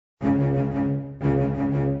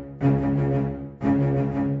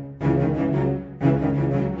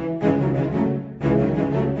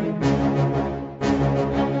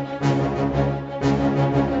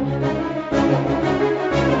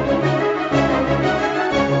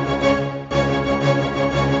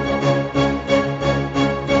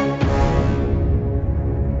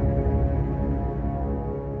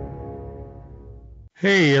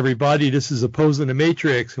Hey everybody, this is Opposing the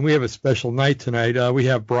Matrix, and we have a special night tonight. We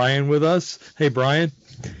have Brian with us. Hey Brian.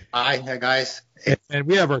 Hi guys. And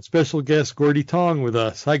we have our special guest Gordy Tong with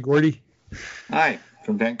us. Hi Gordy. Hi,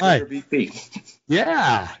 from Hi. Vancouver, BC.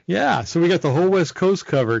 Yeah. So we got the whole West Coast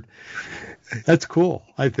covered. That's cool,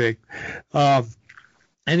 I think.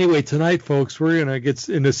 Anyway, tonight, folks, we're going to get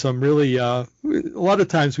into some really, a lot of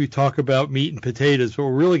times we talk about meat and potatoes, but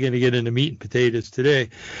we're really going to get into meat and potatoes today.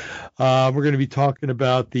 We're going to be talking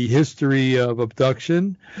about the history of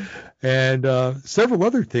abduction and several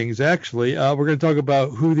other things, actually. We're going to talk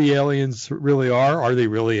about who the aliens really are. Are they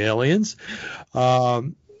really aliens? Or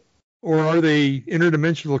are they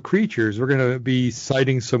interdimensional creatures? We're going to be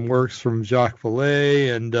citing some works from Jacques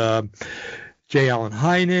Vallée and J. Allen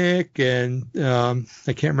Hynek, and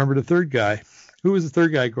I can't remember the third guy. Who was the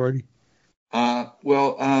third guy, Gordy?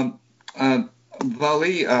 Vallée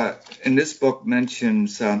in this book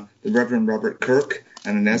mentions the Reverend Robert Kirk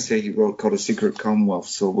and an essay he wrote called A Secret Commonwealth.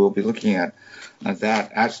 So we'll be looking at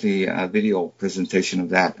that, actually a video presentation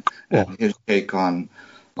of that, and his take on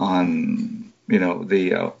what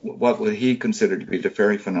he considered to be the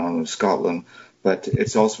fairy phenomenon of Scotland, but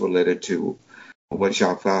it's also related to what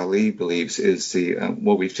Jacques Vallée believes is the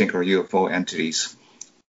what we think are UFO entities.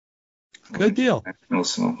 Good deal.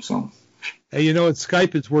 So. Hey,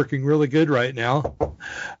 Skype is working really good right now,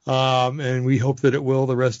 and we hope that it will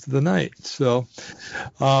the rest of the night. So,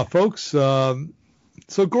 folks, so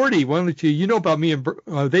Gordy, why don't you know about me and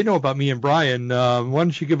they know about me and Brian. Why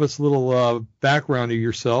don't you give us a little background of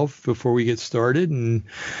yourself before we get started, and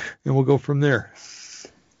we'll go from there.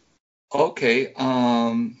 Okay.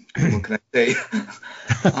 What can I say?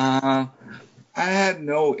 I had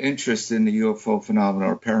no interest in the UFO phenomena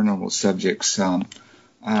or paranormal subjects when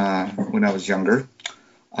I was younger.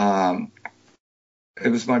 It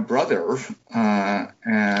was my brother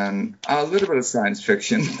and a little bit of science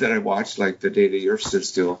fiction that I watched, like The Day the Earth Stood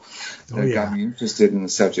Still, that got me interested in the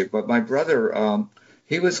subject. But my brother,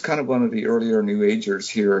 he was kind of one of the earlier New Agers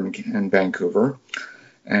here in Vancouver.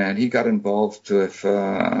 And he got involved with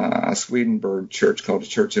a Swedenborg church called the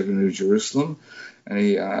Church of the New Jerusalem. And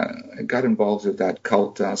he got involved with that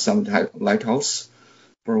cult, Summit Lighthouse,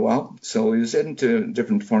 for a while. So he was into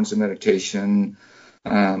different forms of meditation,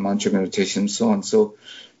 mantra meditation, and so on. So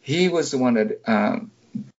he was the one that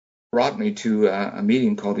brought me to a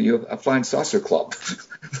meeting called a Flying Saucer Club.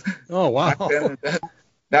 Oh, wow.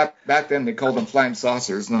 Back then they called them flying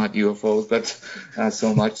saucers, not UFOs, but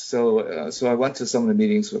so much. So I went to some of the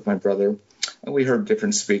meetings with my brother, and we heard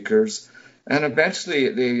different speakers. And eventually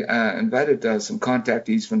they invited some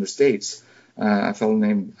contactees from the States, a fellow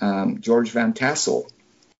named George Van Tassel.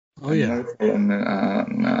 Oh, yeah. And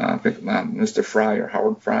I think Mr. Fry or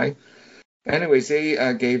Howard Fry. Anyways, they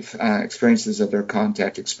gave experiences of their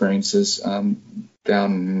contact experiences down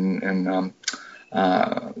in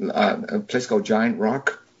a place called Giant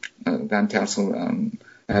Rock. Van Tassel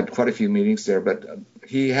had quite a few meetings there, but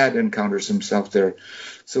he had encounters himself there.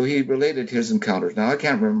 So he related his encounters. Now, I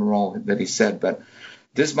can't remember all that he said, but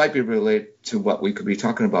this might be related to what we could be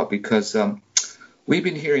talking about, because we've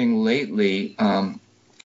been hearing lately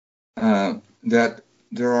that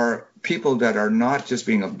there are people that are not just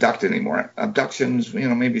being abducted anymore. Abductions,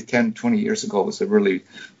 maybe 10, 20 years ago was a really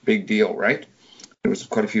big deal, right? There was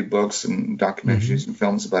quite a few books and documentaries and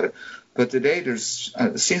films about it. But today there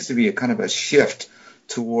seems to be a kind of a shift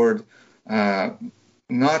toward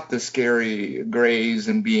not the scary greys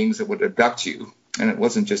and beings that would abduct you. And it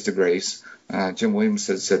wasn't just the greys. Jim Williams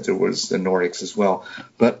said there was the Nordics as well.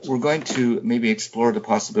 But we're going to maybe explore the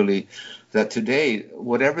possibility that today,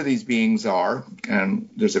 whatever these beings are, and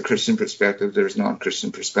there's a Christian perspective, there's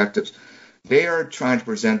non-Christian perspectives, they are trying to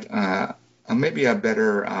present maybe a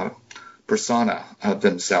better persona of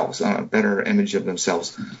themselves, a better image of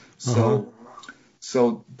themselves. So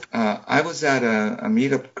I was at a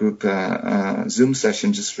meetup group Zoom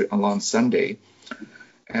session just on Sunday,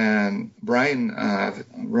 and Brian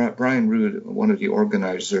Rood, one of the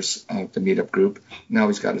organizers of the meetup group, now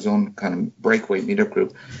he's got his own kind of breakaway meetup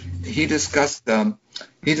group. He discussed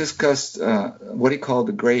what he called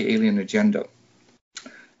the gray alien agenda.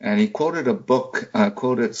 And he quoted a book,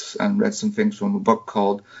 and read some things from a book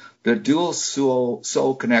called The Dual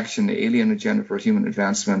Soul Connection, the Alien Agenda for Human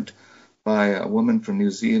Advancement, by a woman from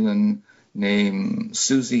New Zealand named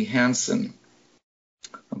Susie Hansen.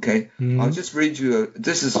 Okay, I'll just read you.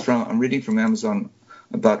 I'm reading from Amazon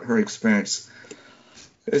about her experience.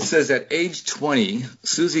 It says, at age 20,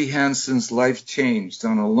 Susie Hansen's life changed.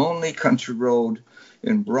 On a lonely country road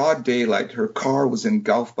in broad daylight, her car was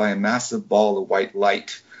engulfed by a massive ball of white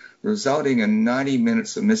light, resulting in 90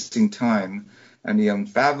 minutes of missing time and the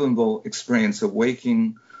unfathomable experience of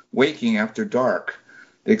waking after dark.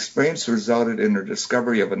 The experience resulted in her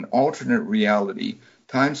discovery of an alternate reality,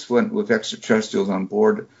 time spent with extraterrestrials on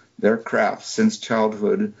board their craft since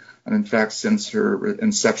childhood, and in fact since her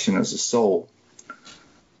inception as a soul.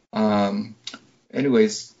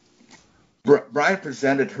 Anyways, Brian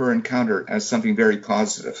presented her encounter as something very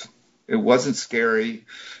positive. It wasn't scary,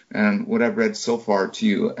 and what I've read so far to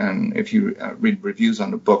you, and if you read reviews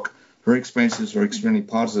on the book, her experiences were extremely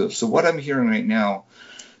positive. So what I'm hearing right now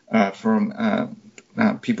from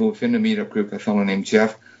people within the meetup group, a fellow named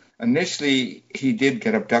Jeff, initially he did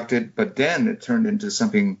get abducted, but then it turned into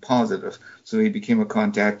something positive. So he became a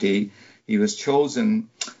contactee. He was chosen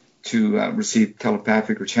to receive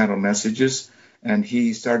telepathic or channel messages, and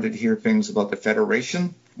he started to hear things about the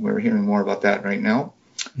Federation. We're hearing more about that right now.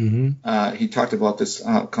 Mm-hmm. He talked about this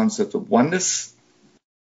concept of oneness,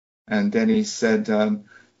 and then he said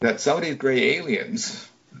that some of these gray aliens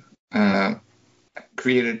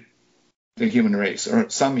created the human race, or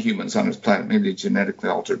some humans on this planet, maybe genetically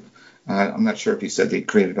altered. I'm not sure if he said they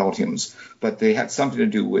created all humans, but they had something to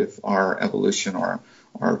do with our evolution or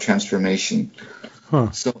our transformation.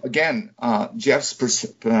 Huh. So again, Jeff's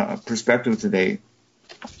perspective today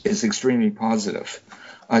is extremely positive.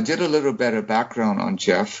 I did a little bit of background on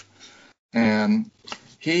Jeff, and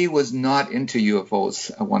he was not into UFOs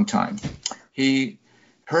at one time. He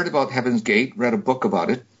heard about Heaven's Gate, read a book about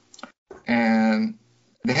it, and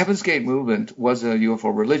the Heaven's Gate movement was a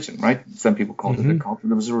UFO religion, right? Some people called it a cult,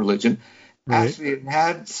 but it was a religion. Right. Actually, it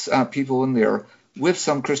had people in there with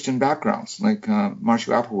some Christian backgrounds, like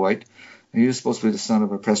Marshall Applewhite. He was supposed to be the son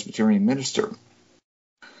of a Presbyterian minister.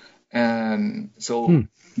 And so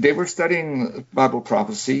they were studying Bible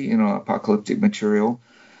prophecy, apocalyptic material.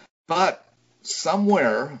 But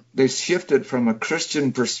somewhere they shifted from a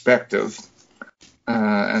Christian perspective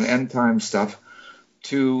and end-time stuff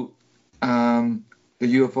to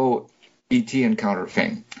the UFO ET encounter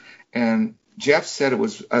thing. And Jeff said it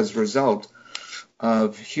was as a result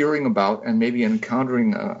of hearing about and maybe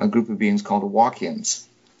encountering a group of beings called the walk-ins.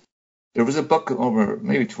 There was a book over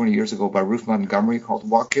maybe 20 years ago by Ruth Montgomery called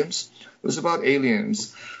Walk-ins. It was about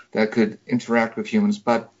aliens that could interact with humans,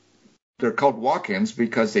 but they're called walk-ins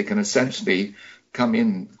because they can essentially come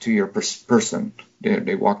in to your person.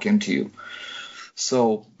 They walk into you.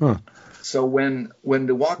 So when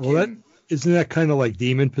the walk-in... Isn't that kind of like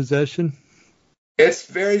demon possession? It's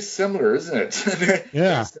very similar, isn't it?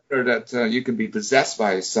 Very similar that you can be possessed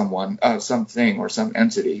by someone, something, or some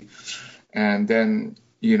entity, and then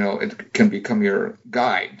it can become your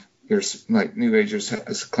guide. Like New Agers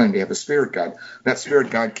claim they have a spirit guide. That spirit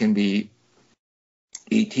guide can be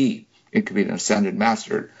ET. It could be an ascended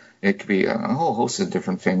master. It could be a whole host of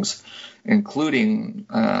different things, including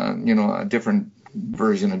a different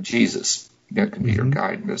version of Jesus. That can be your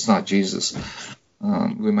guide, but it's not Jesus.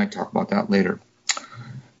 We might talk about that later.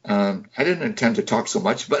 I didn't intend to talk so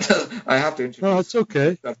much, but I have to introduce. No, it's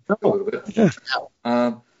okay. A little bit.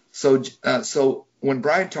 Yeah. So when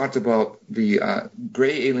Brian talked about the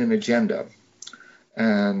gray alien agenda,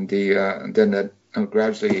 and then that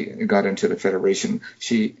gradually got into the Federation,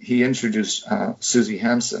 he introduced Susie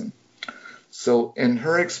Hansen. So in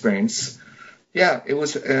her experience, it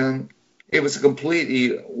was a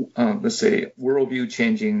completely, let's say, worldview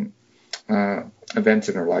changing event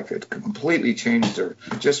in her life. It completely changed her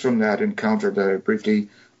just from that encounter that I briefly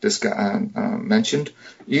mentioned.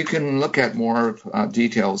 You can look at more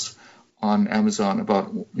details on Amazon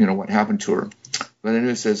about what happened to her. But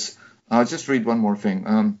anyway, it says, I'll just read one more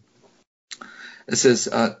thing. It says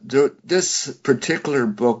this particular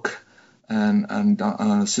book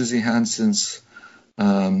and Susie Hansen's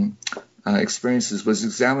experiences was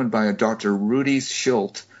examined by a Dr. Rudy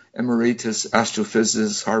Schultz, Emeritus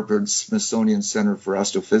Astrophysicist, Harvard Smithsonian Center for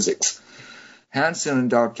Astrophysics. Hansen and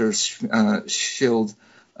Dr. Schultz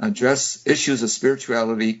address issues of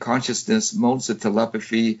spirituality, consciousness, modes of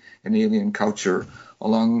telepathy, and alien culture,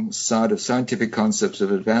 alongside of scientific concepts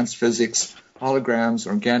of advanced physics, holograms,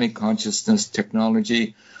 organic consciousness,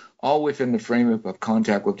 technology, all within the framework of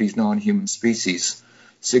contact with these non-human species.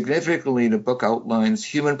 Significantly, the book outlines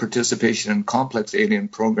human participation in complex alien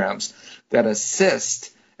programs that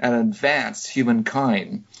assist and advance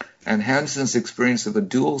humankind, and Hansen's experience of a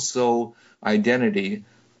dual soul identity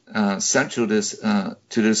central to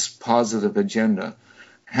this positive agenda.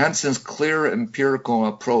 Hansen's clear empirical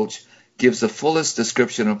approach gives the fullest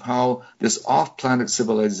description of how this off-planet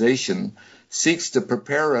civilization seeks to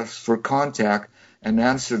prepare us for contact and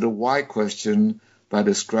answer the why question by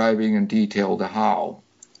describing in detail the how.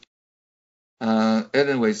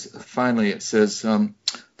 Anyways, finally it says,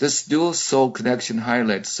 This dual soul connection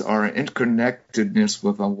highlights our interconnectedness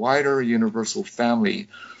with a wider universal family,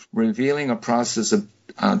 revealing a process of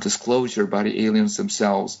disclosure by the aliens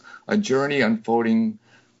themselves, a journey unfolding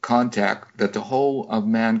contact that the whole of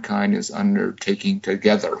mankind is undertaking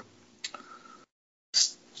together.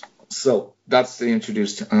 So that's the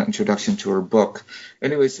introduction to her book.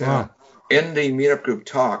 Anyways, Wow. In the meetup group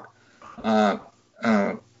talk,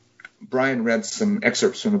 Brian read some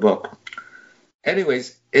excerpts from the book.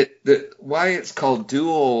 Anyways, why it's called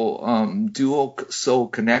dual soul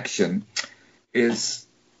connection is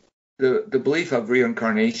the belief of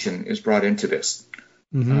reincarnation is brought into this.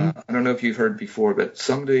 Mm-hmm. I don't know if you've heard before, but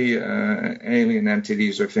some of the alien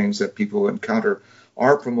entities or things that people encounter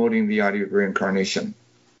are promoting the idea of reincarnation.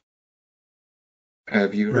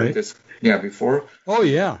 Have you heard this? Yeah, before? Oh,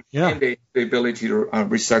 yeah. And the ability to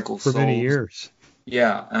recycle for souls. many years.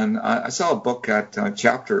 Yeah, and I saw a book at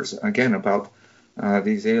Chapters, again, about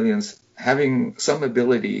these aliens having some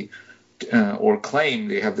ability or claim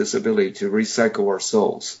they have this ability to recycle our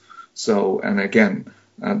souls. So, and again,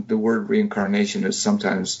 the word reincarnation is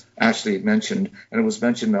sometimes actually mentioned, and it was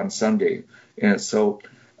mentioned on Sunday. And so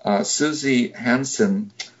Susie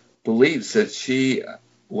Hansen believes that she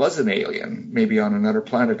was an alien, maybe on another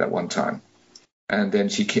planet at one time, and then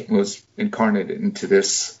she was incarnated into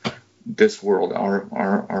this world,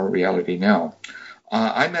 our reality now.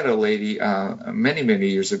 I met a lady many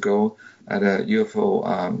years ago at a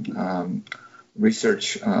UFO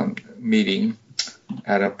research meeting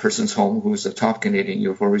at a person's home who was a top Canadian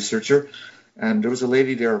UFO researcher. And there was a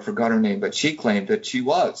lady there, I forgot her name, but she claimed that she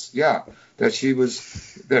was,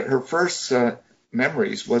 that her first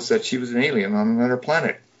memories was that she was an alien on another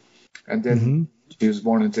planet. And then she was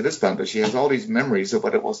born into this planet, but she has all these memories of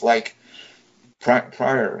what it was like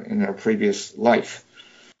prior in her previous life.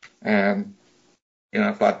 And,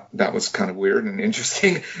 I thought that was kind of weird and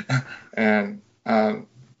interesting. And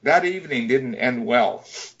that evening didn't end well.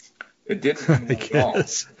 It didn't end well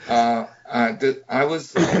at all. I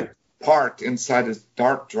was parked inside a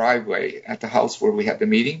dark driveway at the house where we had the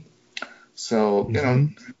meeting. So,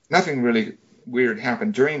 nothing really weird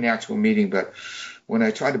happened during the actual meeting, but when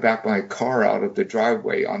I tried to back my car out of the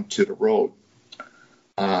driveway onto the road,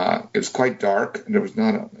 it was quite dark, and there was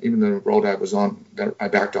even the road I was on, that I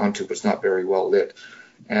backed onto, was not very well lit,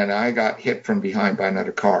 and I got hit from behind by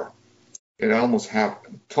another car. It almost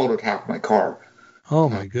totaled half my car. Oh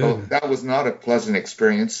my goodness! So that was not a pleasant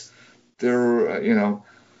experience. But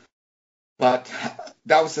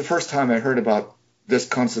that was the first time I heard about this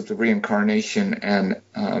concept of reincarnation and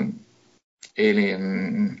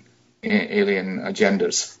alien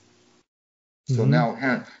agendas. So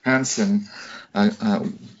now Hansen,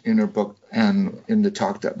 in her book and in the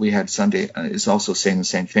talk that we had Sunday, is also saying the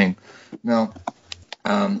same thing. Now,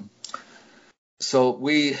 so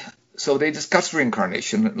they discussed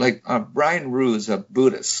reincarnation. Like Brian Rue is a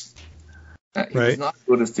Buddhist. He was not a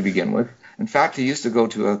Buddhist to begin with. In fact, he used to go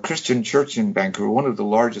to a Christian church in Vancouver, one of the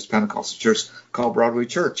largest Pentecostal churches, called Broadway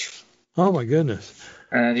Church. Oh my goodness!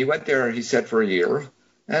 And he went there, he said, for a year.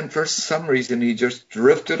 And for some reason, he just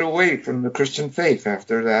drifted away from the Christian faith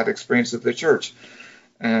after that experience of the church.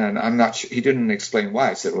 And I'm not sure, he didn't explain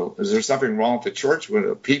why. I said, well, is there something wrong with the church, with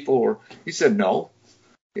the people? Or he said, no.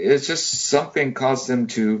 It's just something caused him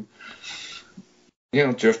to,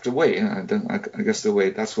 drift away. I guess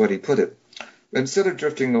that's what he put it. Instead of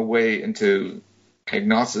drifting away into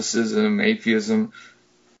agnosticism, atheism,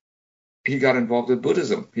 he got involved with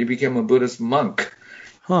Buddhism. He became a Buddhist monk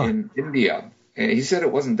in India. And he said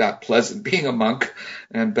it wasn't that pleasant being a monk,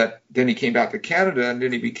 but then he came back to Canada, and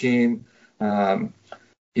then he became,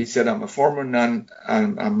 he said, I'm a former nun,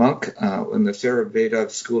 I'm a monk in the Theravada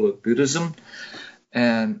school of Buddhism,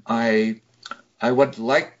 and I would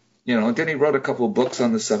like, and then he wrote a couple of books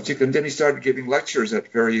on the subject, and then he started giving lectures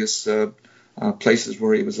at various places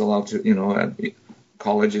where he was allowed to, at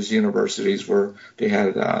colleges, universities, where they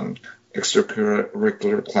had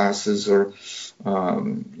extracurricular classes or,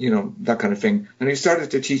 that kind of thing. And he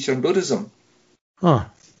started to teach on Buddhism.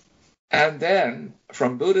 And then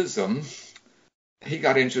from Buddhism, he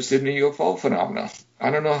got interested in the UFO phenomena. I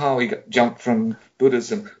don't know how he jumped from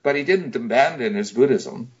Buddhism, but he didn't abandon his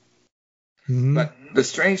Buddhism. Mm-hmm. But the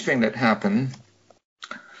strange thing that happened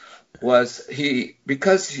was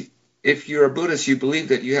because if you're a Buddhist, you believe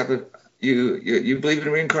that you have you believe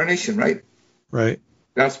in reincarnation, right? Right.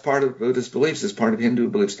 That's part of Buddhist beliefs. It's part of Hindu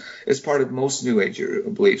beliefs. It's part of most New Age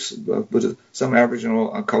beliefs. Some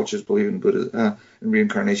Aboriginal cultures believe in in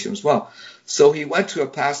reincarnation as well. So he went to a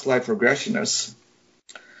past life regressionist,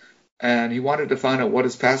 and he wanted to find out what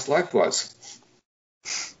his past life was.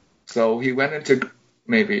 So he went into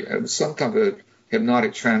maybe some type of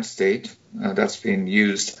hypnotic trance state that's being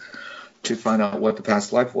used to find out what the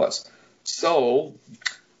past life was. So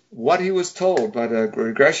what he was told by the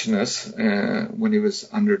regressionist when he was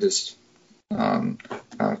under this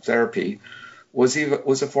therapy was he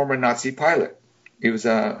was a former Nazi pilot. He was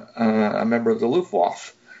a member of the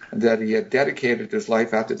Luftwaffe, and that he had dedicated his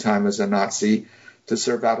life at the time as a Nazi to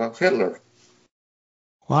serve Adolf Hitler.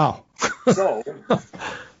 Wow. So,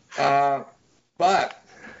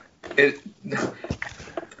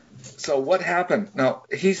 so what happened? Now,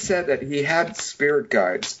 he said that he had spirit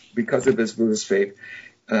guides because of his Buddhist faith.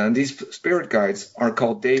 These spirit guides are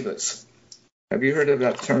called devas. Have you heard of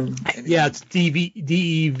that term? Yeah, it's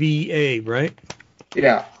DEVA, right?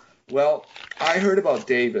 Yeah. Well, I heard about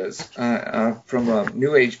devas from a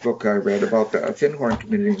New Age book I read about the Finhorn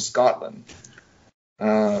community in Scotland.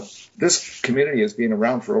 This community has been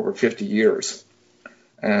around for over 50 years.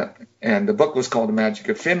 And the book was called The Magic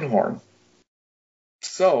of Finhorn.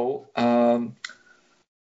 So,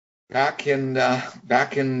 back in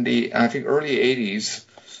the, I think, early 80s,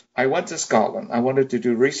 I went to Scotland. I wanted to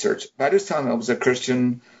do research. By this time, I was a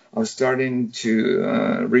Christian. I was starting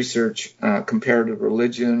to research comparative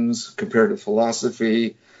religions, comparative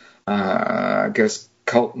philosophy, I guess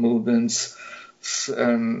cult movements.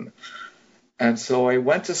 And so I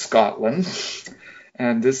went to Scotland,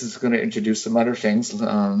 and this is going to introduce some other things.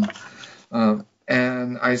 And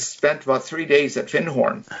I spent about 3 days at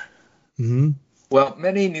Finhorn. Mm-hmm. Well,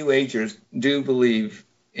 many New Agers do believe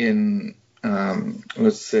in,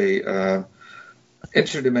 let's say,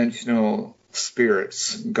 interdimensional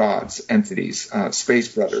spirits, gods, entities,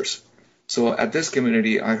 space brothers. So at this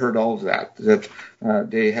community, I heard all of that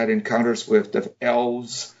they had encounters with the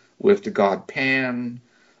elves, with the god Pan,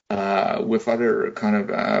 with other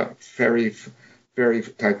kind of fairy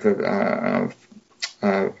type of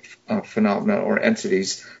phenomena or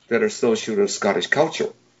entities that are associated with Scottish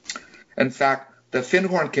culture. In fact, the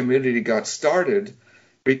Finhorn community got started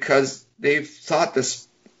because they thought this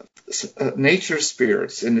nature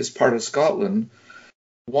spirits in this part of Scotland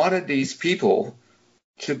wanted these people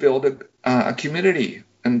to build a community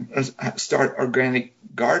and start organic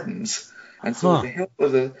gardens. And so with the help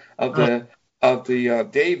of the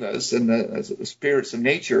devas and the spirits of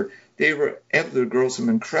nature, they were able to grow some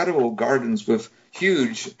incredible gardens with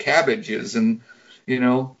huge cabbages and,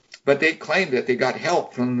 but they claimed that they got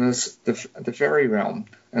help from the fairy realm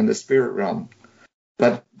and the spirit realm.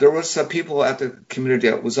 But there was some people at the community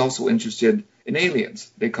that was also interested in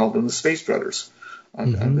aliens. They called them the Space Brothers.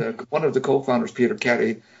 And one of the co-founders, Peter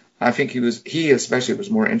Caddy, I think he especially was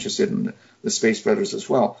more interested in the Space Brothers as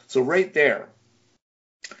well. So right there,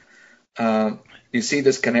 you see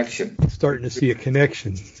this connection. Starting to see a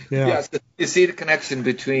connection. Yeah. Yes, you see the connection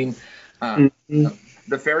between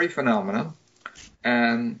the fairy phenomena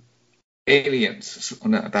and aliens.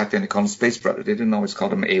 Back then they called them Space Brothers. They didn't always call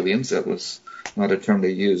them aliens. That was not a term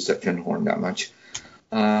they used at Finhorn that much.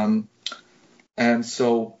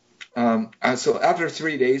 So after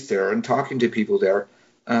 3 days there and talking to people there,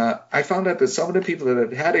 I found out that some of the people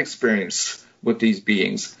that had experience with these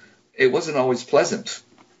beings, it wasn't always pleasant.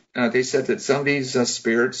 They said that some of these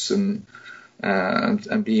spirits and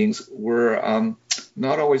beings were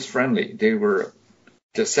not always friendly. They were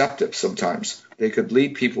deceptive sometimes. They could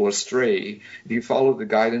lead people astray if you follow the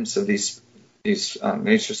guidance of these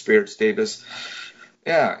nature spirits, Davis.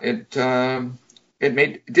 Yeah, it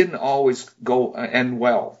didn't always go end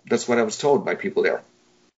well. That's what I was told by people there.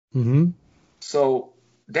 Mm-hmm. So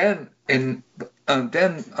then in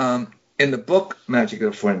the book Magic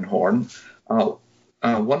of Finhorn,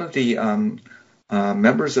 one of the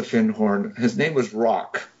members of Finhorn, his name was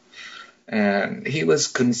Rock, and he was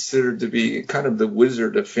considered to be kind of the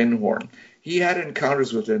wizard of Finhorn. He had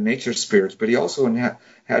encounters with the nature spirits, but he also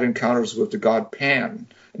had encounters with the god Pan,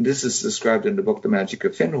 and this is described in the book The Magic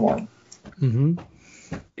of Finhorn. Mm-hmm.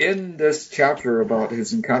 In this chapter about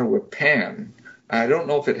his encounter with Pan, I don't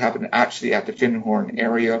know if it happened actually at the Finhorn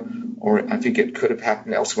area, or I think it could have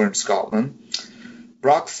happened elsewhere in Scotland.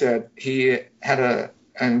 Brock said he had an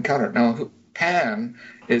encounter. Now, Pan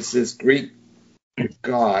is this Greek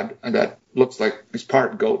god that looks like he's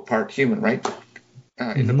part goat, part human, right?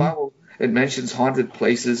 In the Bible, it mentions haunted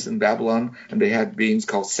places in Babylon, and they had beings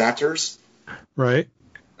called satyrs. Right.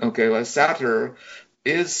 Okay, well, a satyr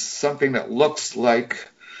is something that looks like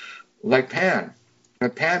Pan.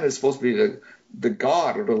 But Pan is supposed to be the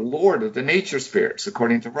god or the lord of the nature spirits,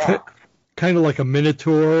 according to Rock. Kind of like a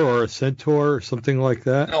minotaur or a centaur or something like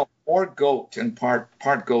that? No, more goat and part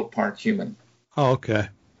goat, part human. Oh, okay.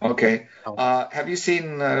 Okay. Have you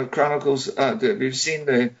seen Chronicles? Have you seen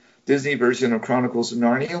the Disney version of Chronicles of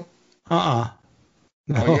Narnia? Uh-uh.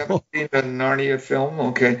 Oh, you haven't No. seen the Narnia film?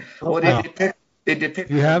 Okay. Well, No. they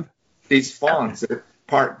depict You have? these fawns that are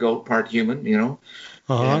part goat, part human, you know.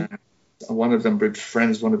 Uh-huh. And one of them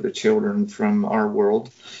befriends one of the children from our world.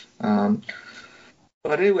 Um,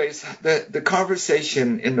 but anyways, the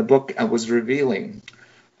conversation in the book was revealing.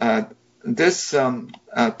 Uh, this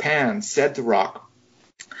Pan said to Rock,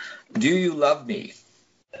 "Do you love me?"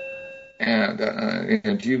 And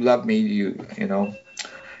do you love me? You know.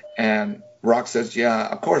 And Rock says, "Yeah,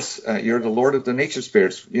 of course. You're the Lord of the nature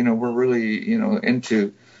spirits. You know, we're really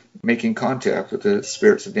into making contact with the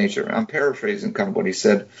spirits of nature." I'm paraphrasing kind of what he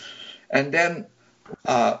said. And then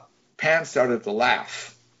Pan started to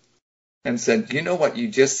laugh and said, "You know what you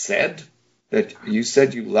just said? That you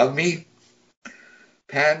said you love me?"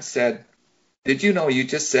 Pan said, "Did you know you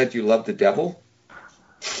just said you love the devil?"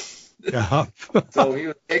 Yeah. So he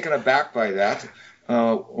was taken aback by that.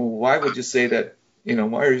 Why would you say that?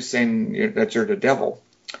 Why are you saying that you're the devil?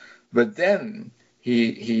 But then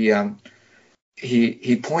he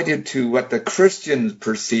pointed to what the Christians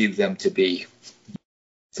perceive them to be.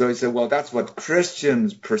 So he said, well, that's what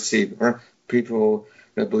Christians perceive, or people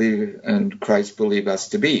that believe in Christ believe us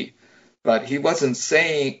to be. But he wasn't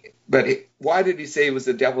saying, why did he say he was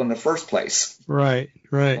the devil in the first place? Right.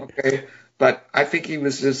 Right. Okay. But I think he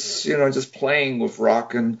was just playing with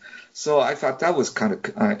Rock. And so I thought that was kind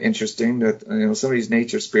of interesting that, some of these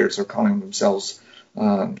nature spirits are calling themselves,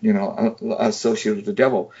 associated with the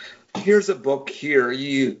devil. Here's a book here.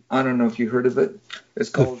 I don't know if you heard of it. It's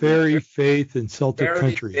The called Fairy Faith in Celtic Fairy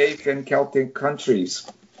Countries. Faith in Celtic Countries.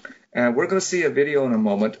 And we're going to see a video in a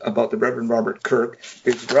moment about the Reverend Robert Kirk.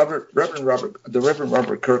 The Reverend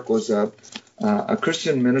Robert Kirk was a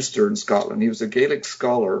Christian minister in Scotland. He was a Gaelic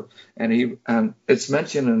scholar, and it's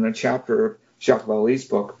mentioned in a chapter of Jacques Vallée's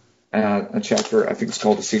book, a chapter I think it's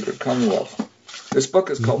called The Secret Commonwealth. This book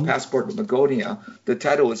is called Passport to Magonia. The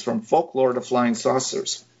title is From Folklore to Flying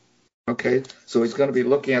Saucers. Okay, so he's going to be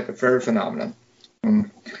looking at the fairy phenomenon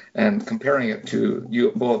and comparing it to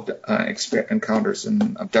UFO encounters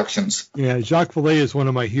and abductions. Yeah, Jacques Vallée is one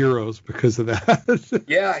of my heroes because of that.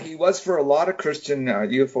 Yeah, he was for a lot of Christian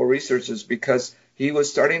UFO researchers because he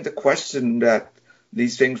was starting to question that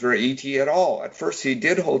these things were ET at all. At first, he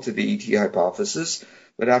did hold to the ET hypothesis,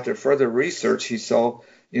 but after further research, he saw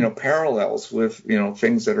parallels with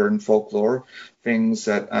things that are in folklore, things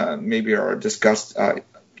that maybe are discussed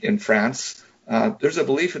in France. There's a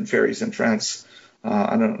belief in fairies in France.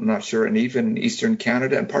 I'm not sure, and even in Eastern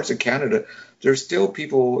Canada and parts of Canada, there's still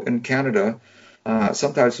people in Canada,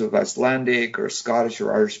 sometimes with Icelandic or Scottish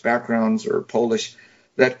or Irish backgrounds or Polish,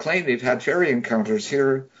 that claim they've had fairy encounters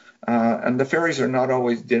here, and the fairies are not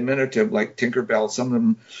always diminutive like Tinkerbell. Some of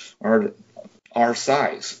them are our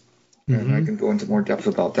size, and I can go into more depth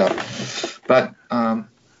about that. But and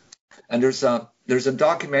there's a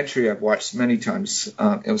documentary I've watched many times.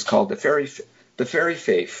 It was called The Fairy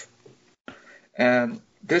Faith. And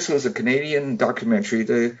this was a Canadian documentary.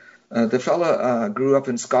 The fella grew up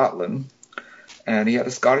in Scotland, and he had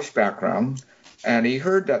a Scottish background. And he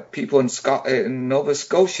heard that people in Nova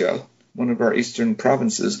Scotia, one of our eastern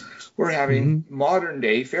provinces, were having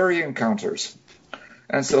modern-day fairy encounters.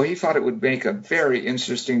 And so he thought it would make a very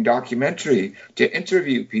interesting documentary to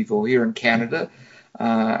interview people here in Canada,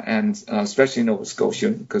 and especially Nova Scotia,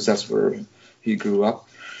 because that's where he grew up.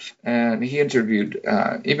 And he interviewed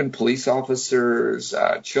even police officers,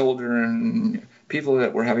 children, people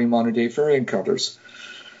that were having modern-day fairy encounters.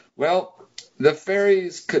 Well, the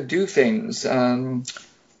fairies could do things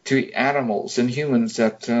to animals and humans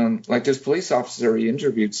that, like this police officer he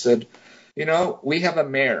interviewed said, we have a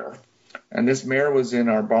mare, and this mare was in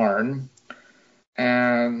our barn,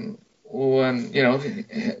 and when,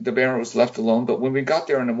 the mare was left alone, but when we got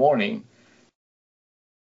there in the morning,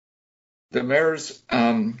 the mare's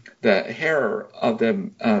the hair of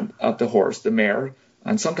the horse, the mare,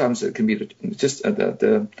 and sometimes it can be just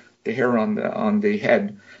the hair on the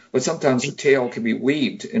head, but sometimes the tail can be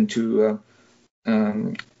weaved into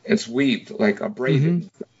it's weaved like a braided.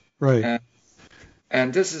 Right.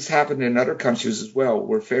 And this has happened in other countries as well,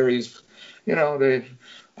 where fairies, I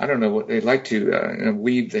don't know what they like to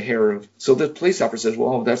weave the hair of. So the police officer says,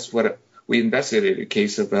 well, that's what we investigated a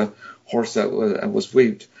case of a horse that was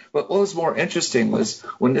weaved. But what was more interesting was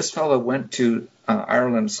when this fellow went to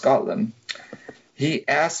Ireland, Scotland, he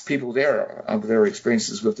asked people there of their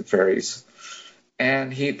experiences with the fairies,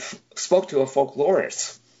 and he spoke to a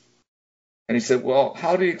folklorist. And he said, well,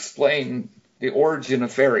 how do you explain the origin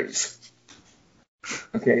of fairies?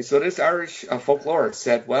 Okay, so this Irish folklorist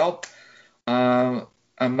said, well,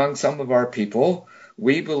 among some of our people,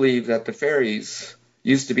 we believe that the fairies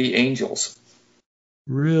used to be angels.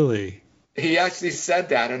 Really? He actually said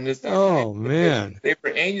that in this documentary. Oh man. They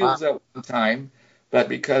were angels at one time, but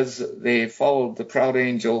because they followed the proud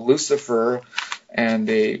angel Lucifer, and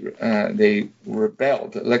they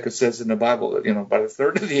rebelled, like it says in the Bible, about a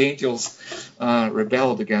third of the angels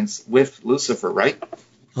rebelled with Lucifer, right?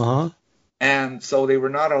 Uh-huh. And so they were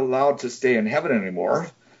not allowed to stay in heaven anymore.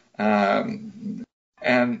 And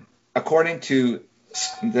according to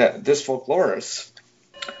this folklorist,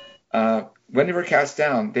 when they were cast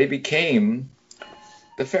down, they became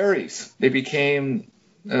the fairies. They became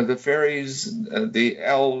the fairies, the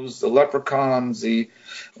elves, the leprechauns, the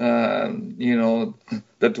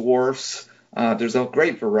dwarfs. There's a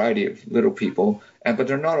great variety of little people, but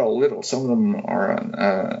they're not all little. Some of them are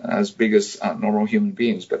as big as normal human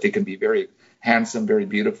beings, but they can be very handsome, very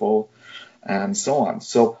beautiful, and so on.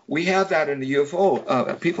 So we have that in the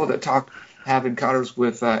UFO. People that have encounters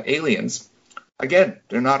with aliens. Again,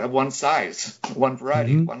 they're not of one size, one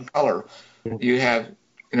variety, one color. You have,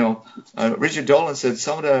 Richard Dolan said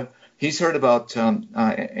he's heard about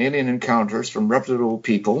alien encounters from reputable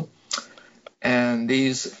people, and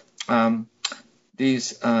these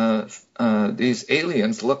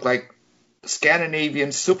aliens look like Scandinavian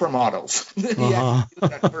supermodels.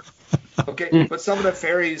 Okay, but some of the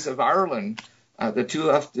fairies of Ireland, the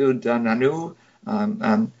Tuatha Dé Nanu,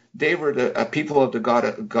 they were the people of the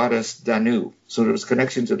goddess Danu. So there was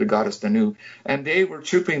connection to the goddess Danu. And they were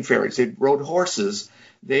trooping fairies. They rode horses.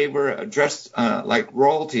 They were dressed like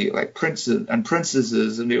royalty, like princes and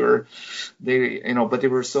princesses. And but they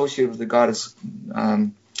were associated with the goddess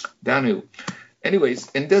Danu.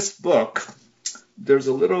 Anyways, in this book, there's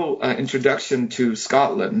a little introduction to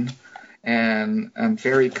Scotland and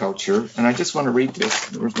fairy culture. And I just want to read this.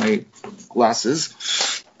 There's my glasses.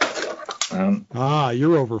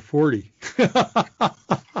 You're over 40.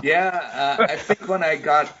 Yeah, I think when I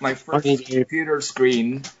got my first computer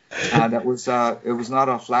screen, it was not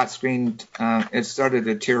a flat screen. It started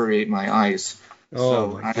to deteriorate my eyes,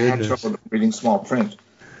 so I had trouble reading small print.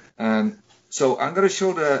 So I'm going to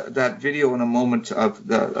show that video in a moment of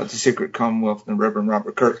the Secret Commonwealth and Reverend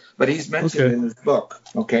Robert Kirk, but he's mentioned in his book,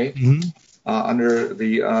 under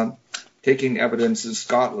the Taking Evidence in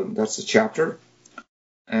Scotland. That's the chapter.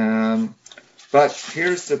 But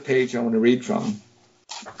here's the page I want to read from.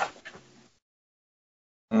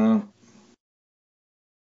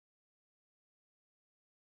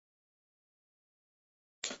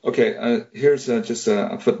 Here's just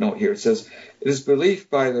a footnote here. It says, it is believed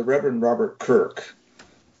by the Reverend Robert Kirk,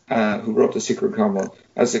 who wrote The Secret Commonwealth,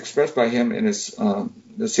 as expressed by him in his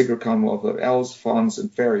The Secret Commonwealth of Elves, Fauns, and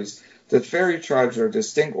Fairies, that fairy tribes are a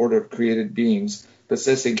distinct order of created beings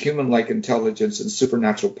possessing human-like intelligence and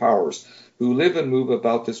supernatural powers, who live and move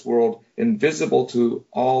about this world invisible to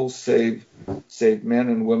all save men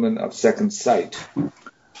and women of second sight.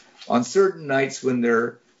 On certain nights when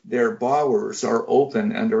their bowers are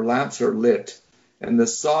open and their lamps are lit, and the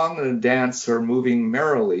song and the dance are moving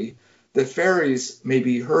merrily, the fairies may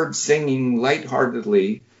be heard singing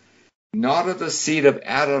lightheartedly, not of the seed of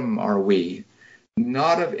Adam are we,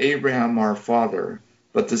 not of Abraham our father,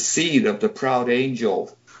 but the seed of the proud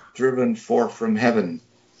angel driven forth from heaven.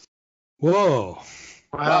 Whoa!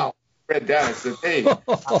 Wow! I read that. I said, "Hey,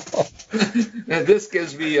 and this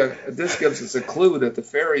gives us a clue that the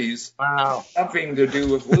fairies have something to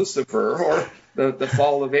do with Lucifer or the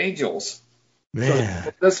fall of angels." Man,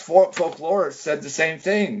 so this folklorist said the same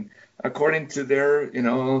thing, according to their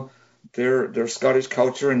Scottish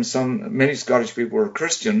culture, and many Scottish people were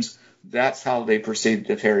Christians. That's how they perceived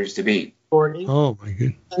the fairies to be. Gordy? Oh my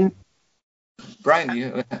goodness. Brian,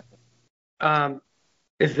 you.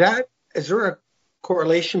 Is there a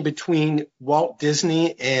correlation between Walt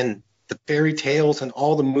Disney and the fairy tales and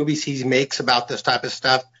all the movies he makes about this type of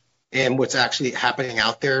stuff and what's actually happening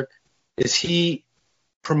out there? Is he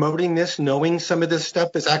promoting this, knowing some of this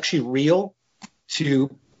stuff is actually real,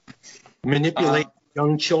 to manipulate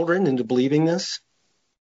young children into believing this?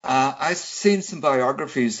 I've seen some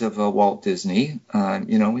biographies of Walt Disney.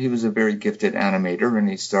 He was a very gifted animator, and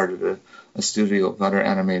he started a studio of other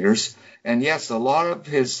animators. And yes, a lot of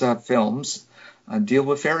his films deal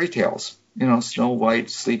with fairy tales. Snow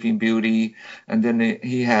White, Sleeping Beauty, and then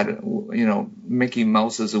he had, Mickey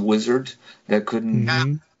Mouse as a wizard that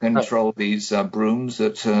couldn't control these brooms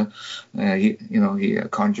that he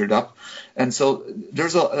conjured up. And so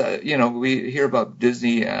there's we hear about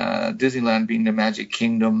Disneyland being the Magic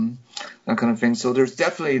Kingdom, that kind of thing. So there's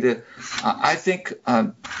definitely I think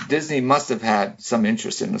Disney must have had some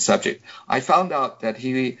interest in the subject. I found out that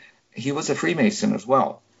he was a Freemason as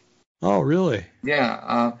well. Oh, really?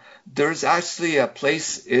 Yeah. There's actually a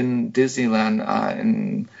place in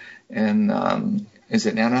Disneyland in is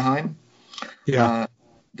it Anaheim? Yeah.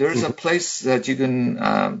 There's a place that you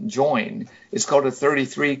can join. It's called a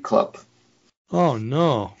 33 Club. Oh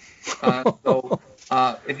no.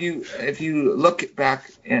 If you look back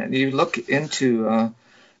and you look into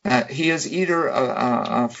he is either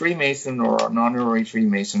a Freemason or an honorary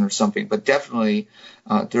Freemason or something, but definitely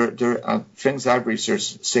things I've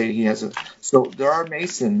researched say he has a. So there are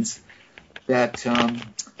Masons that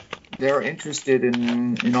they're interested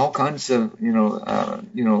in all kinds of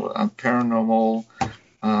paranormal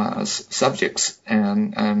subjects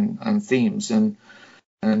and themes,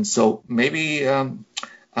 and so maybe I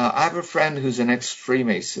have a friend who's an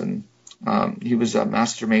ex-Freemason. He was a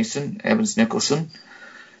Master Mason, Evans Nicholson.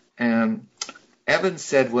 And Evans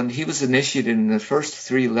said when he was initiated in the first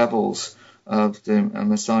 3 levels of the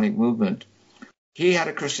Masonic movement, he had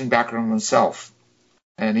a Christian background himself.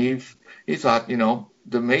 And he thought,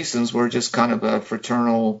 the Masons were just kind of a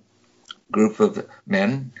fraternal group of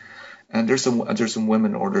men. And there's some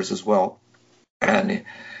women orders as well. And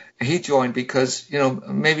he joined because,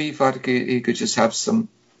 maybe he thought he could just have some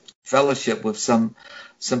fellowship with some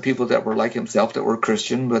people that were like himself, that were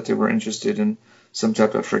Christian, but they were interested in some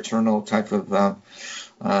type of fraternal type of,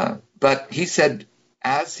 but he said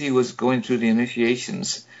as he was going through the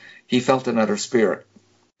initiations, he felt another spirit.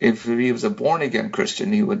 If he was a born-again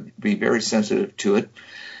Christian, he would be very sensitive to it.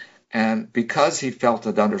 And because he felt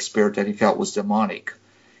another spirit that he felt was demonic,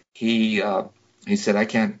 he said, I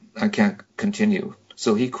can't continue.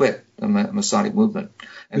 So he quit the Masonic movement.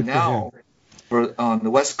 And now, on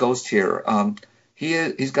the West Coast here,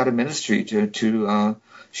 he's got a ministry to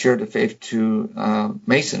share the faith to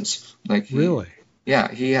Masons. Really? Yeah,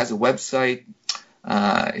 he has a website.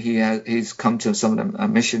 He's come to some of the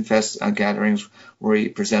Mission Fest gatherings where he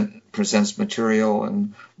presents material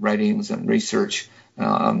and writings and research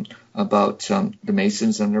about the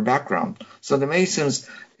Masons and their background. So the Masons,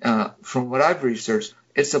 from what I've researched,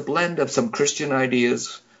 it's a blend of some Christian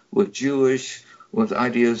ideas with Jewish, with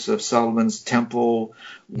ideas of Solomon's Temple,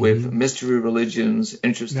 with mystery religions,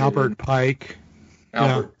 interested Albert Pike.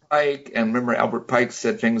 Albert Pike, and remember Albert Pike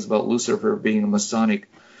said things about Lucifer being a Masonic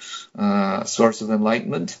source of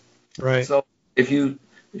enlightenment. Right. So if you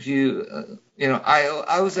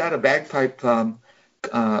I was at a bagpipe. I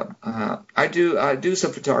do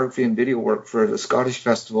some photography and video work for the Scottish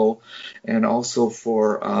Festival, and also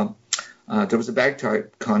for there was a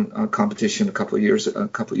bagpipe competition a couple of years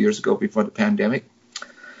ago before the pandemic,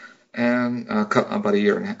 and about a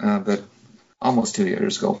year, but almost 2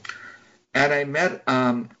 years ago. And I met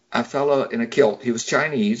a fellow in a kilt. He was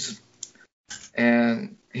Chinese,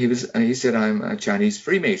 and he said, I'm a Chinese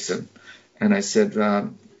Freemason. And I said,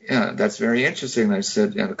 yeah, that's very interesting. I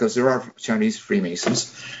said, yeah, because there are Chinese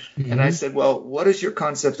Freemasons. And I said, well, what is your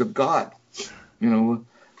concept of God?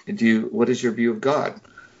 What is your view of God?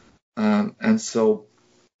 And so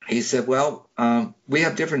he said, well, we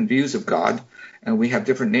have different views of God, and we have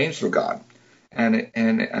different names for God.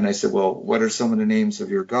 And I said, well, what are some of the names of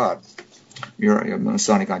your God? Your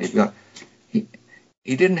Masonic God. He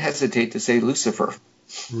didn't hesitate to say Lucifer.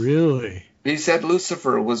 Really? He said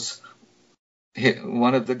Lucifer was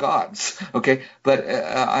one of the gods. Okay, but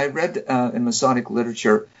I read in Masonic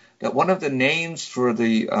literature that one of the names for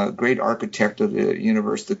the great architect of the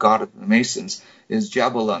universe, the god of the Masons, is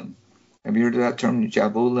Jabulon. Have you heard of that term,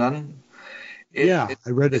 Jabulon? I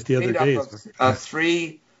read it the other day. It's made up of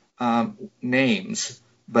 3 names,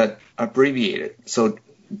 but abbreviated. So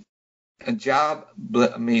Jab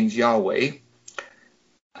means Yahweh.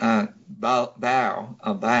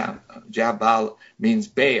 Jabal means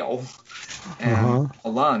Baal, and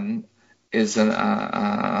Alun is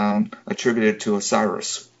attributed to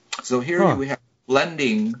Osiris. So here we have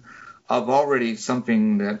blending of already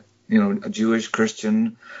something that a Jewish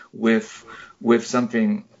Christian with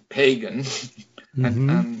something pagan,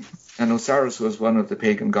 and Osiris was one of the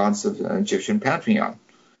pagan gods of the Egyptian pantheon.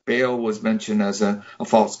 Baal was mentioned as a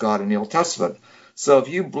false god in the Old Testament. So if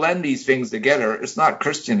you blend these things together, it's not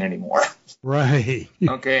Christian anymore. Right.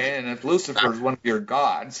 Okay, and if Lucifer is one of your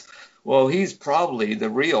gods, well, he's probably the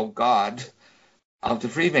real god of the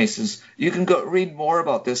Freemasons. You can go read more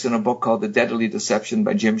about this in a book called The Deadly Deception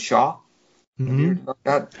by Jim Shaw. Have you heard about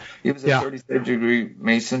that? He was a 33rd degree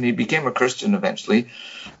Mason. He became a Christian eventually.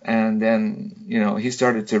 And then, he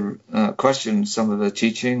started to question some of the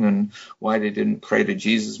teaching and why they didn't pray to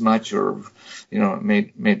Jesus much, or,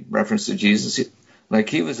 made reference to Jesus. Like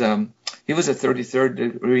he was a 33rd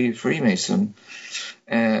degree Freemason.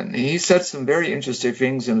 And he said some very interesting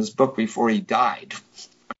things in his book before he died.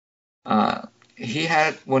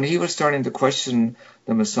 When he was starting to question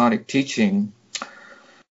the Masonic teaching,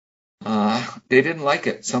 they didn't like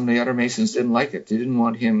it. Some of the other Masons didn't like it. They didn't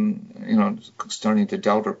want him, starting to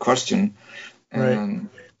doubt or question. And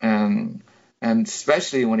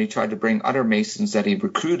especially when he tried to bring other Masons that he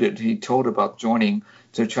recruited, he told about joining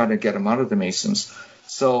to try to get him out of the Masons.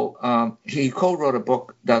 So he co-wrote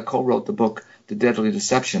the book, The Deadly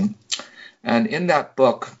Deception. And in that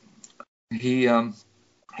book, he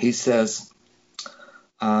says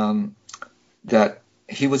that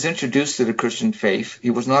he was introduced to the Christian faith. He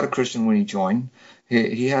was not a Christian when he joined.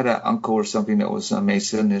 He had an uncle or something that was a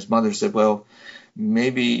Mason. His mother said, well,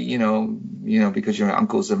 maybe, because your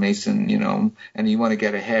uncle's a Mason, and you want to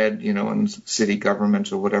get ahead, in city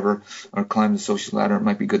government or whatever, or climb the social ladder, it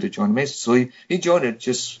might be good to join a Mason. So he joined it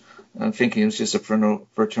just thinking it was just a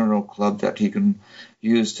fraternal club that he can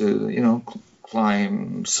use to,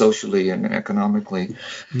 climb socially and economically.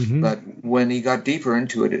 Mm-hmm. But when he got deeper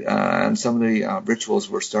into it, and some of the rituals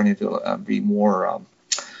were starting to be more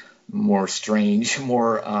strange,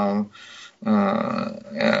 more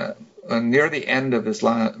near the end of his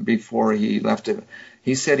life, before he left it,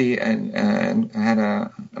 he said he and had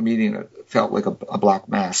a meeting that felt like a black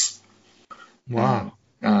mass. Wow.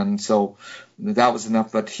 And so that was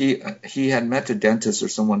enough. But he had met a dentist or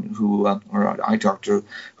someone who, or an eye doctor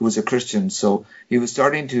who was a Christian. So he was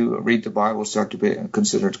starting to read the Bible, start to be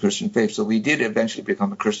considered Christian faith. So he did eventually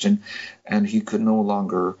become a Christian, and he could no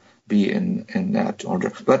longer be in that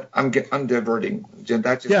order. But I'm diverting.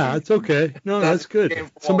 It's okay. No, that's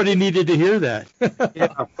good. Somebody needed to hear that.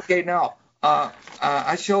 Yeah. Okay. Now,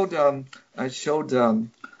 I showed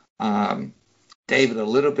David a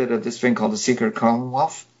little bit of this thing called The Secret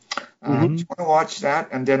Commonwealth. Mm-hmm. Do you want to watch that?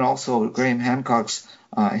 And then also Graham Hancock's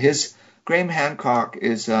Graham Hancock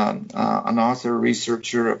is an author,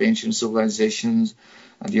 researcher of ancient civilizations,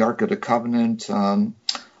 the Ark of the Covenant,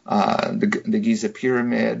 the Giza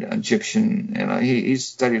Pyramid, Egyptian, he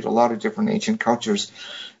studied a lot of different ancient cultures.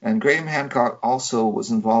 And Graham Hancock also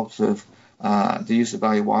was involved with the use of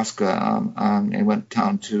ayahuasca, and went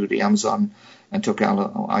down to the Amazon and took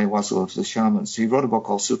ayahuasca with the shamans. He wrote a book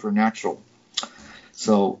called Supernatural.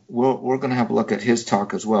 So we're going to have a look at his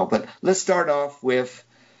talk as well. But let's start off with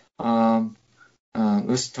a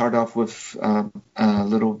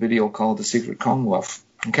little video called The Secret Commonwealth.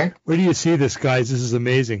 Okay. Where do you see this, guys? This is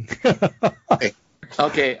amazing.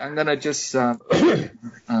 Okay, I'm gonna just find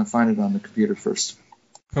it on the computer first.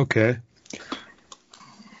 Okay.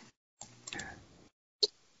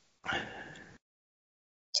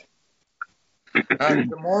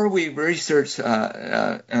 The more we research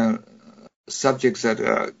subjects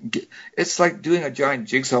that it's like doing a giant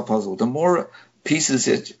jigsaw puzzle. The more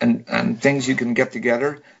pieces and things you can get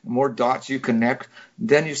together, the more dots you connect,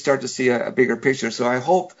 then you start to see a bigger picture. So I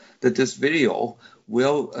hope that this video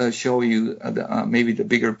will show you maybe the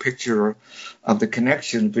bigger picture of the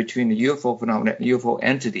connection between the UFO phenomenon and UFO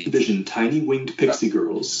entity. Envision tiny winged pixie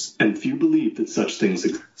girls, and few believe that such things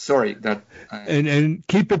exist. Sorry, that. And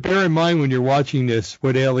bear in mind when you're watching this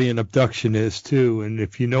what alien abduction is too, and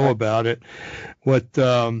if you know about it, what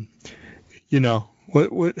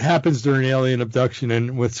what happens during alien abduction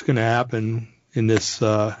and what's going to happen in this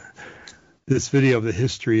this video of the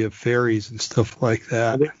history of fairies and stuff like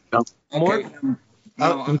that. Okay.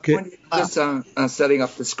 Okay. Just setting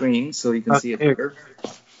up the screen so you can see it better.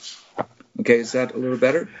 Okay, is that a little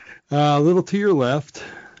better? A little to your left.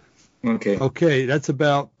 Okay. Okay, that's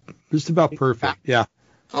just about perfect. Yeah.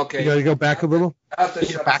 Okay. You got to go back a little. I have to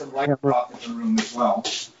shut some light off in the room as well,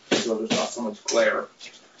 so there's not so much glare.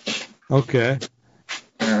 Okay.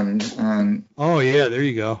 And oh yeah, there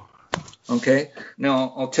you go. Okay.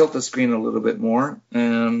 Now I'll tilt the screen a little bit more,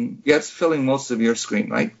 and it's filling most of your screen,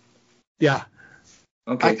 right? Yeah.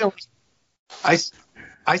 Okay. I see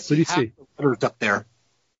half the letters up there.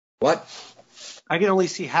 What? I can only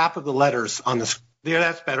see half of the letters on the screen. There,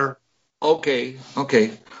 that's better. Okay.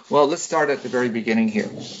 Well, let's start at the very beginning here.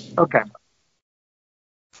 Okay.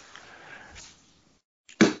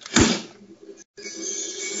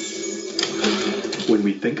 When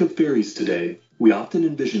we think of fairies today, we often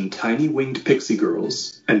envision tiny winged pixie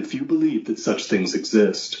girls, and few believe that such things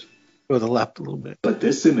exist. Go to the left a little bit. But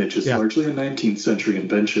this image is largely a 19th century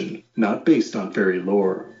invention, not based on fairy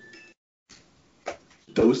lore.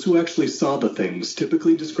 Those who actually saw the things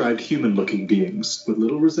typically described human-looking beings, with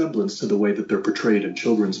little resemblance to the way that they're portrayed in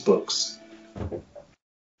children's books.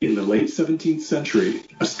 In the late 17th century,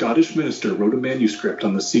 a Scottish minister wrote a manuscript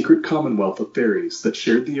on the secret commonwealth of fairies that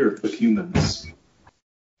shared the earth with humans.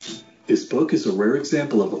 His book is a rare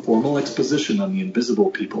example of a formal exposition on the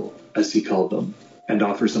invisible people, as he called them, and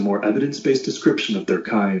offers a more evidence-based description of their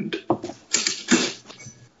kind.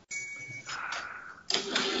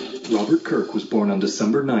 Robert Kirk was born on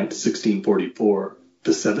December 9, 1644,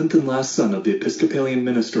 the seventh and last son of the Episcopalian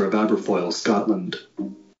minister of Aberfoyle, Scotland.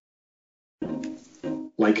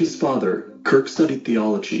 Like his father, Kirk studied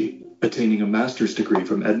theology, attaining a master's degree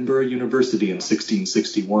from Edinburgh University in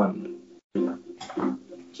 1661.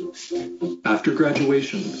 After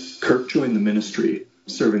graduation, Kirk joined the ministry,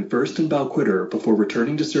 serving first in Balquhidder before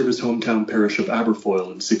returning to serve his hometown parish of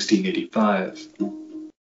Aberfoyle in 1685.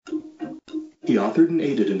 He authored and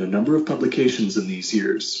aided in a number of publications in these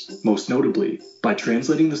years, most notably by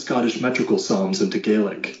translating the Scottish metrical psalms into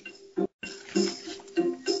Gaelic.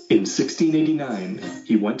 In 1689,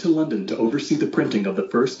 he went to London to oversee the printing of the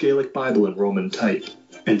first Gaelic Bible in Roman type,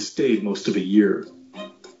 and stayed most of a year.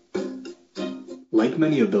 Like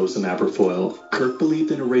many of those in Aberfoyle, Kirk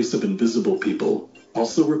believed in a race of invisible people,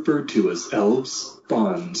 also referred to as elves,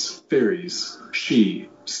 fauns, fairies, Sidhe,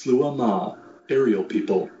 Slua Ma, aerial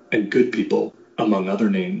people, and good people, among other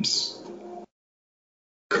names.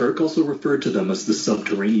 Kirk also referred to them as the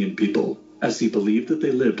subterranean people, as he believed that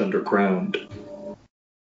they lived underground.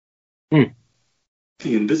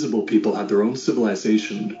 The invisible people had their own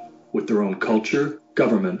civilization, with their own culture,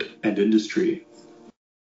 government, and industry.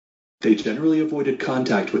 They generally avoided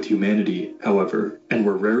contact with humanity, however, and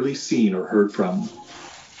were rarely seen or heard from.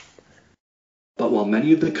 But while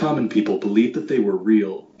many of the common people believed that they were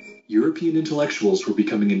real, European intellectuals were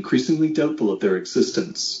becoming increasingly doubtful of their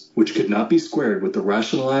existence, which could not be squared with the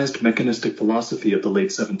rationalized, mechanistic philosophy of the late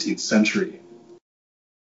 17th century.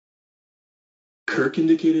 Kirk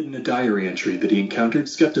indicated in a diary entry that he encountered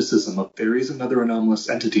skepticism of fairies and other anomalous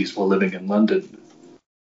entities while living in London.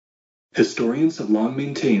 Historians have long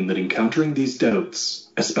maintained that encountering these doubts,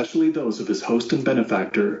 especially those of his host and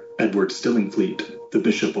benefactor, Edward Stillingfleet, the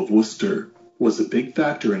Bishop of Worcester, was a big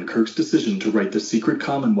factor in Kirk's decision to write The Secret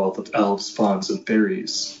Commonwealth of Elves, Fauns, and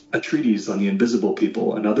Fairies, a treatise on the invisible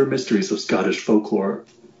people and other mysteries of Scottish folklore.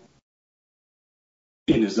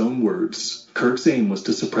 In his own words, Kirk's aim was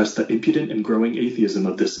to suppress the impudent and growing atheism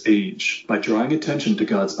of this age by drawing attention to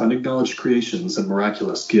God's unacknowledged creations and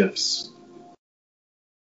miraculous gifts.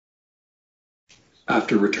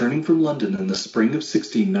 After returning from London in the spring of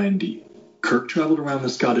 1690, Kirk traveled around the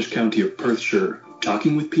Scottish county of Perthshire,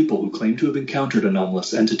 talking with people who claimed to have encountered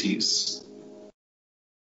anomalous entities.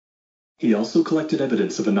 He also collected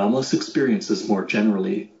evidence of anomalous experiences more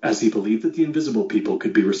generally, as he believed that the invisible people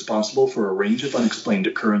could be responsible for a range of unexplained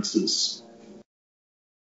occurrences.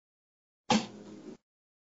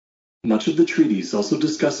 Much of the treatise also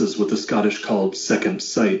discusses what the Scottish called second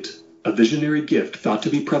sight, a visionary gift thought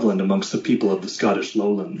to be prevalent amongst the people of the Scottish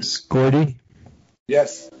lowlands. Gordy,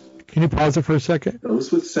 Yes. can you pause it for a second?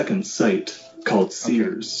 Those with second sight, called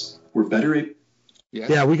seers, were better able.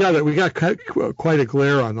 Yeah, we got quite a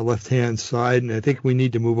glare on the left-hand side, and I think we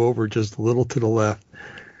need to move over just a little to the left.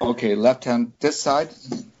 Okay, left hand, this side?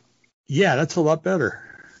 Yeah, that's a lot better.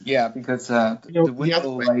 Yeah, because the window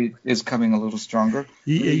light is coming a little stronger.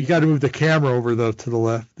 You got to move the camera over to the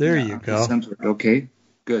left. There you go. Centered. Okay,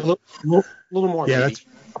 good. A little more. Yeah, maybe.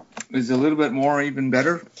 Is a little bit more even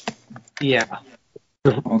better? Yeah.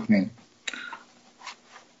 Okay.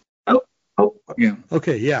 Oh. Yeah.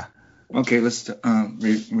 Okay, yeah. Okay, let's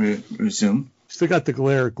resume. Still got the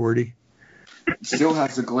glare, Gordy. Still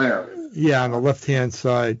has a glare. Yeah, on the left-hand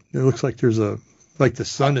side. It looks like there's like the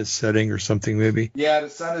sun is setting or something, maybe. Yeah, the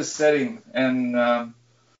sun is setting, and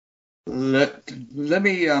let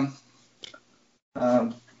me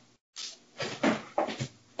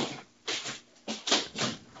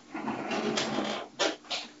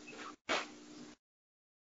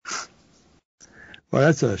Well,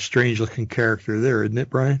 that's a strange-looking character there, isn't it,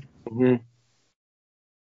 Brian? Mm-hmm.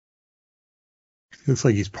 Looks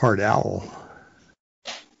like he's part owl.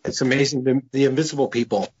 It's amazing. The invisible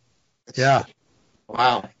people. Yeah.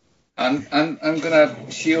 Wow. I'm gonna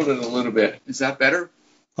shield it a little bit. Is that better?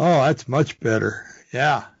 Oh, that's much better.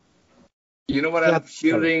 Yeah. You know what I'm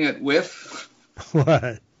shielding it with?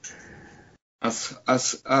 What? A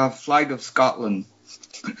flight of Scotland.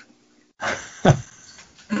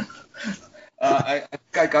 I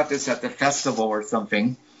think I got this at the festival or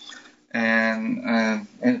something, and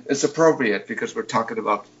it's appropriate because we're talking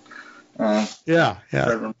about. Yeah,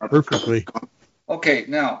 perfectly. Okay,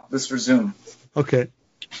 now let's resume. Okay.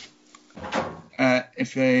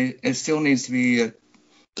 It still needs to be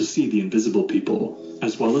to see the invisible people,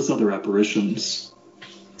 as well as other apparitions.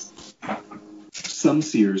 Some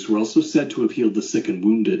seers were also said to have healed the sick and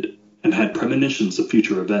wounded, and had premonitions of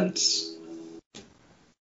future events.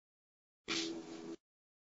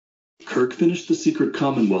 Kirk finished The Secret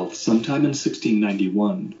Commonwealth sometime in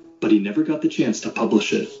 1691, but he never got the chance to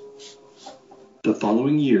publish it. The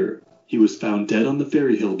following year, He was found dead on the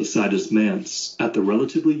ferry hill beside his manse at the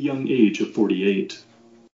relatively young age of 48.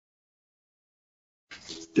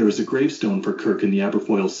 There is a gravestone for Kirk in the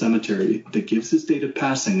Aberfoyle Cemetery that gives his date of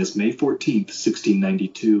passing as May 14,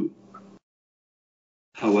 1692.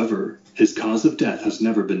 However, his cause of death has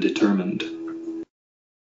never been determined.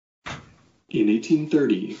 In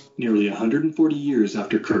 1830, nearly 140 years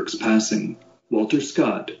after Kirk's passing, Walter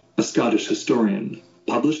Scott, a Scottish historian,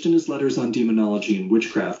 published in his letters on demonology and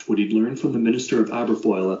witchcraft what he'd learned from the minister of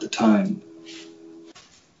Aberfoyle at the time.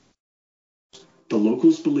 The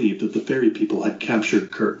locals believed that the fairy people had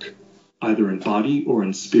captured Kirk, either in body or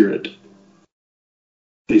in spirit.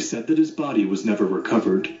 They said that his body was never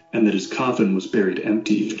recovered, and that his coffin was buried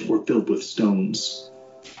empty or filled with stones.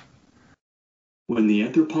 When the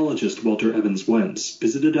anthropologist Walter Evans Wentz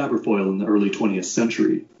visited Aberfoyle in the early 20th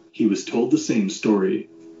century, he was told the same story.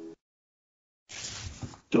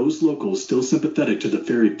 Those locals still sympathetic to the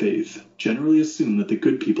fairy faith generally assumed that the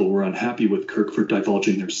good people were unhappy with Kirk for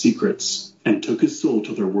divulging their secrets, and took his soul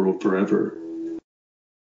to their world forever.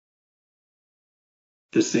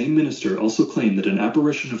 The same minister also claimed that an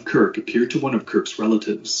apparition of Kirk appeared to one of Kirk's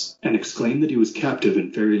relatives, and exclaimed that he was captive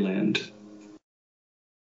in fairyland.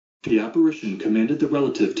 The apparition commanded the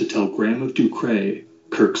relative to tell Graham of Ducray,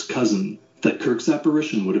 Kirk's cousin, that Kirk's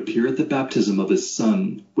apparition would appear at the baptism of his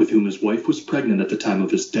son, with whom his wife was pregnant at the time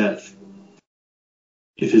of his death.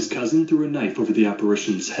 If his cousin threw a knife over the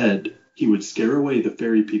apparition's head, he would scare away the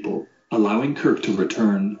fairy people, allowing Kirk to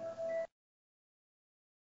return.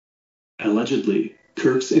 Allegedly,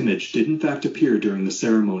 Kirk's image did in fact appear during the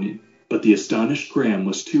ceremony, but the astonished Graham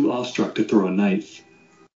was too awestruck to throw a knife.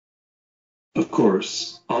 Of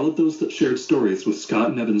course, all of those that shared stories with Scott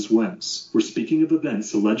and Evans Wentz were speaking of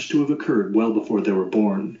events alleged to have occurred well before they were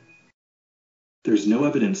born. There's no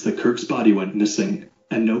evidence that Kirk's body went missing,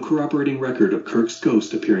 and no corroborating record of Kirk's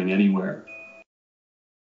ghost appearing anywhere.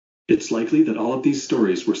 It's likely that all of these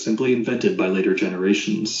stories were simply invented by later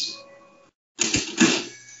generations.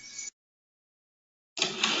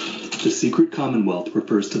 The Secret Commonwealth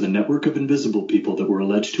refers to the network of invisible people that were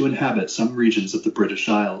alleged to inhabit some regions of the British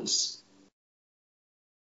Isles.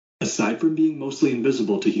 Aside from being mostly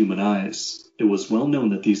invisible to human eyes, it was well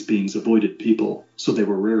known that these beings avoided people, so they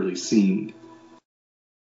were rarely seen.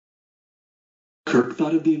 Kirk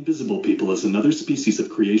thought of the invisible people as another species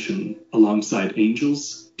of creation, alongside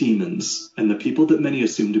angels, demons, and the people that many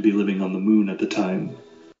assumed to be living on the moon at the time.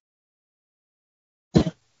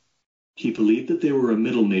 He believed that they were a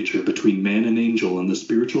middle nature between man and angel in the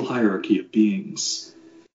spiritual hierarchy of beings.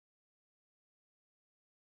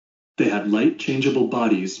 They had light, changeable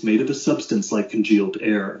bodies made of a substance like congealed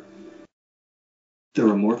air. Their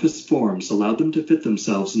amorphous forms allowed them to fit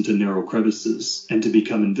themselves into narrow crevices and to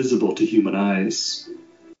become invisible to human eyes.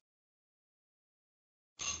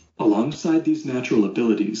 Alongside these natural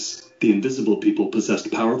abilities, the invisible people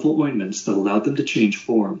possessed powerful ointments that allowed them to change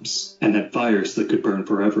forms, and had fires that could burn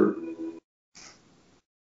forever.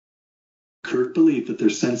 Kirk believed that their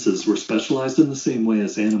senses were specialized in the same way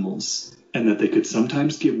as animals, and that they could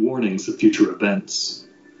sometimes give warnings of future events.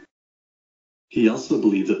 He also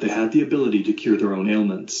believed that they had the ability to cure their own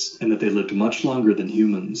ailments, and that they lived much longer than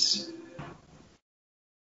humans.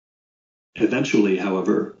 Eventually,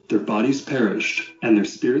 however, their bodies perished, and their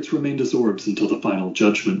spirits remained as orbs until the final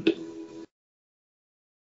judgment.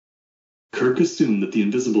 Kirk assumed that the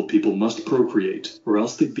invisible people must procreate, or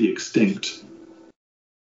else they'd be extinct.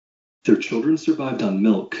 Their children survived on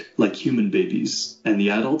milk, like human babies, and the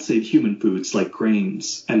adults ate human foods like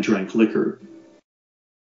grains, and drank liquor.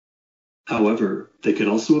 However, they could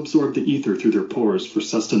also absorb the ether through their pores for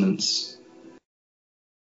sustenance.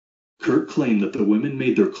 Kirk claimed that the women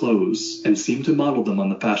made their clothes, and seemed to model them on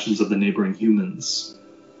the fashions of the neighboring humans.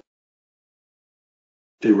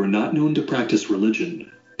 They were not known to practice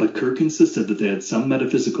religion, but Kirk insisted that they had some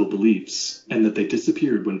metaphysical beliefs, and that they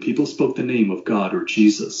disappeared when people spoke the name of God or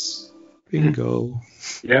Jesus. Bingo.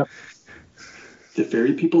 Yep. The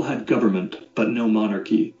fairy people had government, but no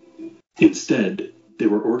monarchy. Instead, they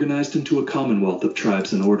were organized into a commonwealth of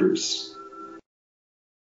tribes and orders.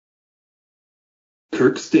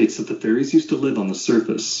 Kirk states that the fairies used to live on the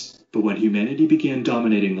surface, but when humanity began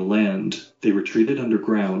dominating the land, they retreated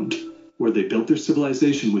underground, where they built their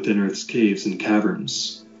civilization within Earth's caves and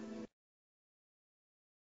caverns.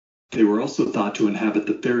 They were also thought to inhabit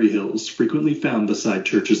the fairy hills frequently found beside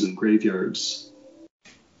churches and graveyards.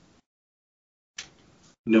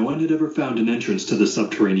 No one had ever found an entrance to the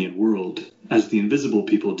subterranean world, as the invisible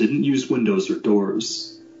people didn't use windows or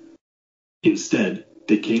doors. Instead,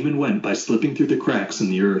 they came and went by slipping through the cracks in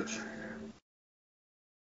the earth.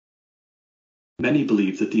 Many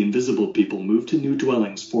believe that the invisible people move to new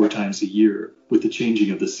dwellings 4 times a year, with the changing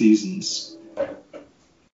of the seasons.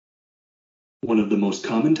 One of the most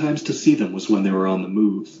common times to see them was when they were on the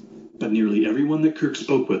move, but nearly everyone that Kirk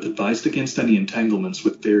spoke with advised against any entanglements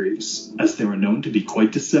with fairies, as they were known to be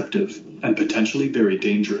quite deceptive and potentially very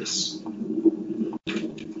dangerous.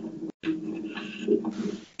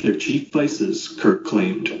 Their chief vices, Kirk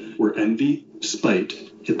claimed, were envy, spite,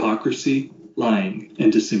 hypocrisy, lying,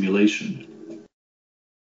 and dissimulation.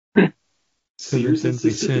 Seers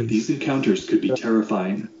insisted that these encounters could be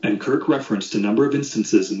terrifying, and Kirk referenced a number of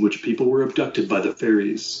instances in which people were abducted by the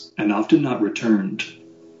fairies, and often not returned.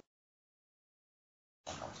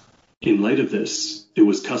 In light of this, it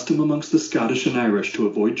was custom amongst the Scottish and Irish to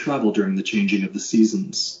avoid travel during the changing of the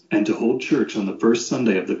seasons, and to hold church on the first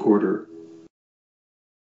Sunday of the quarter.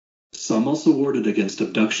 Some also warded against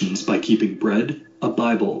abductions by keeping bread, a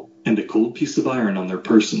Bible, and a cold piece of iron on their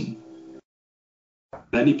person.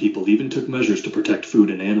 Many people even took measures to protect food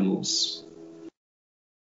and animals.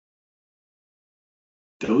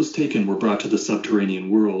 Those taken were brought to the subterranean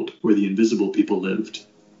world, where the invisible people lived.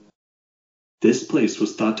 This place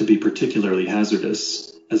was thought to be particularly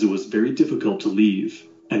hazardous, as it was very difficult to leave,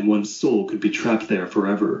 and one's soul could be trapped there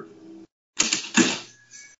forever.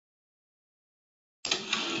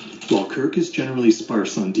 While Kirk is generally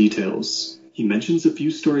sparse on details, he mentions a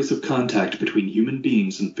few stories of contact between human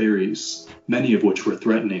beings and fairies, many of which were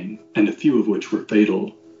threatening, and a few of which were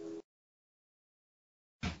fatal.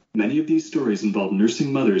 Many of these stories involve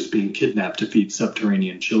nursing mothers being kidnapped to feed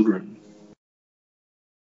subterranean children.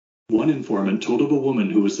 One informant told of a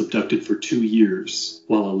woman who was abducted for 2 years,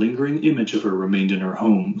 while a lingering image of her remained in her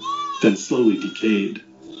home, then slowly decayed.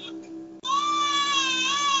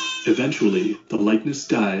 Eventually, the likeness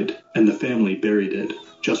died, and the family buried it,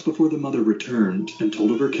 just before the mother returned and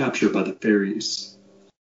told of her capture by the fairies.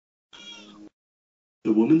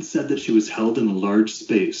 The woman said that she was held in a large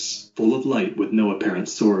space, full of light with no apparent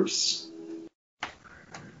source.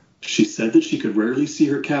 She said that she could rarely see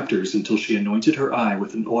her captors until she anointed her eye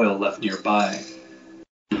with an oil left nearby.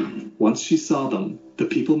 Once she saw them, the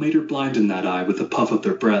people made her blind in that eye with a puff of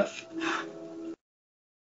their breath.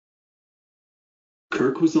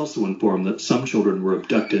 Kirk was also informed that some children were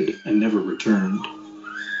abducted and never returned.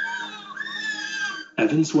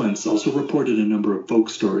 Evans Wentz also reported a number of folk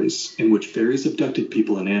stories in which fairies abducted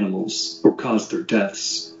people and animals, or caused their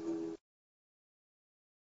deaths.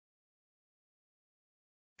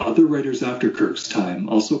 Other writers after Kirk's time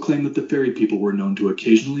also claimed that the fairy people were known to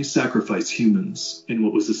occasionally sacrifice humans in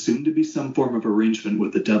what was assumed to be some form of arrangement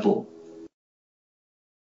with the devil.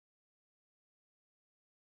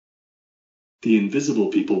 The invisible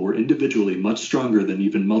people were individually much stronger than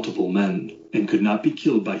even multiple men, and could not be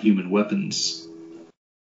killed by human weapons.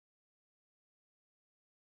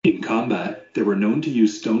 In combat, they were known to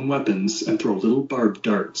use stone weapons and throw little barbed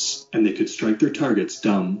darts, and they could strike their targets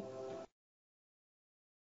dumb.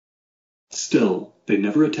 Still, they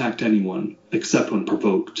never attacked anyone, except when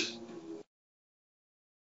provoked.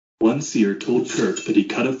 One seer told Kirk that he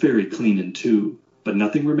cut a fairy clean in 2, but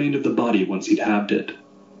nothing remained of the body once he'd halved it.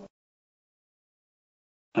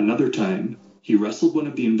 Another time, he wrestled one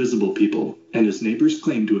of the invisible people, and his neighbors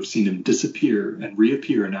claimed to have seen him disappear and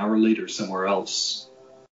reappear an hour later somewhere else.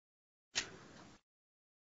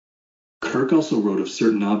 Kirk also wrote of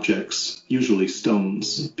certain objects, usually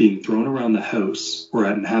stones, being thrown around the house or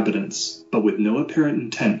at inhabitants, but with no apparent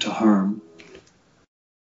intent to harm.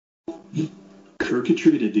 Kirk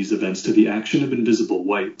attributed these events to the action of invisible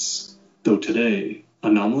wights, though today,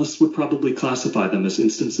 anomalists would probably classify them as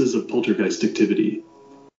instances of poltergeist activity.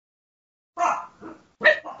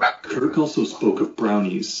 Kirk also spoke of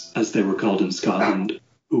brownies, as they were called in Scotland,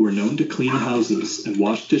 who were known to clean houses and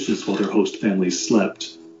wash dishes while their host families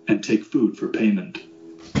slept, and take food for payment.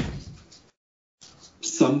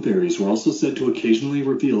 Some fairies were also said to occasionally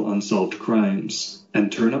reveal unsolved crimes,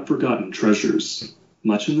 and turn up forgotten treasures,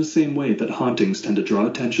 much in the same way that hauntings tend to draw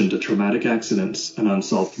attention to traumatic accidents and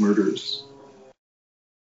unsolved murders.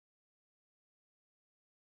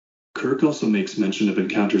 Kirk also makes mention of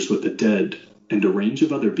encounters with the dead, and a range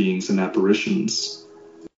of other beings and apparitions.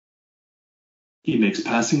 He makes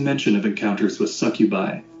passing mention of encounters with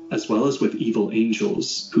succubi, as well as with evil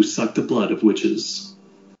angels, who suck the blood of witches.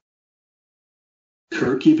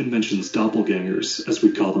 Kirk even mentions doppelgangers, as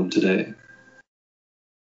we call them today.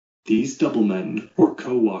 These double men, or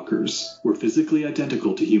co-walkers, were physically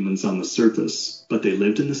identical to humans on the surface, but they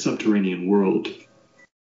lived in the subterranean world.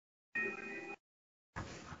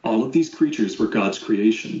 All of these creatures were God's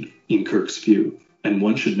creation, in Kirk's view, and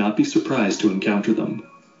one should not be surprised to encounter them.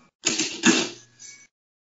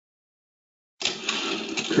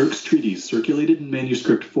 Kirk's treatise circulated in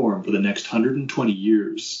manuscript form for the next 120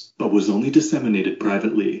 years, but was only disseminated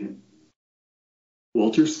privately.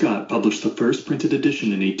 Walter Scott published the first printed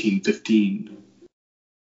edition in 1815.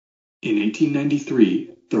 In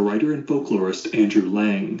 1893, the writer and folklorist Andrew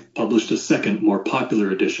Lang published a second, more popular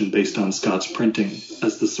edition based on Scott's printing,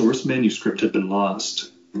 as the source manuscript had been lost.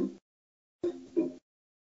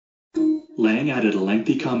 Lang added a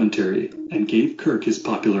lengthy commentary and gave Kirk his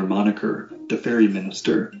popular moniker, the Fairy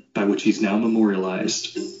Minister, by which he's now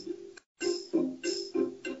memorialized.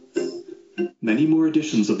 Many more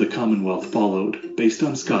editions of the Commonwealth followed, based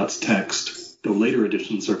on Scott's text, though later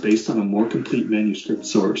editions are based on a more complete manuscript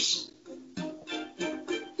source.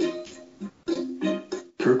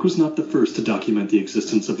 Kirk was not the first to document the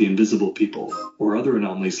existence of the invisible people, or other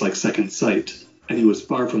anomalies like second sight, and he was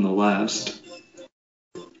far from the last.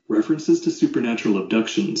 References to supernatural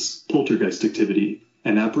abductions, poltergeist activity,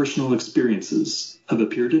 and apparitional experiences have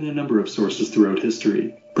appeared in a number of sources throughout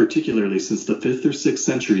history, particularly since the 5th or 6th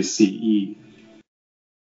centuries CE.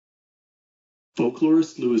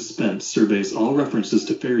 Folklorist Lewis Spence surveys all references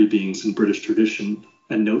to fairy beings in British tradition,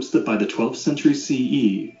 and notes that by the 12th century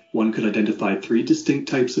CE, one could identify 3 distinct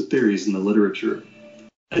types of fairies in the literature: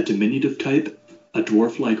 a diminutive type, a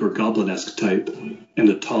dwarf-like or goblin-esque type, and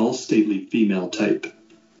a tall, stately female type.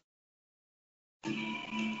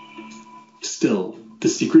 Still, the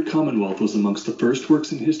Secret Commonwealth was amongst the first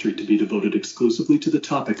works in history to be devoted exclusively to the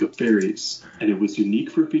topic of fairies, and it was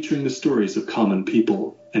unique for featuring the stories of common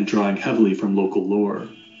people and drawing heavily from local lore.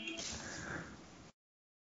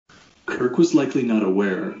 Kirk was likely not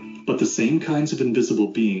aware, but the same kinds of invisible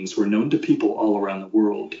beings were known to people all around the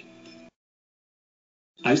world.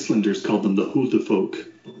 Icelanders called them the Huldufolk,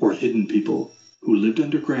 or hidden people, who lived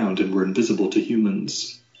underground and were invisible to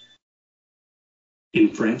humans.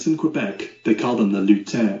 In France and Quebec, they call them the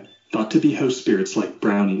lutins, thought to be house spirits like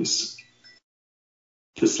brownies.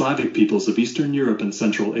 The Slavic peoples of Eastern Europe and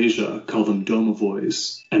Central Asia call them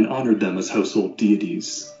domovoys and honored them as household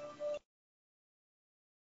deities.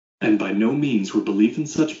 And by no means were belief in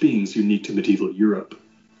such beings unique to medieval Europe.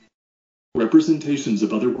 Representations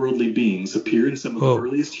of otherworldly beings appear in some of the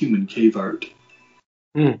earliest human cave art.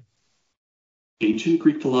 Ancient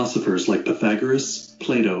Greek philosophers like Pythagoras,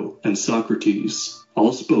 Plato, and Socrates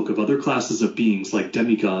all spoke of other classes of beings like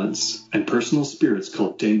demigods and personal spirits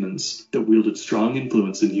called daemons that wielded strong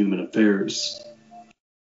influence in human affairs.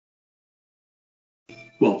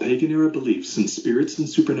 While pagan-era beliefs in spirits and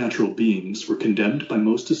supernatural beings were condemned by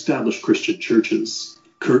most established Christian churches,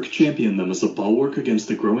 Kirk championed them as a bulwark against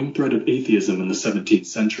the growing threat of atheism in the 17th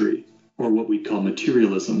century, or what we call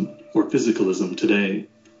materialism or physicalism today.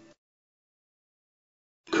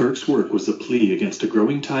 Kirk's work was a plea against a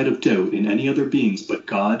growing tide of doubt in any other beings but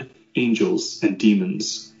God, angels, and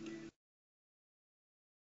demons.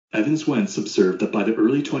 Evans Wentz observed that by the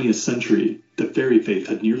early 20th century, the fairy faith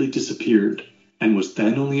had nearly disappeared, and was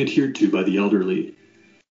then only adhered to by the elderly.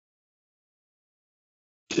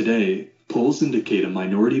 Today, polls indicate a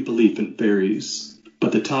minority belief in fairies,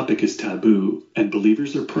 but the topic is taboo, and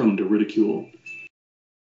believers are prone to ridicule.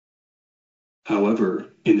 However,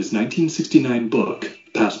 in his 1969 book,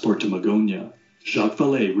 Passport to Magonia, Jacques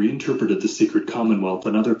Vallée reinterpreted the Secret Commonwealth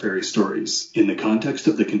and other fairy stories in the context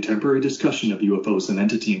of the contemporary discussion of UFOs and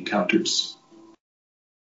entity encounters.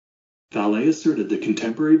 Vallée asserted that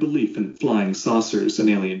contemporary belief in flying saucers and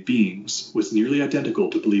alien beings was nearly identical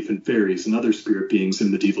to belief in fairies and other spirit beings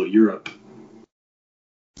in medieval Europe.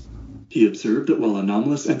 He observed that while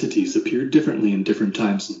anomalous entities appeared differently in different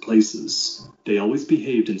times and places, they always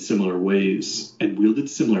behaved in similar ways and wielded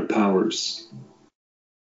similar powers.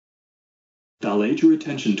 Vallée drew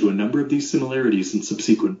attention to a number of these similarities in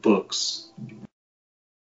subsequent books.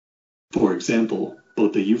 For example,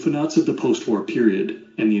 both the euphonauts of the post-war period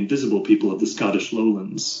and the invisible people of the Scottish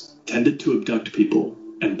lowlands tended to abduct people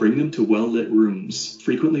and bring them to well-lit rooms,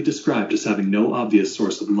 frequently described as having no obvious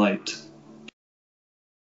source of light.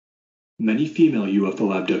 Many female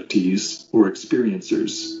UFO abductees, or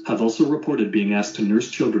experiencers, have also reported being asked to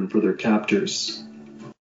nurse children for their captors.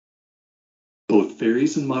 Both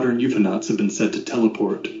fairies and modern euphonauts have been said to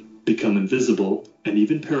teleport, become invisible, and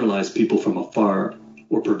even paralyze people from afar,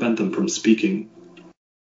 or prevent them from speaking.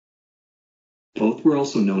 Both were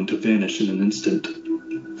also known to vanish in an instant.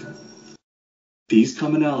 These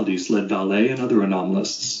commonalities led Vallée and other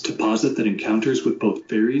anomalists to posit that encounters with both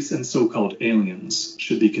fairies and so-called aliens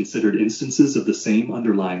should be considered instances of the same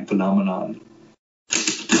underlying phenomenon.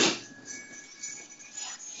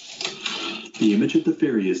 The image of the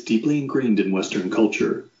fairy is deeply ingrained in Western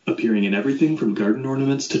culture, appearing in everything from garden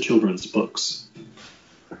ornaments to children's books.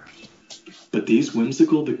 But these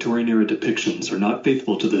whimsical Victorian-era depictions are not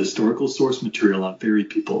faithful to the historical source material on fairy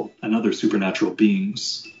people and other supernatural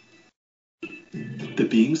beings. The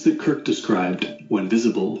beings that Kirk described, when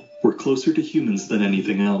visible, were closer to humans than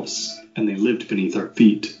anything else, and they lived beneath our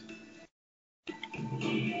feet.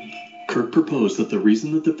 Kirk proposed that the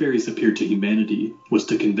reason that the fairies appeared to humanity was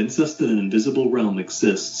to convince us that an invisible realm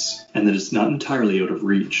exists, and that it's not entirely out of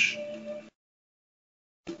reach.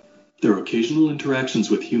 Their occasional interactions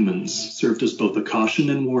with humans served as both a caution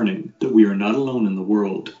and warning that we are not alone in the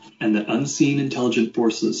world, and that unseen intelligent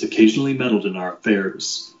forces occasionally meddled in our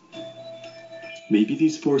affairs. Maybe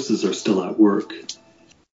these forces are still at work.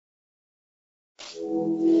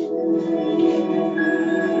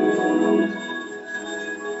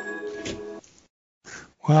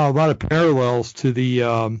 Wow, a lot of parallels to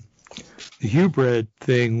the Hugh Bread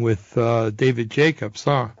thing with David Jacobs,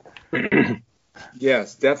 huh?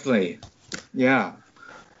 Yes, definitely. Yeah.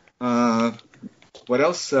 What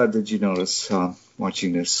else did you notice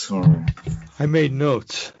watching this? Or... I made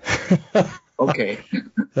notes. Okay.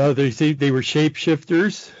 They were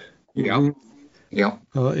shapeshifters. Yeah. Yeah.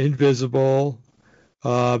 Invisible.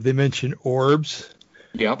 They mentioned orbs.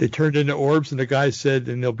 Yeah. They turned into orbs, and the guy said,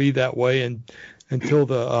 and they'll be that way until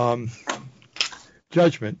the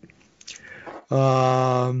judgment.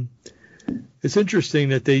 It's interesting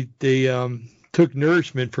that they took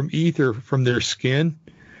nourishment from ether from their skin,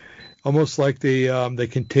 almost like they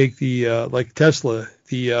can take the like Tesla,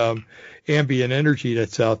 the ambient energy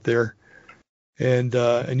that's out there, and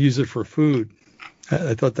use it for food.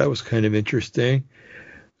 I thought that was kind of interesting.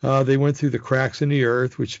 They went through the cracks in the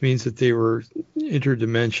earth, which means that they were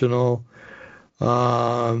interdimensional.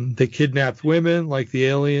 They kidnapped women like the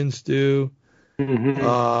aliens do.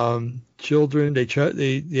 Mm-hmm. Children,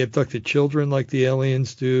 they abducted children like the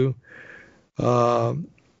aliens do.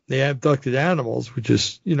 They abducted animals, which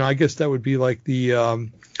is, I guess that would be like the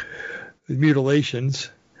mutilations.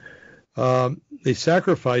 They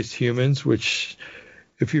sacrificed humans, which,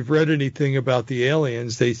 if you've read anything about the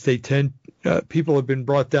aliens, they tend people have been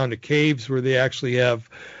brought down to caves where they actually have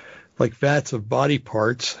like vats of body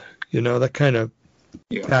parts, that kind of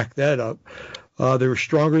pack that up. They were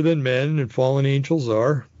stronger than men, and fallen angels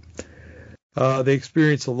are. They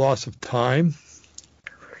experienced a loss of time.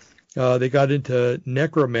 They got into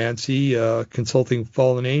necromancy, consulting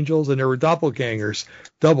fallen angels, and there were doppelgangers,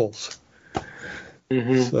 doubles.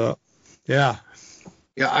 Mm-hmm. So, yeah.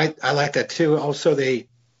 Yeah, I like that too. Also,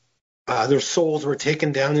 their souls were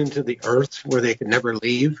taken down into the earth where they could never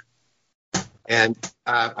leave. And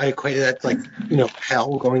I equated that like,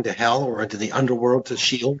 hell, going to hell, or into the underworld to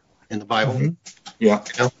Sheol in the Bible. Mm-hmm. Yeah.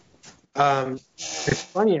 It's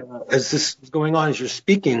funny, as this is going on, as you're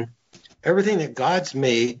speaking, everything that God's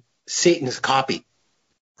made, Satan's copied.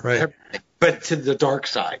 Right. Everything, but to the dark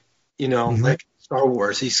side, mm-hmm. Like Star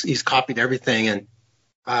Wars, he's copied everything.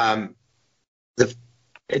 And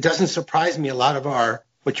it doesn't surprise me, a lot of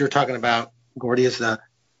what you're talking about, Gordy, is a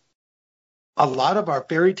lot of our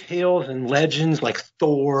fairy tales and legends like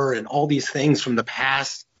Thor and all these things from the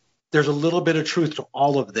past, there's a little bit of truth to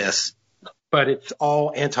all of this, but it's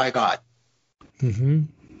all anti-God. Mm-hmm.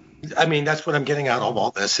 I mean, that's what I'm getting out of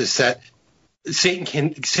all this, is that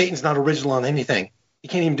Satan's not original on anything. He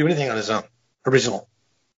can't even do anything on his own, original.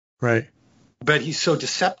 Right. But he's so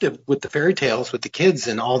deceptive with the fairy tales, with the kids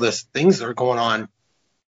and all this things that are going on.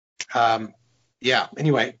 Yeah.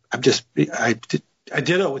 Anyway, I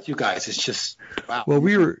did it with you guys. It's just, wow. Well,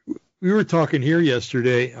 we were talking here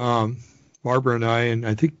yesterday, Barbara and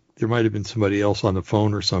I think there might have been somebody else on the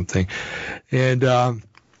phone or something. And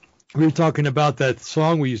we were talking about that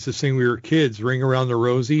song we used to sing when we were kids, Ring Around the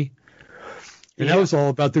Rosie. And that was all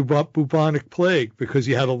about the bubonic plague, because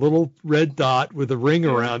you had a little red dot with a ring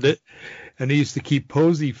around it. And they used to keep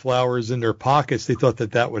posy flowers in their pockets. They thought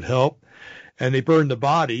that would help. And they burned the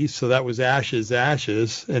bodies, so that was ashes.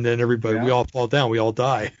 And then we all fall down. We all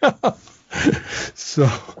die. So,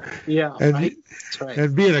 yeah, and, right. That's right.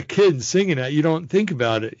 And being a kid and singing that, you don't think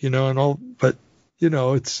about it, and all. But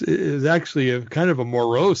it's actually a kind of a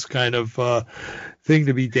morose kind of thing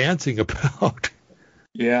to be dancing about.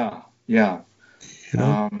 Yeah, yeah.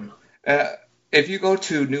 If you go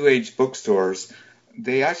to New Age bookstores,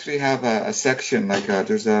 they actually have a section, like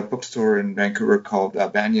there's a bookstore in Vancouver called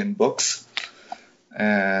Banyan Books.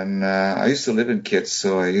 And I used to live in Kitts,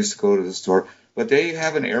 so I used to go to the store. But they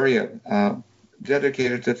have an area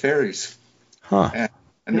dedicated to fairies. Huh.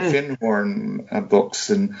 And the Finhorn books.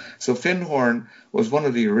 And so Finhorn was one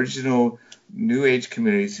of the original New Age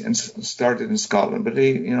communities, and started in Scotland. But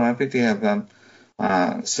they, I think they have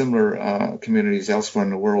similar communities elsewhere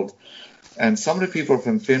in the world. And some of the people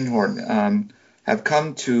from Finhorn have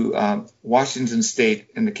come to Washington State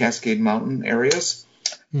in the Cascade Mountain areas.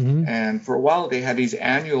 Mm-hmm. And for a while, they had these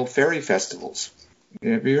annual fairy festivals.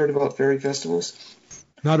 Have you heard about fairy festivals?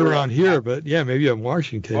 Not around here, but yeah, maybe in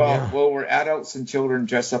Washington. Well, where adults and children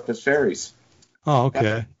dress up as fairies. Oh, okay.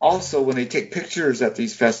 But also, when they take pictures at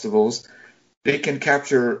these festivals, they can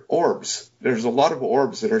capture orbs. There's a lot of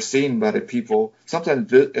orbs that are seen by the people.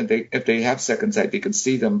 Sometimes, if they have second sight, they can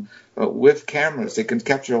see them with cameras. They can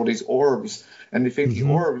capture all these orbs, and they think the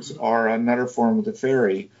orbs are another form of the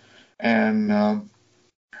fairy. And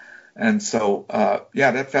so,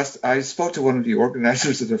 I spoke to one of the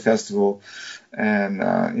organizers of the festival, and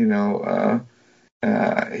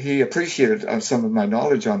he appreciated some of my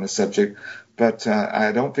knowledge on the subject, but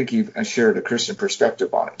I don't think he shared a Christian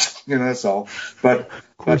perspective on it. That's all. But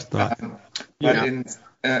of course not.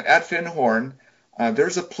 At Finhorn,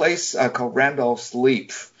 there's a place called Randolph's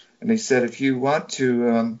Leap, and they said if you want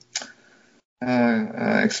to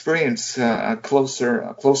experience a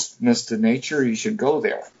closeness to nature, you should go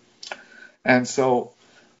there. And so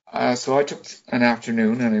I took an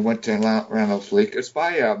afternoon and I went to Randolph's Lake. It's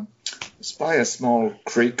by a small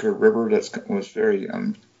creek or river that was very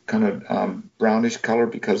kind of brownish color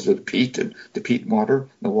because of the peat water.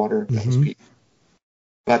 The water that was peat.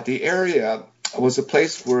 But the area was a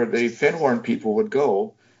place where the Finhorn people would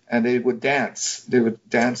go and they would dance. They would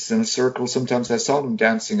dance in a circle. Sometimes I saw them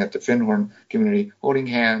dancing at the Finhorn community, holding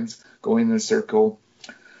hands, going in a circle.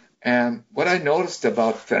 And what I noticed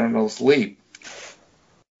about Randolph's Leap,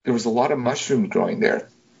 there was a lot of mushrooms growing there.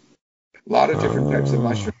 A lot of different types of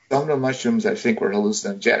mushrooms. Some of the mushrooms I think were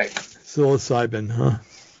hallucinogenic. Psilocybin, huh?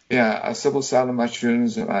 Yeah, psilocybin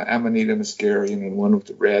mushrooms, Amanita muscaria, and one with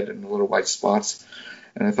the red and the little white spots.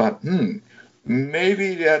 And I thought,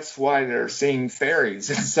 maybe that's why they're seeing fairies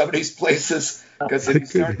in some of these places, because if you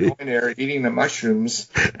start going there eating the mushrooms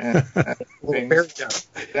and things,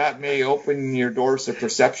 that may open your doors to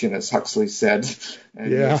perception, as Huxley said,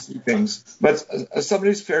 and you see things. But some of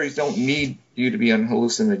these fairies don't need you to be on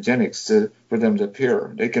hallucinogenics for them to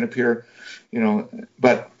appear. They can appear,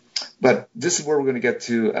 but this is where we're going to get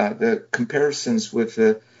to the comparisons with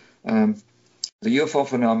the UFO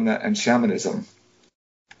phenomena and shamanism.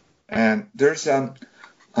 And there's on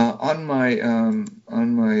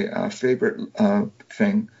my favorite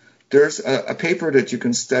thing, there's a paper that you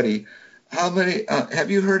can study. How many have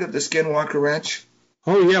you heard of the Skinwalker Ranch?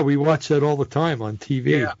 Oh yeah, we watch that all the time on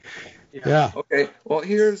TV. Yeah. Okay. Well,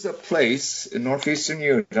 here's a place in northeastern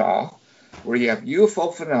Utah where you have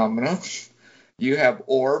UFO phenomena. You have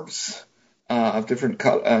orbs of different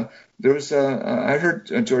color. I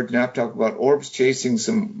heard George Knapp talk about orbs chasing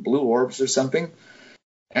some blue orbs or something.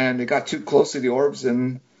 And they got too close to the orbs,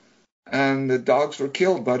 and the dogs were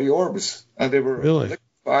killed by the orbs. They were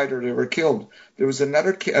liquefied or they were killed. There was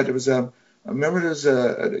another. I remember there was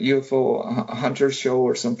a UFO hunter show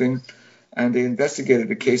or something, and they investigated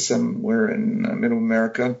a case somewhere in Middle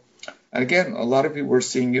America. And again, a lot of people were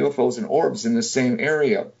seeing UFOs and orbs in the same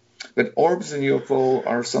area, but orbs and UFO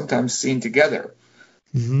are sometimes seen together.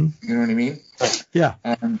 Mm-hmm. You know what I mean? Yeah.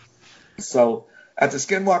 So. At the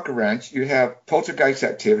Skinwalker Ranch, you have poltergeist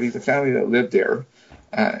activity. The family that lived there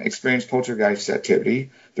experienced poltergeist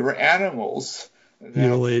activity. There were animals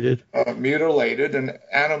mutilated, and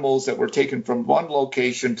animals that were taken from one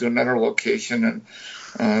location to another location,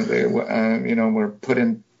 and they were put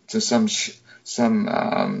into some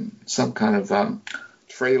kind of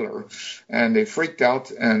trailer, and they freaked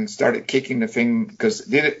out and started kicking the thing because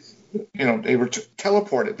they were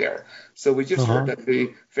teleported there. So we just heard that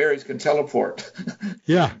the fairies can teleport.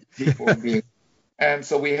 Yeah. And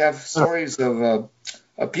so we have stories of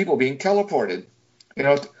people being teleported,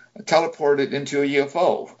 teleported into a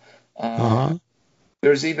UFO.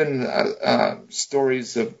 There's even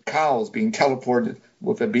stories of cows being teleported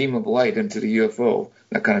with a beam of light into the UFO,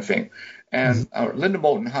 that kind of thing. And Linda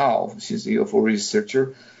Moulton Howe, she's a UFO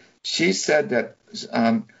researcher, she said that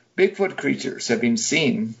Bigfoot creatures have been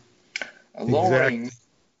seen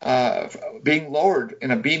being lowered in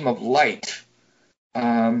a beam of light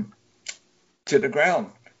to the ground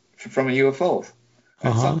from a UFO.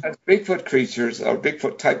 And sometimes Bigfoot creatures or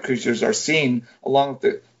Bigfoot type creatures are seen along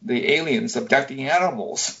with the aliens abducting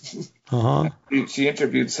animals. She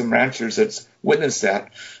interviewed some ranchers that's witnessed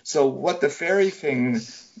that. So what the fairy thing,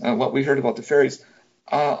 what we heard about the fairies,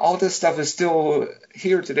 all this stuff is still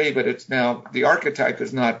here today, but it's now the archetype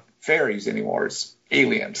is not fairies anymore. It's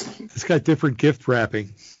aliens. It's got different gift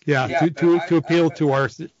wrapping. To appeal to our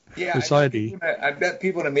society. I met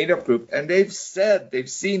people in a meetup group, and they've said they've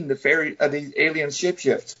seen the these aliens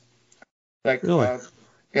shapeshift. Like, really?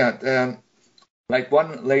 Like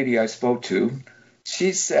one lady I spoke to,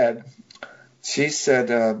 she said she said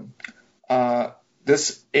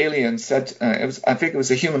this alien said I think it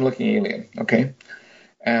was a human-looking alien, okay?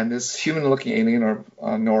 And this human-looking alien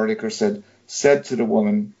or Nordic or said to the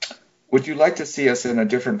woman, "Would you like to see us in a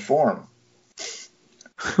different form?"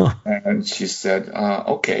 And she said,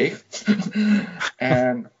 "Okay."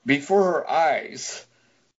 And before her eyes,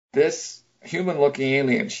 this human-looking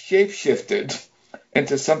alien shapeshifted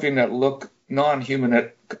into something that looked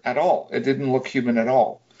non-human at all. It didn't look human at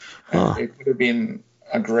all. It could have been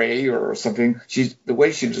a gray or something. The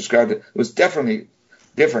way she described it was definitely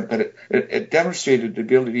different, but it demonstrated the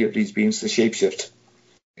ability of these beings to shapeshift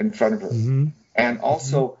in front of her. Mm-hmm. And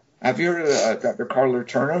also, have you heard of Dr. Carla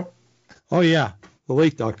Turner? Oh, yeah. The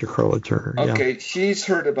late Dr. Carla Turner. Okay, she's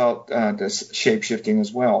heard about this shapeshifting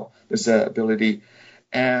as well, this ability.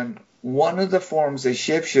 And one of the forms they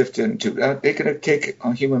shapeshift into, they can take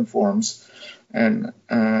human forms and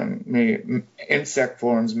insect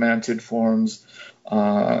forms, mantid forms,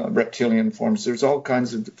 reptilian forms. There's all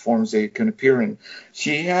kinds of forms they can appear in.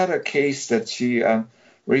 She had a case that she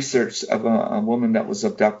researched of a woman that was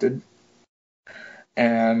abducted.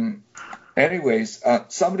 And anyways,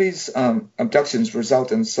 some of these abductions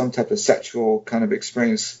result in some type of sexual kind of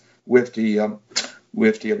experience with the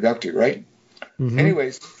abductor, right? Mm-hmm.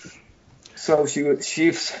 Anyways, so she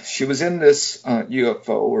was in this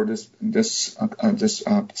UFO or this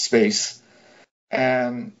space,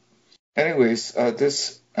 and anyways,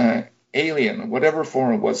 this alien, whatever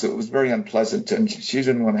form it was very unpleasant, and she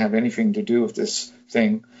didn't want to have anything to do with this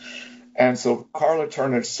thing. And so Carla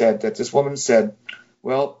Turner said that this woman said,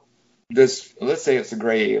 well, let's say it's a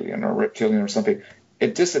gray alien or reptilian or something,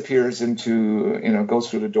 it disappears into, goes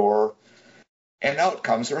through the door, and out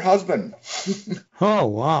comes her husband. Oh,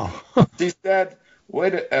 wow. She said,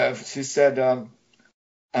 her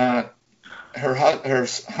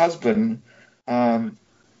husband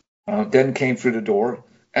then came through the door,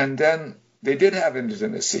 and then they did have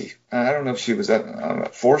intimacy. I don't know if she was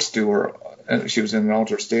forced to, or she was in an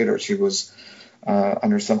altered state, or she was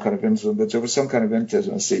under some kind of influence, but there was some kind of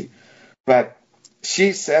intimacy. But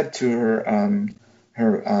she said to her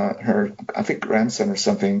I think grandson or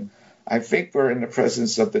something, I think we're in the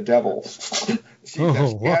presence of the devil. She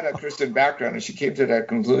had a Christian background, and she came to that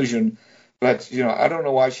conclusion. But, I don't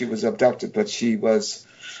know why she was abducted, but she was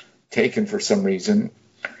taken for some reason.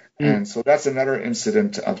 And so that's another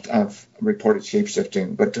incident of reported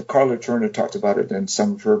shapeshifting. But Carla Turner talked about it in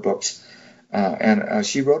some of her books. And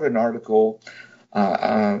she wrote an article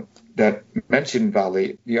that mentioned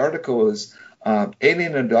Valley. The article is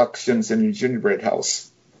Alien Abductions in a Gingerbread House.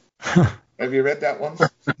 Have you read that one?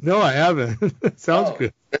 No, I haven't. Sounds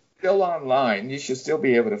good. It's still online. You should still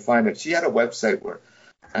be able to find it. She had a website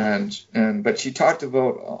but she talked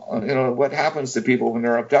about what happens to people when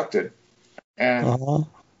they're abducted, and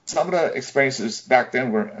some of the experiences back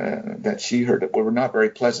then were that she heard were not very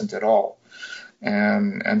pleasant at all,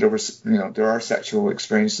 and there was there are sexual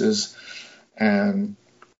experiences and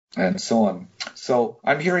so on. So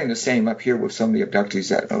I'm hearing the same up here with some of the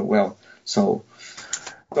abductees So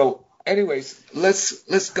anyways,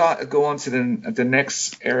 let's go on to the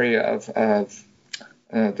next area of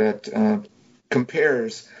that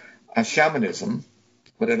compares shamanism,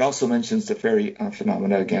 but it also mentions the fairy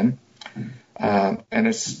phenomena again. And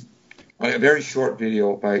it's a very short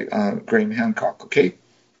video by Graham Hancock, okay?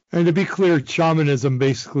 And to be clear, shamanism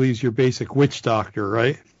basically is your basic witch doctor,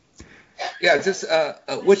 right? Yeah, just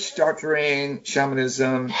witch doctoring,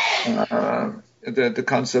 shamanism, the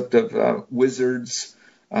concept of wizards,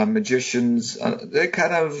 magicians. They're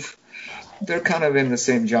kind of in the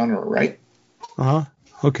same genre, right?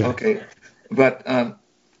 Okay. Okay, but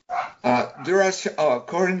there are,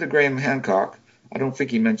 according to Graham Hancock, I don't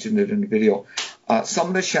think he mentioned it in the video, some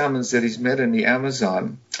of the shamans that he's met in the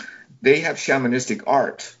Amazon, they have shamanistic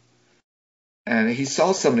art. And he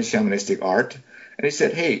saw some of the shamanistic art, and he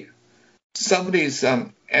said, hey, some of these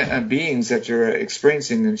beings that you're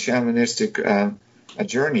experiencing in shamanistic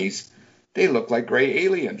journeys, they look like gray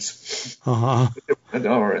aliens. Or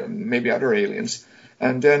maybe other aliens.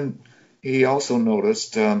 And then he also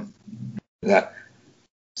noticed that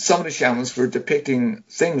some of the shamans were depicting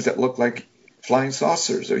things that look like flying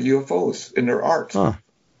saucers or UFOs in their art.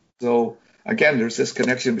 So again, there's this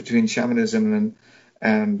connection between shamanism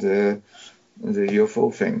and the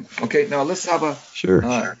UFO thing. Okay, now let's have a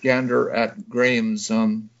gander at Graham's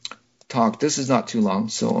talk. This is not too long,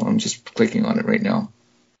 so I'm just clicking on it right now.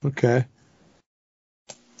 Okay.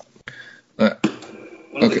 One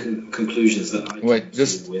of the conclusions that I wait,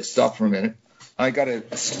 just stop for a minute. I got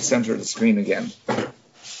to center the screen again.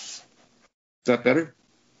 Is that better?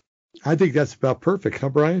 I think that's about perfect, huh,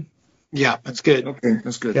 Brian? Yeah, that's good. Okay,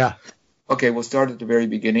 that's good. Yeah. Okay, we'll start at the very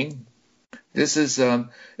beginning. This is, it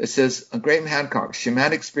says, Graham Hancock,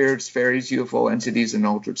 Shamanic Spirits, Fairies, UFO Entities, and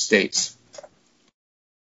Altered States.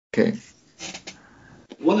 Okay.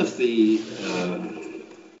 One of the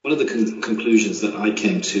conclusions that I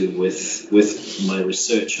came to with my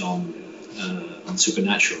research on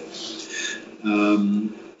supernatural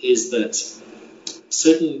is that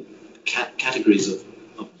certain categories of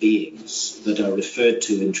beings that are referred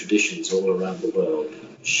to in traditions all around the world,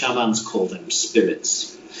 shamans call them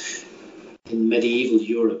spirits. In medieval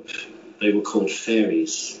Europe, they were called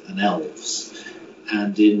fairies and elves.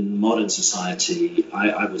 And in modern society,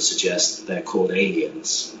 I would suggest they're called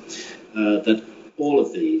aliens. That all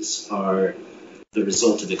of these are the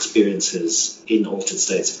result of experiences in altered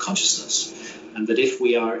states of consciousness. And that if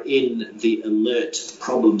we are in the alert,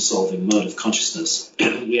 problem-solving mode of consciousness,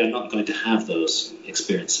 we are not going to have those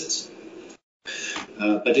experiences.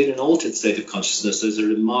 But in an altered state of consciousness, there's a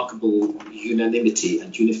remarkable unanimity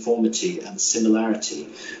and uniformity and similarity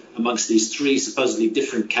amongst these three supposedly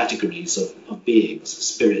different categories of beings,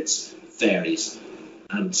 spirits, fairies,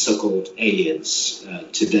 and so-called aliens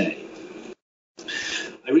today.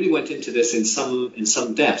 I really went into this in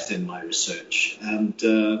some depth in my research,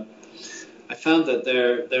 and I found that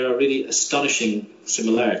there are really astonishing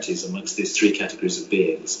similarities amongst these three categories of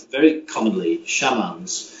beings. Very commonly,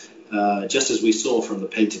 shamans, just as we saw from the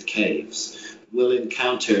painted caves, will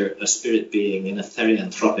encounter a spirit being in a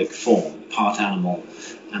therianthropic form, part animal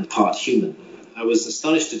and part human. I was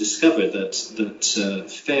astonished to discover that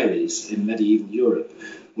fairies in medieval Europe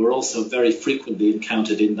were also very frequently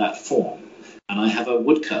encountered in that form. And I have a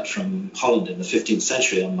woodcut from Holland in the 15th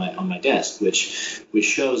century on my desk, which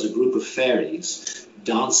shows a group of fairies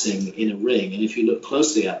dancing in a ring. And if you look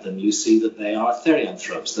closely at them, you see that they are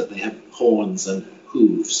therianthropes, that they have horns and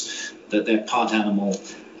hooves, that they're part animal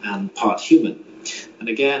and part human. And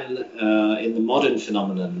again, in the modern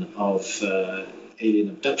phenomenon of alien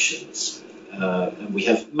abductions, and we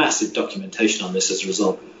have massive documentation on this as a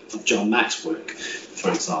result of John Mack's work, for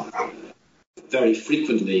example. Very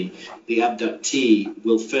frequently, the abductee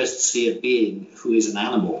will first see a being who is an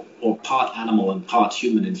animal, or part animal and part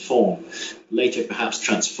human in form, later perhaps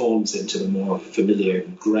transforms into the more familiar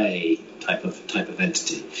grey type of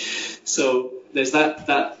entity. So there's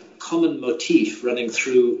that common motif running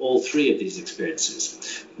through all three of these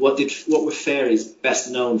experiences. What were fairies best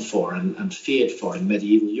known for and feared for in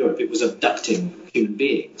medieval Europe? It was abducting human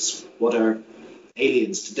beings. What are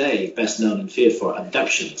aliens today best known and feared for?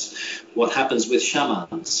 Abductions. What happens with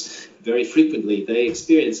shamans? Very frequently they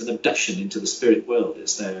experience an abduction into the spirit world.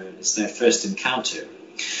 It's their first encounter.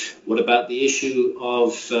 What about the issue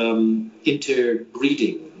of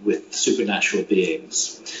interbreeding with supernatural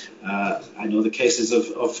beings? I know the cases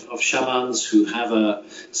of shamans who have a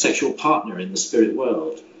sexual partner in the spirit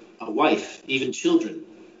world, a wife, even children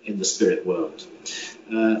in the spirit world.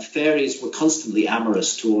 Fairies were constantly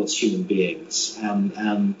amorous towards human beings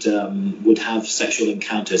and would have sexual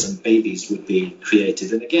encounters, and babies would be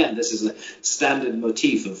created. And again, this is a standard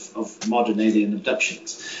motif of modern alien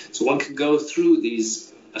abductions. So one can go through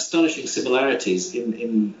these astonishing similarities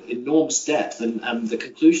in enormous depth, and the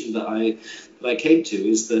conclusion that I came to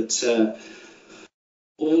is that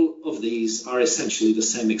all of these are essentially the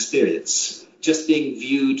same experience, just being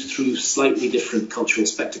viewed through slightly different cultural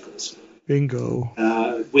spectacles. Bingo.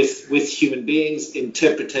 With human beings,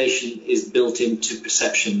 interpretation is built into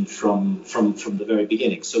perception from the very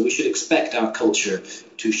beginning. So we should expect our culture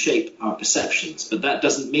to shape our perceptions, but that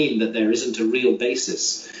doesn't mean that there isn't a real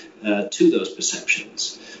basis to those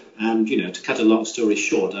perceptions. And, to cut a long story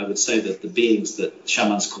short, I would say that the beings that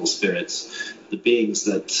shamans call spirits, the beings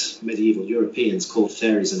that medieval Europeans called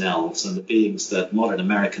fairies and elves, and the beings that modern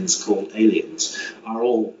Americans called aliens are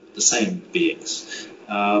all the same beings.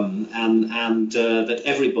 And that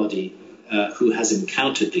everybody who has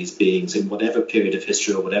encountered these beings in whatever period of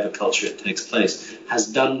history or whatever culture it takes place has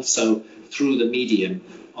done so through the medium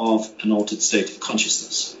of an altered state of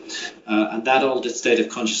consciousness. And that altered state of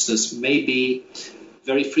consciousness may be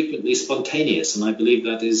very frequently spontaneous, and I believe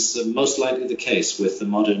that is most likely the case with the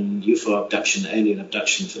modern UFO abduction, alien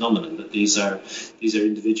abduction phenomenon, that these are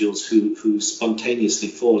individuals who spontaneously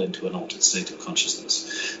fall into an altered state of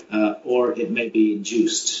consciousness, or it may be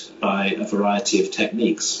induced by a variety of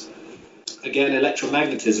techniques. Again,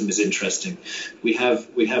 electromagnetism is interesting. We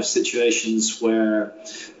have situations where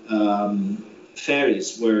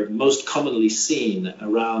fairies were most commonly seen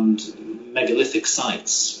around megalithic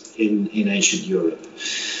sites in ancient Europe.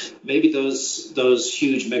 maybe those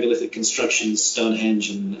huge megalithic constructions,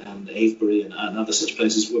 Stonehenge and Avebury and other such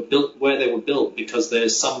places, were built where they were built because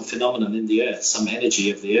there's some phenomenon in the earth, some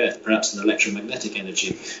energy of the earth, perhaps an electromagnetic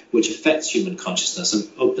energy, which affects human consciousness and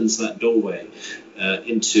opens that doorway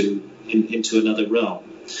into another realm.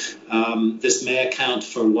 This may account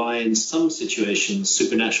for why in some situations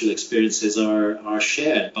supernatural experiences are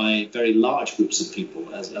shared by very large groups of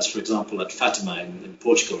people, as for example at Fatima in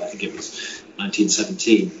Portugal, I think it was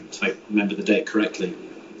 1917, if I remember the date correctly,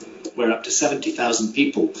 where up to 70,000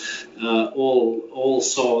 people all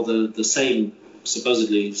saw the same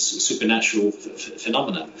supposedly supernatural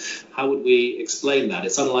phenomena. How would we explain that?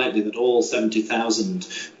 It's unlikely that all 70,000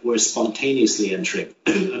 were spontaneously entering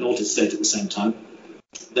an altered state at the same time.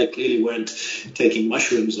 They clearly weren't taking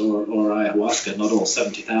mushrooms or ayahuasca, not all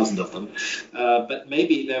 70,000 of them. But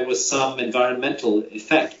maybe there was some environmental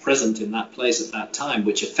effect present in that place at that time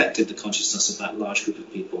which affected the consciousness of that large group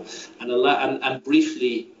of people and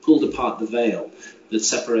briefly pulled apart the veil that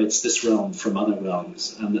separates this realm from other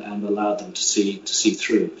realms and allowed them to see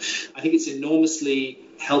through. I think it's enormously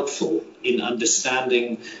helpful in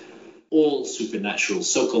understanding all supernatural,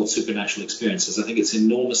 so-called supernatural experiences. I think it's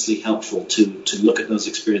enormously helpful to look at those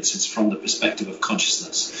experiences from the perspective of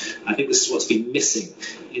consciousness. I think this is what's been missing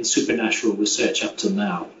in supernatural research up till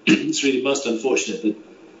now. It's really most unfortunate that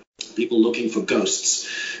people looking for ghosts,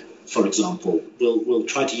 for example, will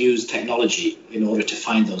try to use technology in order to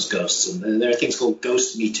find those ghosts. And there are things called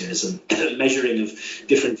ghost meters and measuring of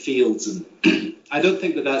different fields. And I don't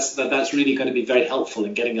think that's really going to be very helpful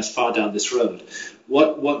in getting us far down this road.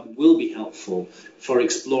 What will be helpful for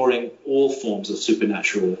exploring all forms of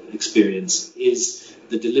supernatural experience is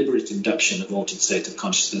the deliberate induction of altered state of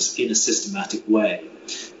consciousness in a systematic way.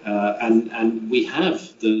 And we have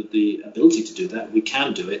the ability to do that. We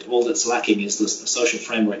can do it. All that's lacking is the social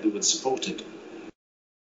framework that would support it.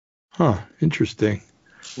 Huh, interesting.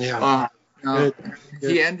 Yeah.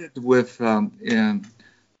 He ended with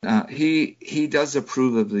he does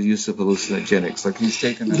approve of the use of hallucinogenics. Like he's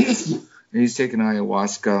taken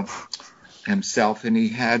ayahuasca himself, and he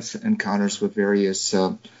had encounters with various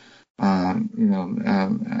entities.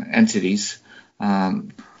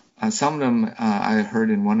 Some of them I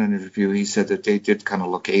heard in one interview, he said that they did kind of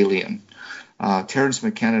look alien. Terence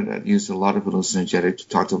McKenna used a lot of hallucinogenics,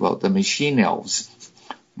 talked about the machine elves,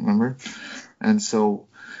 remember? And so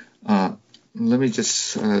let me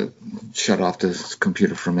just shut off the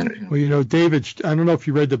computer for a minute. Well, David, I don't know if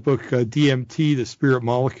you read the book DMT, The Spirit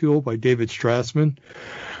Molecule by David Strassman.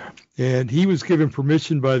 And he was given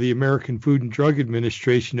permission by the American Food and Drug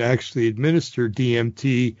Administration to actually administer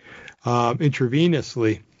DMT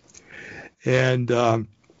intravenously. And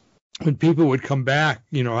when people would come back,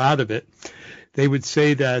 out of it, they would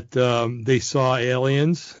say that they saw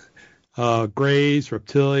aliens, greys,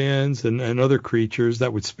 reptilians, and other creatures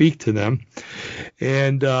that would speak to them.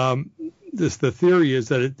 And the theory is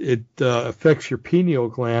that it affects your pineal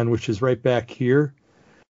gland, which is right back here,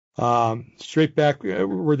 straight back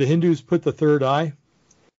where the Hindus put the third eye.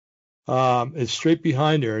 It's straight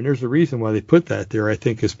behind there, and there's a reason why they put that there. I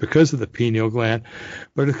think is because of the pineal gland,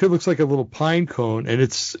 but it looks like a little pine cone, and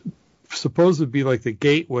it's supposed to be like the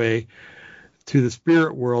gateway to the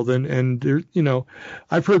spirit world. And there,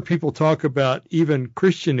 I've heard people talk about even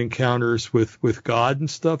Christian encounters with God and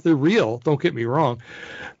stuff. They're real, don't get me wrong,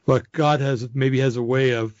 but God maybe has a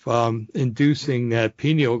way of inducing that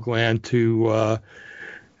pineal gland to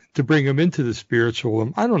bring them into the spiritual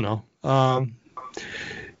realm. I don't know.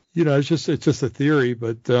 It's just a theory,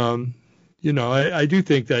 but I do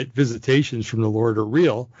think that visitations from the Lord are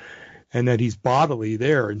real, and that He's bodily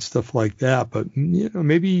there and stuff like that. But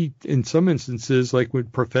maybe in some instances, like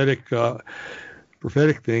with prophetic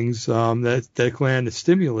things, that gland is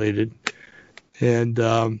stimulated and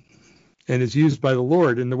is used by the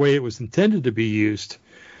Lord in the way it was intended to be used.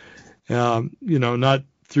 Not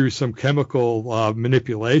through some chemical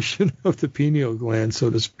manipulation of the pineal gland, so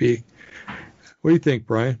to speak. What do you think,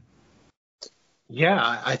 Brian?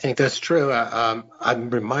 Yeah, I think that's true. I'm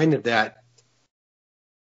reminded that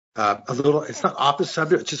it's not off the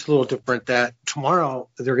subject, it's just a little different, that tomorrow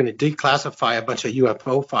they're going to declassify a bunch of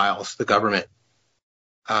UFO files, the government,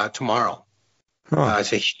 tomorrow. Huh.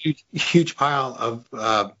 It's a huge pile of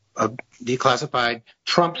declassified.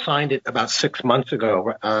 Trump signed it about 6 months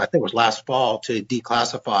ago. I think it was last fall, to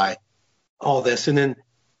declassify all this. And then,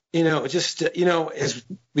 as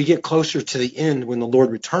we get closer to the end, when the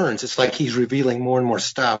Lord returns, it's like He's revealing more and more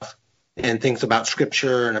stuff and things about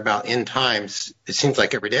Scripture and about end times. It seems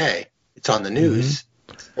like every day it's on the news.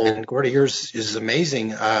 Mm-hmm. And Gordy, yours is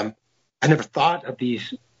amazing. I never thought of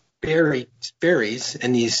these fairies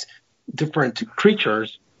and these different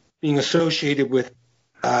creatures being associated with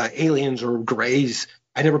aliens or grays.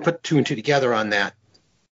 I never put two and two together on that.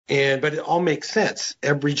 But it all makes sense.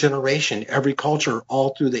 Every generation, every culture,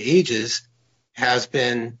 all through the ages, has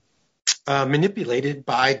been manipulated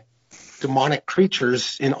by demonic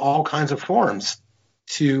creatures in all kinds of forms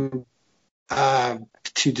to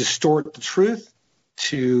distort the truth,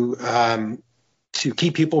 to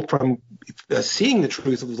keep people from seeing the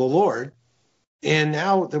truth of the Lord. And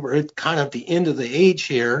now that we're at kind of the end of the age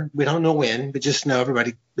here, we don't know when, but just know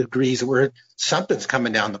everybody agrees that something's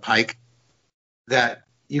coming down the pike, that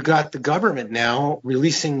you got the government now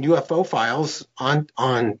releasing UFO files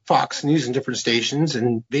on Fox News and different stations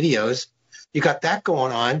and videos. You got that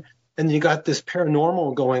going on. And then you got this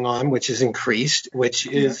paranormal going on, which is increased, which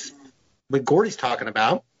is what Gordy's talking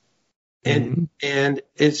about. And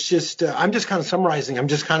it's just, I'm just kind of summarizing. I'm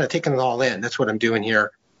just kind of taking it all in. That's what I'm doing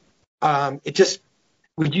here. What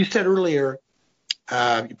you said earlier,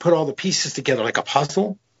 you put all the pieces together like a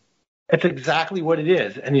puzzle. That's exactly what it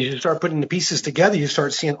is. And as you start putting the pieces together, you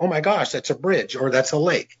start seeing, oh my gosh, that's a bridge, or that's a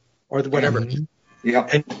lake, or whatever. Yeah.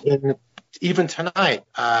 And even tonight,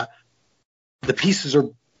 the pieces are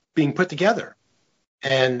being put together,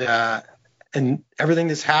 and everything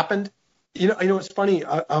that's happened. You know, it's funny.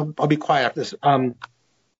 I'll be quiet after this.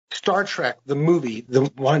 Star Trek, the movie,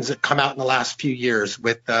 the ones that come out in the last few years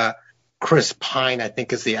with Chris Pine, I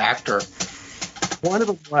think is the actor. One of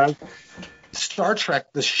them was Star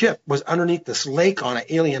Trek. The ship was underneath this lake on an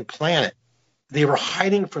alien planet. They were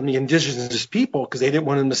hiding from the indigenous people because they didn't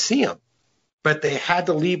want them to see them, but they had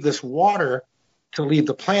to leave this water to leave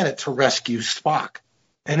the planet to rescue Spock.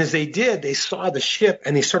 And as they did, they saw the ship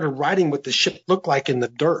and they started writing what the ship looked like in the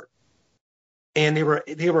dirt. And they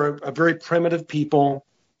were a very primitive people.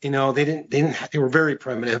 You know, they were very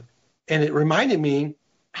primitive. And it reminded me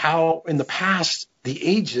how in the past, the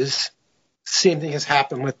ages, same thing has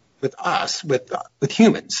happened with us, with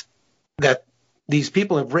humans, that these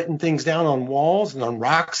people have written things down on walls and on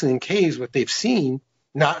rocks and in caves, what they've seen,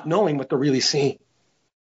 not knowing what they're really seeing.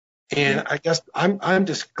 And I guess I'm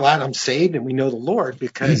just glad I'm saved and we know the Lord,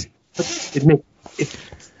 because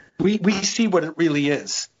we see what it really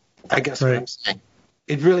is. I guess what I'm saying.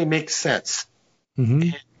 It really makes sense.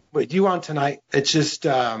 And with you on tonight, it's just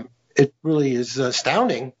it really is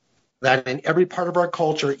astounding that in every part of our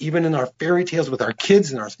culture, even in our fairy tales with our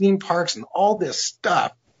kids and our theme parks and all this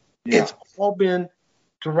stuff, it's all been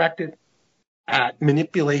directed at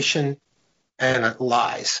manipulation and at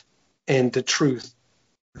lies and the truth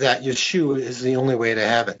that Yeshua is the only way to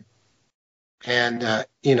heaven. And,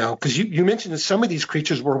 because you mentioned that some of these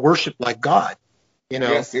creatures were worshipped like God.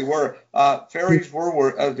 Yes, they were. Fairies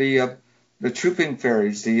were the trooping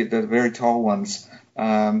fairies, the very tall ones.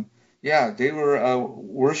 They were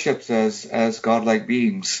worshipped as godlike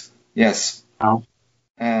beings. Yes. Wow.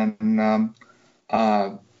 And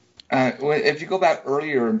if you go back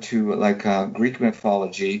earlier into Greek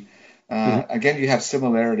mythology, again you have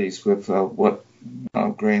similarities with what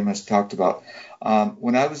Graham has talked about.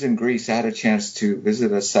 When I was in Greece, I had a chance to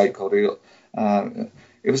visit a site called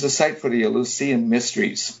it was a site for the Eleusinian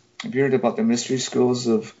mysteries. Have you heard about the mystery schools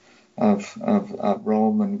of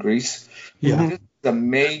Rome and Greece? Yeah. This is a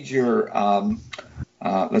major,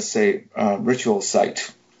 ritual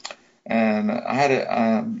site. And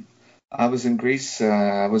I was in Greece.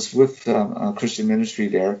 I was with a Christian ministry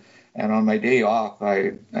there, and on my day off,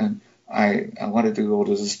 I wanted to go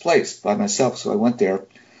to this place by myself, so I went there.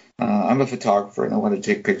 I'm a photographer, and I wanted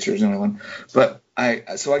to take pictures, and I went. But I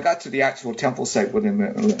got to the actual temple site when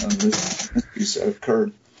this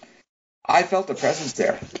occurred. I felt the presence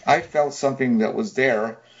there. I felt something that was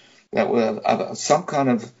there, that was some kind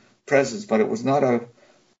of presence, but it was not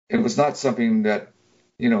something that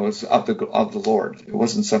was of the Lord. It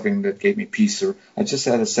wasn't something that gave me peace, or I just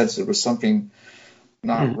had a sense there was something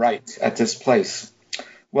not right at this place.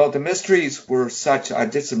 Well, the mysteries were such. I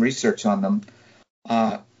did some research on them.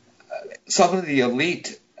 Some of the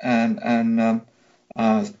elite and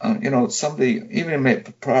some of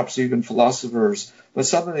the perhaps even philosophers, but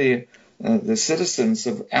some of the citizens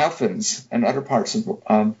of Athens and other parts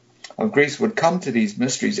of Greece would come to these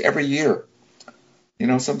mysteries every year.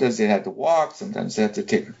 Sometimes they had to walk, sometimes they had to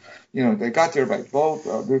take, they got there by boat.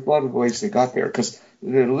 There's a lot of ways they got there, because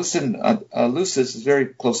the Eleusis is very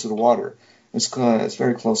close to the water. It's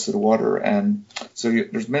very close to the water, and so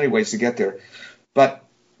there's many ways to get there. But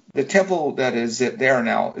the temple that is there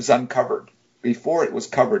now is uncovered. Before it was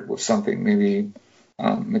covered with something, maybe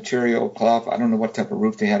material, cloth. I don't know what type of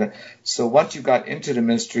roof they had. So once you got into the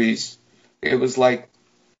mysteries, it was like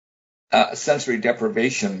a sensory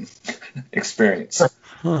deprivation experience.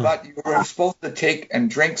 But you were supposed to take and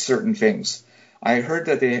drink certain things. I heard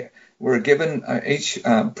that they were given, each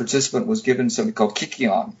participant was given something called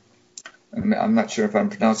kikion. I'm not sure if I'm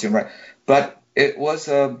pronouncing it right, but it was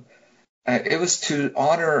to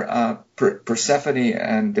honor Persephone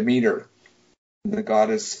and Demeter, the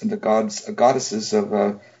goddesses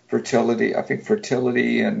of fertility. I think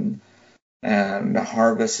fertility and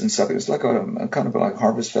harvest and stuff. It was like a kind of like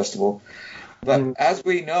harvest festival. But as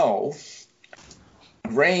we know,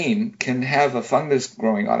 grain can have a fungus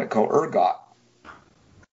growing on it called ergot.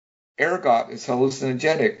 Ergot is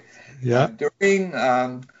hallucinogenic. Yeah. During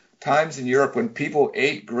times in Europe when people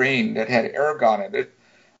ate grain that had ergot in it,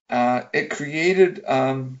 it created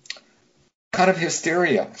kind of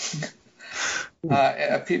hysteria.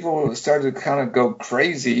 People started to kind of go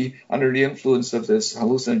crazy under the influence of this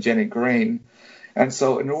hallucinogenic grain. And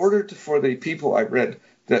so in order for the people, I read,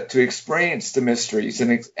 that to experience the mysteries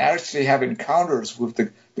and actually have encounters with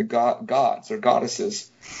the gods or goddesses,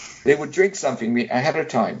 they would drink something ahead of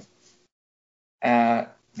time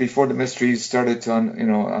before the mysteries started to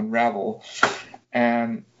unravel.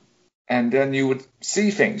 And then you would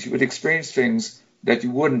see things, you would experience things that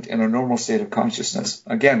you wouldn't in a normal state of consciousness.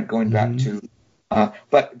 Again, going back to,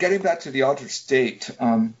 but getting back to the altered state,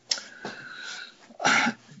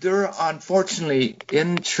 there are, unfortunately,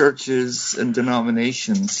 in churches and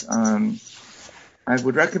denominations, I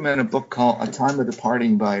would recommend a book called A Time of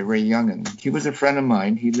Departing by Ray Youngin. He was a friend of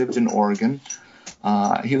mine. He lived in Oregon.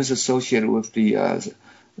 He was associated with the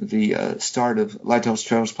start of Lighthouse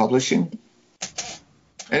Trails Publishing.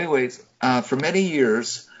 Anyways, for many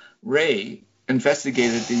years, Ray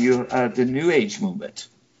investigated the New Age movement.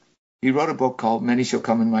 He wrote a book called Many Shall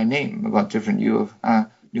Come in My Name about different New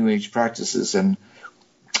Age practices and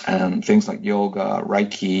things like yoga,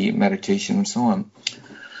 Reiki, meditation, and so on.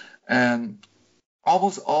 And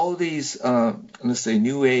almost all these, let's say,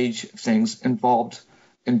 New Age things involved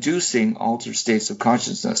inducing altered states of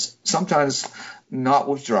consciousness. Sometimes not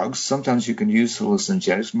with drugs. Sometimes you can use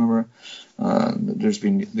hallucinogenics. Remember, there's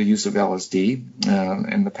been the use of LSD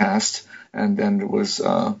in the past, and then there was,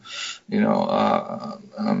 psilocybin,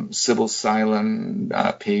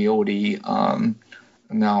 peyote.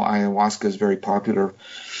 Now ayahuasca is very popular.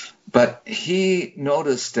 But he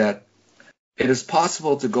noticed that it is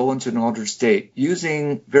possible to go into an altered state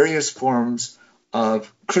using various forms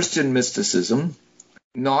of Christian mysticism,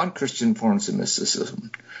 non-Christian forms of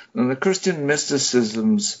mysticism. And the Christian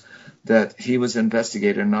mysticisms that he was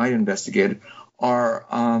investigating and I investigated are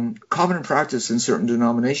common practice in certain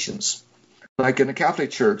denominations. Like in the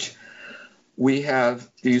Catholic Church, we have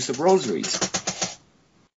the use of rosaries.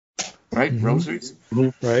 Right? Mm-hmm. Rosaries?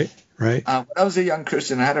 Mm-hmm. Right. When I was a young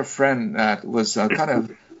Christian, I had a friend that was he was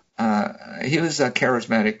a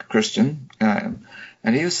charismatic Christian, and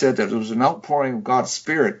he said that there was an outpouring of God's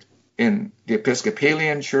Spirit in the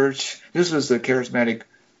Episcopalian Church. This was the charismatic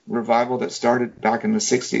revival that started back in the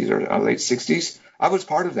 60s or late 60s. I was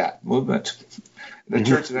part of that movement. The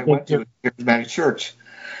church that I went to was a charismatic church.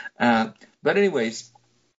 But anyways,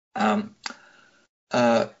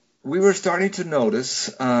 we were starting to notice,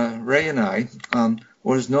 Ray and I,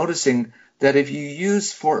 was noticing that if you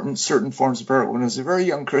use certain forms of prayer, when I was a very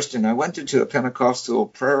young Christian, I went into a Pentecostal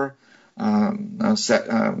prayer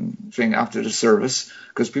thing after the service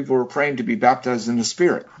because people were praying to be baptized in the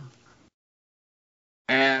Spirit.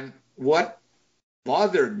 And what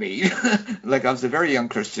bothered me, like I was a very young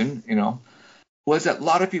Christian, was that a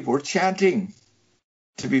lot of people were chanting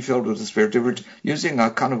to be filled with the Spirit. They were using a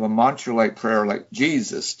kind of a mantra-like prayer, like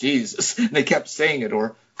Jesus, Jesus. And they kept saying it,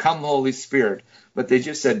 or come Holy Spirit. But they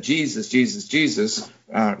just said Jesus, Jesus, Jesus,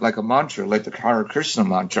 like a mantra, like the Hare Krishna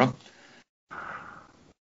mantra.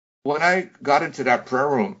 When I got into that prayer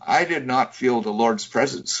room, I did not feel the Lord's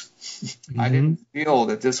presence. Mm-hmm. I didn't feel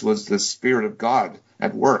that this was the Spirit of God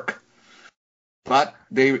at work. But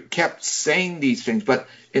they kept saying these things. But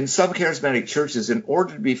in some charismatic churches, in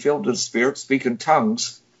order to be filled with the Spirit, speak in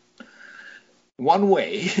tongues, one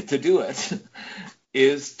way to do it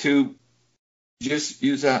is to just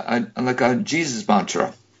use a Jesus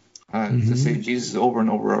mantra, to say Jesus over and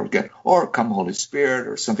over again, or come Holy Spirit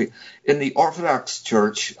or something. In the Orthodox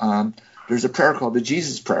Church, there's a prayer called the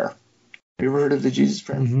Jesus Prayer. Have you ever heard of the Jesus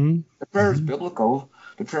Prayer? Mm-hmm. The prayer is biblical.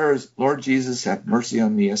 The prayer is, Lord Jesus, have mercy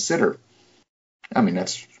on me, a sinner. I mean,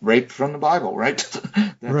 that's right from the Bible, right?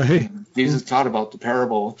 Right. Jesus taught about the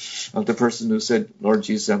parable of the person who said, Lord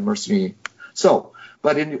Jesus, have mercy on me. So,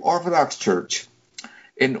 but in the Orthodox Church,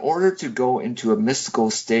 in order to go into a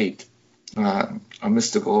mystical state, of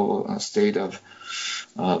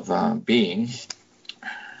being,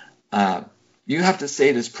 you have to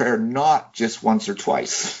say this prayer not just once or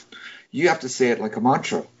twice. You have to say it like a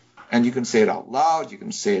mantra. And you can say it out loud, you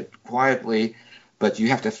can say it quietly, But you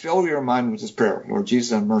have to fill your mind with this prayer, Lord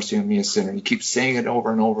Jesus, have mercy on me, a sinner. You keep saying it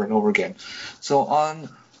over and over and over again. So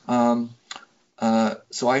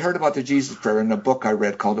so I heard about the Jesus prayer in a book I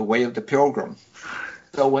read called The Way of the Pilgrim.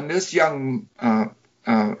 So when this young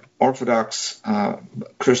Orthodox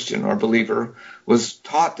Christian or believer was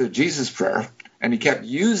taught the Jesus prayer, and he kept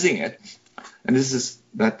using it, and this is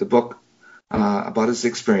the book about his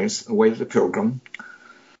experience, The Way of the Pilgrim,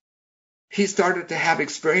 he started to have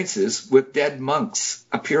experiences with dead monks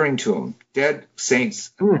appearing to him, dead saints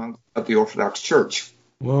and monks of the Orthodox Church.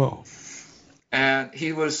 Whoa. And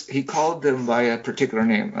he called them by a particular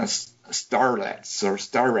name, starlets or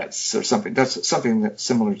something. That's something that's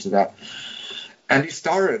similar to that. And these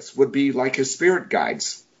starlets would be like his spirit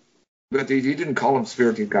guides. But he didn't call them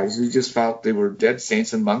spiritual guides. He just felt they were dead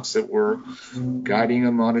saints and monks that were guiding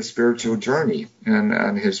him on his spiritual journey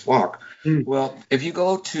and his walk. Well, if you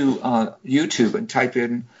go to YouTube and type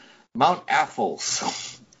in Mount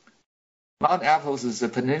Athos, Mount Athos is a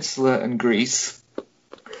peninsula in Greece.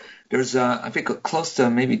 There's, I think, close to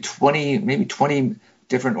maybe 20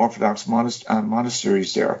 different Orthodox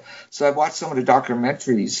monasteries there. So I watched some of the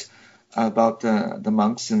documentaries about the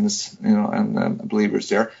monks and the believers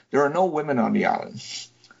there. There are no women on the island.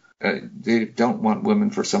 They don't want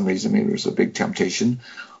women for some reason. Maybe there's a big temptation.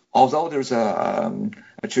 Although there's a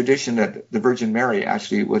tradition that the Virgin Mary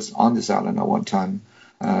actually was on this island at one time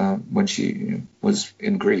when she was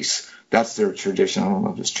in Greece. That's their tradition. I don't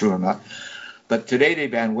know if it's true or not. But today they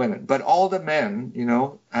ban women. But all the men,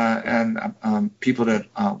 and people that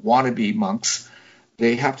want to be monks,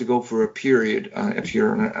 they have to go for a period. If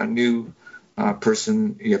you're a new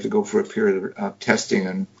person, you have to go for a period of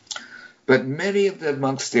testing. But many of the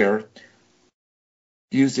monks there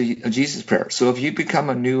use a Jesus prayer. So if you become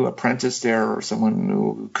a new apprentice there, or someone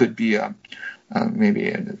who could be to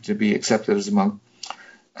be accepted as a monk,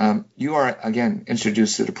 you are again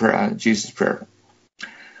introduced to the Jesus prayer.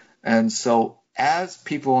 And so as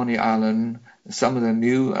people on the island, some of the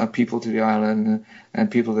new people to the island and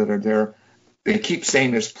people that are there, they keep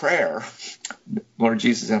saying this prayer, Lord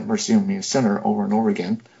Jesus, have mercy on me, a sinner, over and over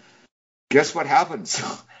again. Guess what happens?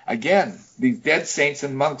 Again, these dead saints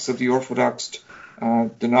and monks of the Orthodox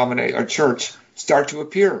denomination or church start to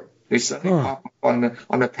appear. They suddenly pop up on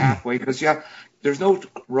the pathway because there's no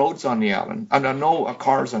roads on the island, no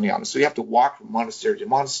cars on the island, so you have to walk from monastery to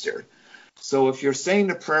monastery. So if you're saying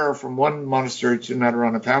the prayer from one monastery to another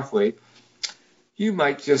on a pathway, you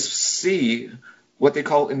might just see what they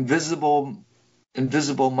call invisible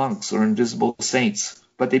monks or invisible saints,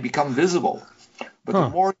 but they become visible. But the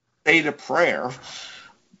more you say the prayer,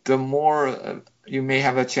 the more you may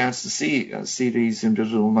have a chance to see these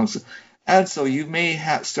invisible monks. And so you may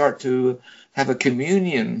start to have a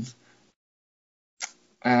communion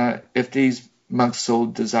if these monks so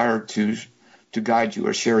desire to guide you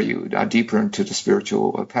or share you deeper into the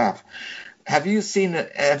spiritual path. Have you seen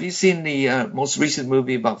the most recent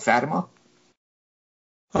movie about Fatima?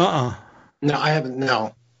 No, I haven't.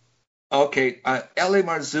 No. Okay, L.A.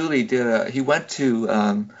 Marzulli did. He went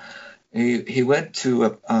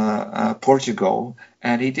to Portugal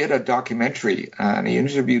and he did a documentary and he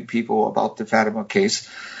interviewed people about the Fatima case.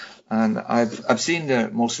 And I've seen the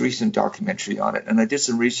most recent documentary on it, and I did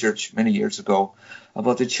some research many years ago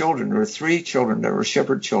about the children. There were 3 children that were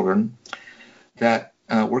shepherd children that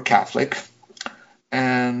were Catholic,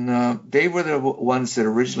 and they were the ones that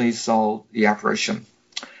originally saw the apparition.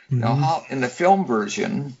 Mm-hmm. Now, in the film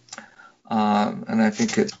version, and I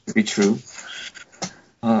think it to be true,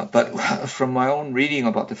 but from my own reading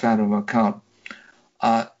about the Fatima account,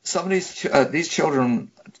 some of these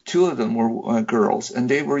children, 2 of them were girls, and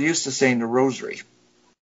they were used to saying the rosary.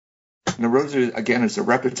 And the rosary, again, is a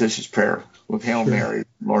repetitious prayer with Hail Mary,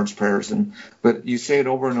 Lord's prayers, but you say it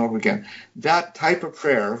over and over again. That type of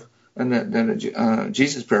prayer, and then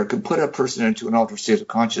Jesus prayer, can put a person into an altered state of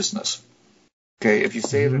consciousness. Okay, if you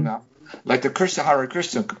say it enough, like the Krishna Hare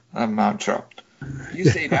Krishna mantra, you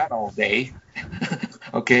say that all day,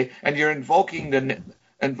 okay, and you're invoking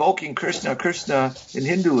Krishna. Krishna in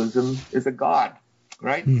Hinduism is a god,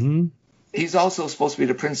 right? Mm-hmm. He's also supposed to be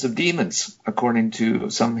the prince of demons, according to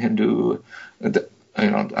some Hindu.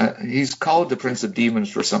 He's called the prince of demons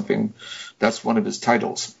for something. That's one of his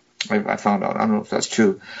titles. I found out. I don't know if that's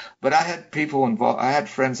true, but I had people involved. I had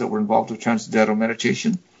friends that were involved with transcendental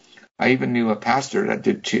meditation. I even knew a pastor that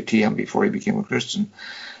did TM before he became a Christian.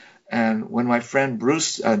 And when my friend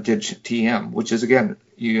Bruce did TM, which is, again,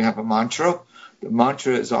 you have a mantra. The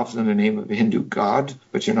mantra is often the name of a Hindu god,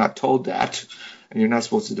 but you're not told that, and you're not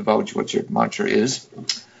supposed to divulge what your mantra is.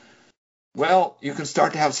 Well, you can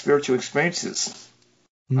start to have spiritual experiences.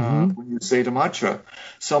 when you say the mantra.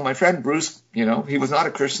 So my friend Bruce, he was not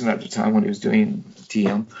a Christian at the time when he was doing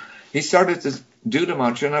TM. He started to do the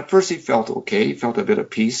mantra, and at first he felt okay. He felt a bit of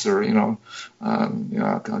peace, or kind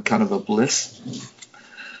of a bliss.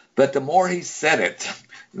 But the more he said it,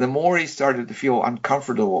 the more he started to feel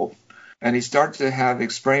uncomfortable, and he started to have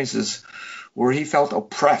experiences where he felt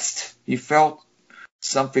oppressed. He felt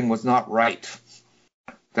something was not right.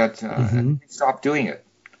 That he stopped doing it.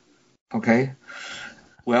 Okay.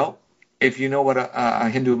 Well, if you know what a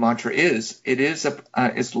Hindu mantra is,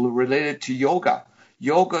 it's related to yoga.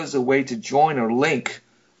 Yoga is a way to join or link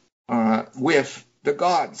with the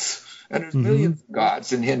gods, and there's millions of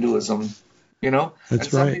gods in Hinduism. That's and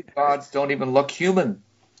some of these gods don't even look human.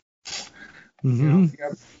 You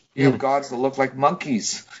have gods that look like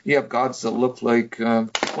monkeys. You have gods that look like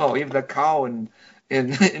even a cow in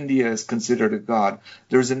India is considered a god.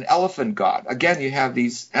 There's an elephant god. Again, you have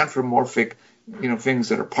these anthropomorphic things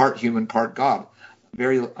that are part human, part god,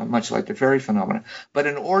 very much like the fairy phenomenon. But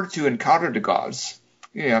in order to encounter the gods,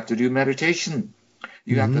 you have to do meditation.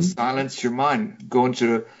 You have to silence your mind. Go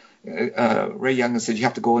into Ray Young said you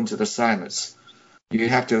have to go into the silence. You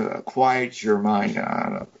have to quiet your mind,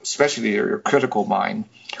 especially your critical mind.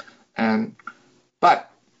 But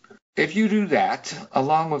if you do that,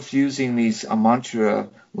 along with using these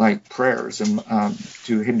mantra-like prayers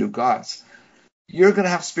to Hindu gods, you're going to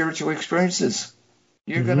have spiritual experiences.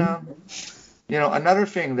 You're going to, another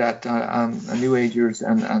thing that New Agers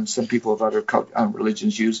and some people of other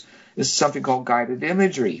religions use is something called guided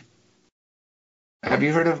imagery. Have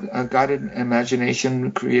you heard of guided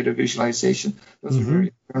imagination, creative visualization? Those are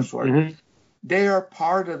very terms for it. They are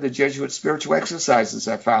part of the Jesuit spiritual exercises,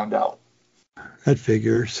 I found out. That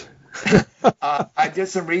figures. I did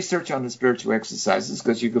some research on the spiritual exercises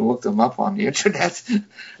because you can look them up on the internet.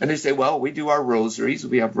 And they say, well, we do our rosaries.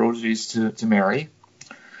 We have rosaries to Mary.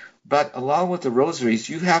 But along with the rosaries,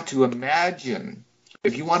 you have to imagine,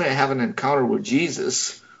 if you want to have an encounter with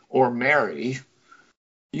Jesus or Mary,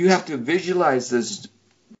 you have to visualize this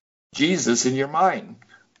Jesus in your mind.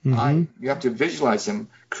 You have to visualize him,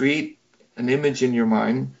 create an image in your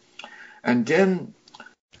mind, and then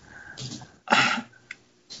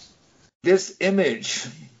this image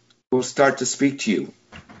will start to speak to you.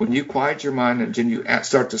 When you quiet your mind and then you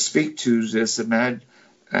start to speak to this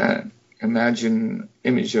imagine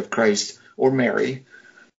image of Christ or Mary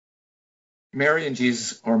and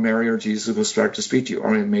Jesus, or Mary or Jesus will start to speak to you,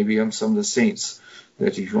 or maybe some of the saints,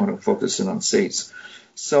 that if you want to focus in on saints.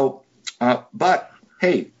 So, but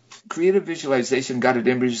hey, creative visualization, guided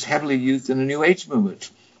images, is heavily used in the New Age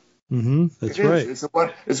movement. That's right.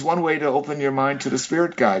 It's one way to open your mind to the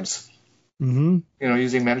spirit guides.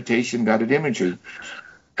 Using meditation, guided imagery.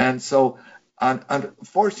 And so,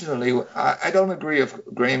 unfortunately, I don't agree with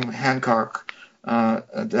Graham Hancock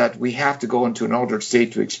that we have to go into an altered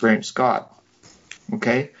state to experience God.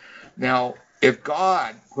 Okay? Now, if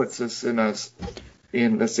God puts us let's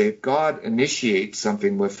say, if God initiates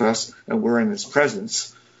something with us and we're in his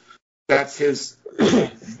presence, that's his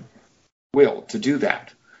will to do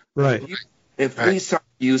that. Right. If we start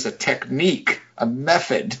to use a technique, a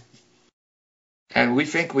method, and we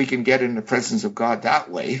think we can get in the presence of God that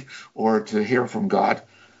way, or to hear from God,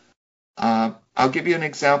 I'll give you an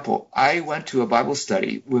example. I went to a Bible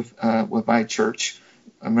study with my church.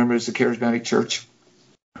 I remember it's a charismatic church.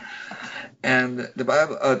 And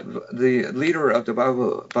the leader of the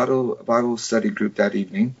Bible study group that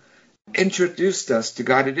evening introduced us to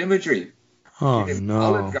guided imagery. Oh, he didn't no.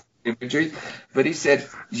 call it guided imagery, but he said,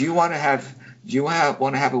 "Do you want to have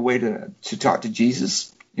a way to talk to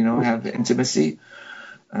Jesus? Have intimacy?"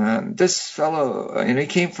 This fellow, and he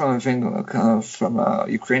came from a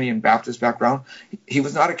Ukrainian Baptist background. He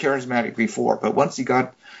was not a charismatic before, but once he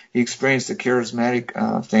experienced the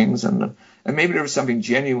charismatic things, and maybe there was something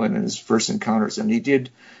genuine in his first encounters, and he did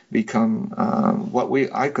become what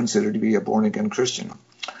I consider to be a born again Christian.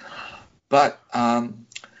 But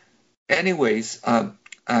anyways,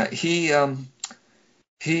 he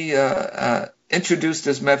introduced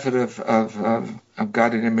this method of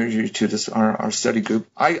guided imagery to our study group.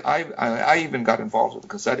 I even got involved with it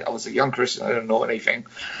because I was a young Christian. I didn't know anything.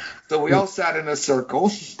 So we all sat in a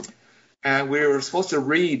circle, and we were supposed to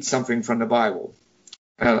read something from the Bible.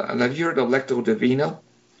 Have you heard of Lectio Divina?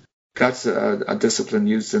 That's a discipline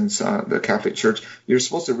used in the Catholic Church. You're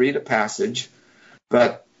supposed to read a passage,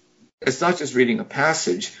 but it's not just reading a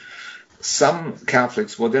passage. Some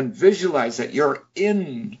Catholics will then visualize that you're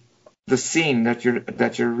in the scene that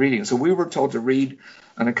you're reading. So we were told to read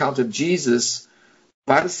an account of Jesus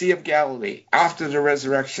by the Sea of Galilee after the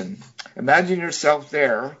resurrection. Imagine yourself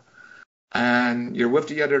there, and you're with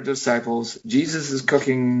the other disciples. Jesus is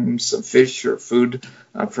cooking some fish or food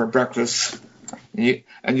for breakfast, and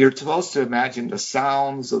you're supposed to imagine the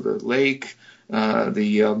sounds of the lake, what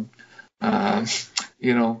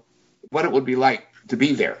it would be like to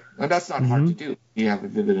be there. And that's not hard to do. You have a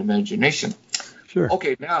vivid imagination. Sure.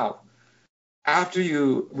 Okay, now, after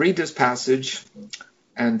you read this passage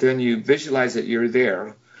and then you visualize that you're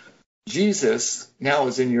there, Jesus now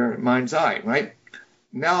is in your mind's eye, right?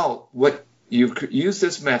 Now, what you use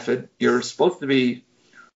this method, you're supposed to be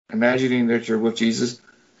imagining that you're with Jesus.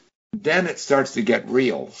 Then it starts to get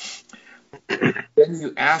real. Then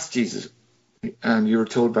you ask Jesus, and you were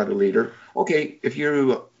told by the leader, okay, if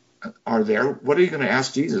you are there, what are you going to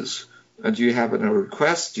ask Jesus? Do you have a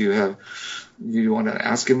request? Do you want to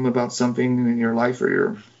ask him about something in your life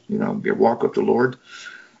or your walk with the Lord?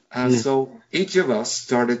 So each of us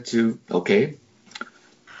started to,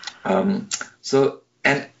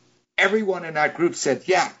 and everyone in that group said,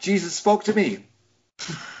 yeah, Jesus spoke to me.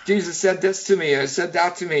 Jesus said this to me. I said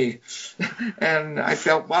that to me. And I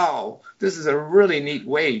felt, wow, this is a really neat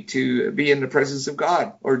way to be in the presence of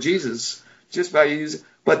God or Jesus, just by using.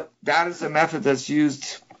 But that is a method that's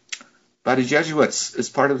used by the Jesuits as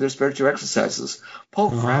part of their spiritual exercises.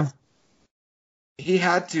 Pope Francis, he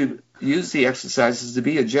had to use the exercises to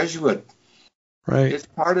be a Jesuit. Right.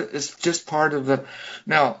 It's just part of the.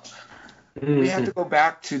 Now, we have to go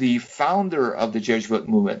back to the founder of the Jesuit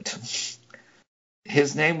movement.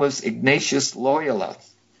 His name was Ignatius Loyola.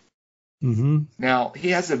 Now, he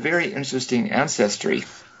has a very interesting ancestry.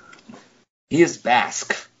 He is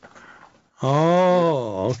Basque.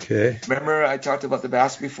 Oh, okay. Remember I talked about the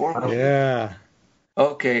Basque before? Yeah.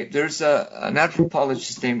 Okay, there's an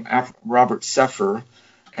anthropologist named Robert Seffer,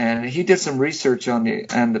 and he did some research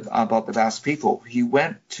about the Basque people. He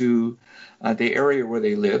went to the area where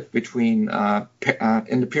they live between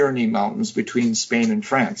in the Pyrenees Mountains between Spain and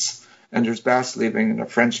France. And there's Basques living in the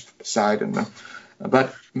French side.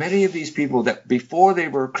 But many of these people that before they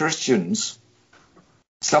were Christians,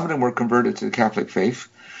 some of them were converted to the Catholic faith,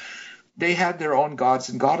 they had their own gods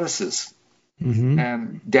and goddesses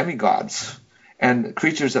and demigods and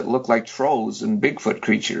creatures that looked like trolls and Bigfoot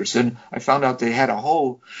creatures. And I found out they had a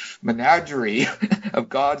whole menagerie of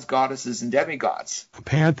gods, goddesses, and demigods. A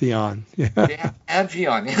pantheon. Yeah. They have a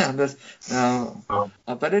pantheon. Yeah.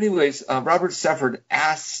 But anyways, Robert Sefford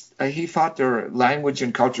asked, he thought their language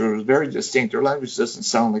and culture was very distinct. Their language doesn't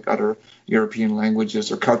sound like other European languages.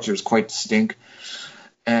 Their culture is quite distinct.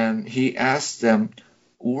 And he asked them,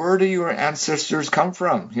 where do your ancestors come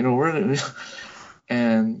from?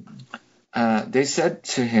 And they said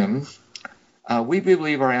to him, we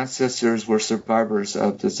believe our ancestors were survivors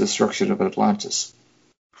of the destruction of Atlantis.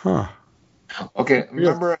 Huh. Okay,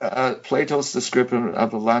 remember Plato's description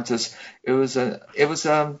of Atlantis? It was an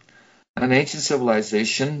ancient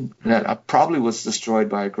civilization that probably was destroyed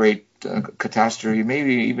by a great catastrophe,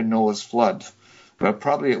 maybe even Noah's flood. But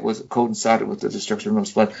probably it was coincided with the destruction of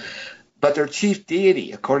Noah's flood. But their chief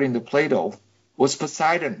deity, according to Plato, was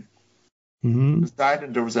Poseidon.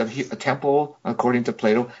 Poseidon, there was a temple, according to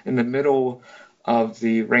Plato, in the middle of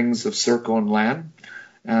the rings of circle and land.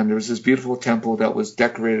 And there was this beautiful temple that was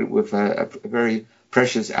decorated with a very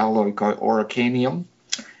precious alloy called oricanium.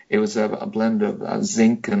 It was a blend of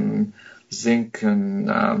zinc and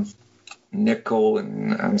nickel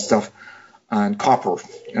and stuff, and copper,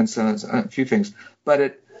 and so a few things.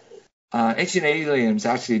 But ancient aliens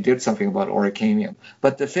actually did something about oricanium.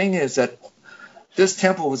 But the thing is that this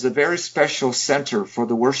temple was a very special center for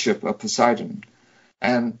the worship of Poseidon.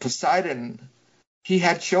 And Poseidon, he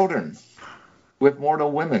had children with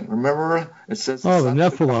mortal women. Remember? It says... Oh, the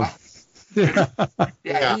Nephilim.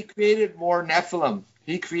 Yeah, he created more Nephilim.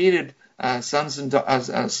 He created sons and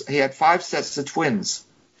daughters. He had 5 sets of twins.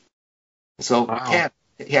 So 10.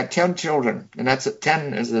 He had 10 children, and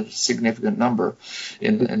 10 is a significant number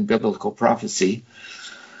in biblical prophecy.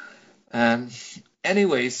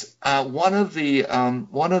 Anyways, one of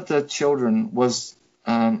the children was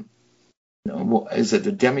is it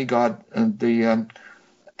the demigod, the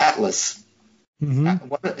Atlas?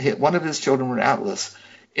 One of his children were Atlas.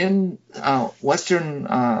 In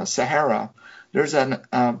Western Sahara, there's a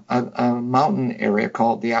mountain area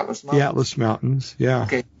called the Atlas Mountains. The Atlas Mountains, yeah.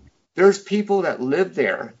 Okay. There's people that live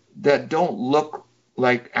there that don't look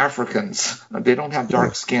like Africans. They don't have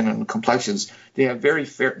dark skin and complexions. They have very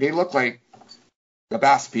fair. They look like the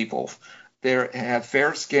Basque people. They have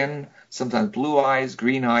fair skin, sometimes blue eyes,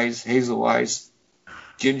 green eyes, hazel eyes,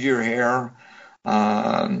 ginger hair.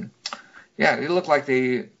 They look like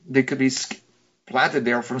they could be planted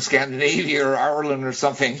there from Scandinavia or Ireland or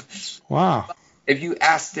something. Wow. If you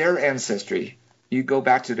ask their ancestry, you go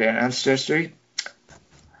back to their ancestry,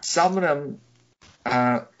 some of them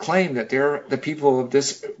claim that they're the people of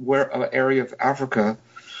this area of Africa.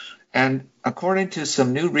 And according to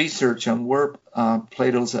some new research on where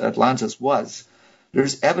Plato's Atlantis was,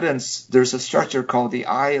 there's evidence, there's a structure called the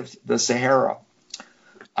Eye of the Sahara.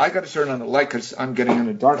 I got to turn on the light because I'm getting in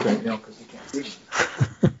the dark right now because I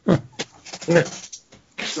can't see.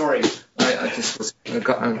 Sorry, I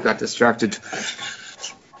got distracted.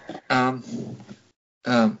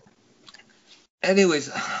 Anyways,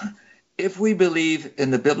 if we believe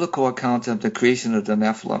in the biblical account of the creation of the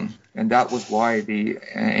Nephilim, and that was why the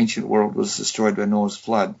ancient world was destroyed by Noah's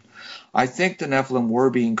flood, I think the Nephilim were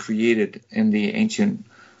being created in the ancient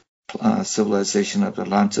civilization of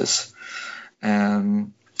Atlantis.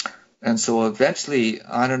 And so eventually,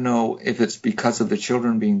 I don't know if it's because of the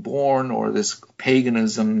children being born or this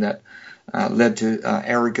paganism that led to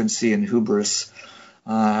arrogancy and hubris.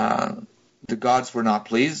 The gods were not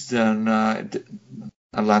pleased, and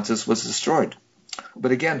Atlantis was destroyed.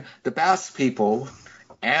 But again, the Basque people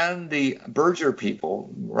and the Berger people,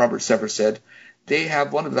 Robert Sever said, they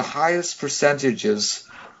have one of the highest percentages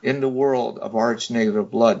in the world of Rh-negative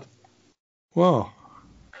blood. Wow.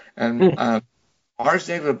 And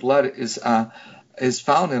Rh-negative blood is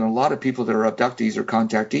found in a lot of people that are abductees or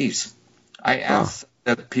contactees. I asked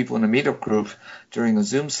the people in the meetup group during a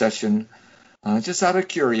Zoom session, just out of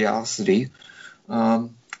curiosity, how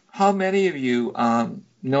many of you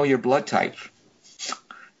know your blood type?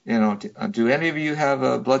 Do any of you have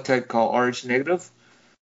a blood type called Rh-negative?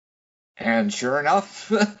 And sure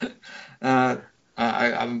enough, a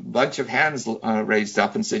bunch of hands raised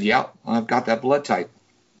up and said, "Yeah, I've got that blood type."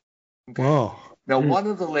 Okay. Wow. Now, one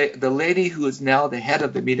of the lady who is now the head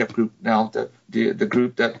of the meetup group, now the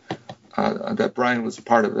group that Brian was a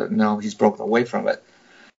part of it, now he's broken away from it.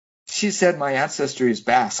 She said, "My ancestry is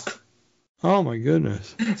Basque." Oh my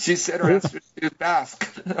goodness. She said her ancestry is Basque.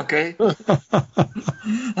 Okay.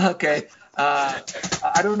 Okay.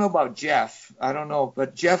 I don't know about Jeff. I don't know,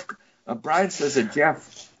 but Jeff. Brian says that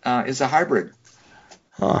Jeff is a hybrid.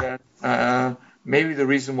 Huh. That, maybe the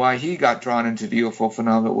reason why he got drawn into the UFO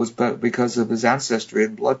phenomenon was because of his ancestry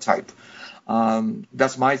and blood type.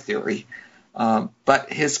 That's my theory.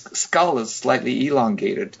 But his skull is slightly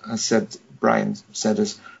elongated, Brian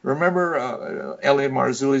said. Remember Elliot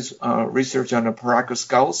Marzulli's research on the Paracas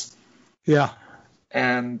skulls? Yeah.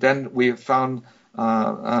 And then we have found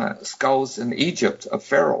skulls in Egypt of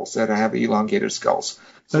pharaohs that have elongated skulls.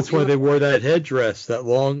 That's why they wore that headdress, that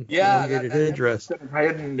long, elongated headdress.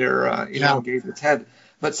 Hiding their elongated head.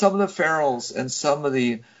 But some of the pharaohs and some of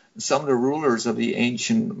the rulers of the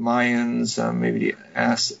ancient Mayans, maybe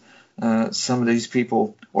some of these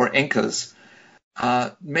people, or Incas,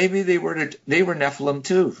 maybe they were Nephilim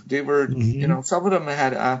too. They were, some of them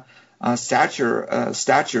had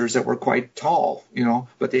statures that were quite tall,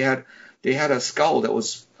 but they had a skull that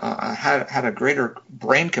was had a greater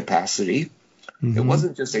brain capacity. Mm-hmm. It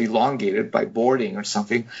wasn't just elongated by boarding or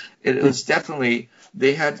something. It was definitely,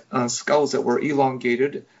 they had skulls that were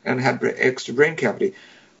elongated and had extra brain cavity.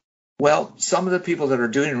 Well, some of the people that are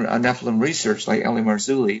doing Nephilim research, like Eli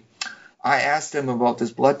Marzulli, I asked him about this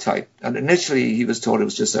blood type. And initially, he was told it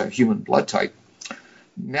was just a human blood type.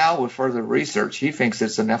 Now, with further research, he thinks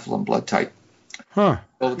it's a Nephilim blood type. Huh.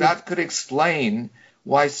 So that could explain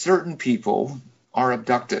why certain people are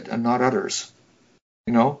abducted and not others.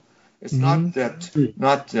 It's not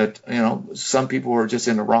that some people were just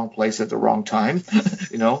in the wrong place at the wrong time,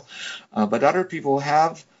 but other people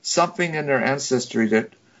have something in their ancestry that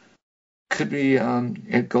could be,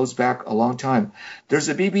 it goes back a long time. There's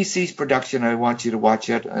a BBC production, I want you to watch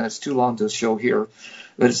it. It's too long to show here,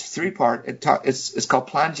 but it's 3-part. It's called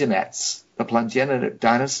Plangenets, the Plangenet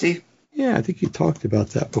dynasty. Yeah, I think you talked about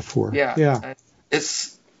that before. Yeah.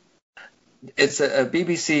 It's a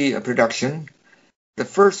BBC production. The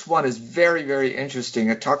first one is very, very interesting.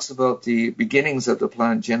 It talks about the beginnings of the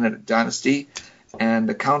Plangenet dynasty and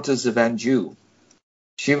the Countess of Anjou.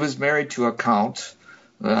 She was married to a count.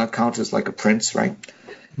 A count is like a prince, right?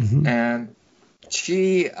 Mm-hmm. And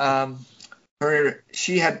she had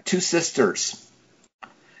 2 sisters.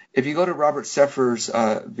 If you go to Robert Seffer's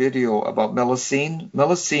video about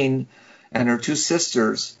Melusine and her 2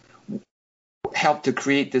 sisters helped to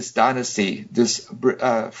create this dynasty, this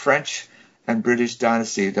French and British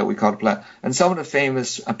dynasty that we call Plan. And some of the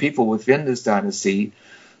famous people within this dynasty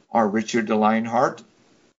are Richard de Lionheart,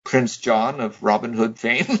 Prince John of Robin Hood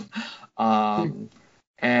fame. And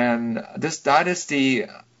this dynasty,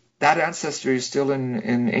 that ancestry is still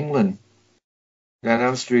in England. That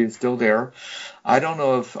ancestry is still there. I don't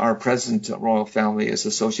know if our present royal family is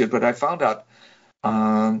associated, but I found out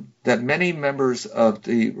that many members of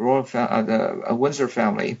the Windsor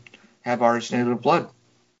family have Irish native blood.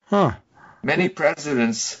 Huh. Many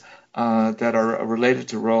presidents that are related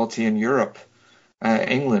to royalty in Europe,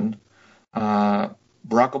 England, Barack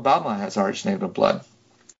Obama has Irish native blood.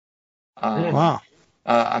 Wow.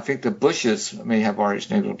 I think the Bushes may have Irish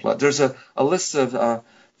native blood. There's a list of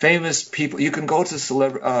famous people. You can go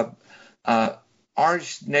to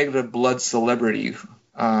Irish native blood celebrity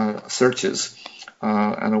searches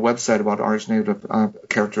on a website about Irish native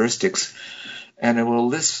characteristics, and it will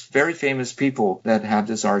list very famous people that have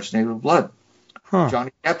this Irish native blood. Huh.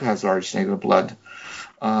 Johnny Depp has Irish native blood.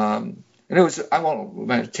 And I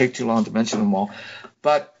won't take too long to mention them all,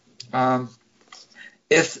 but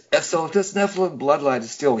if this Nephilim bloodline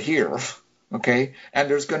is still here, okay, and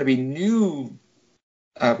there's going to be new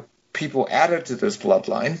people added to this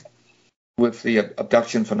bloodline with the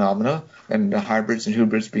abduction phenomena and the hybrids and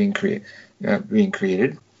hybrids being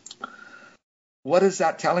created, what is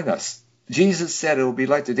that telling us? Jesus said it will be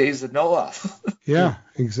like the days of Noah. Yeah,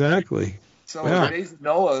 exactly. So the days of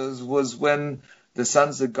Noah was when the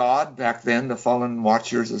sons of God back then, the fallen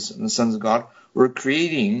watchers and the sons of God, were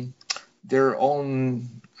creating their own,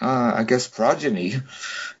 progeny.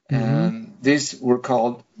 Mm-hmm. And these were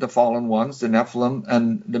called the fallen ones, the Nephilim,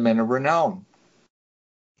 and the men of renown.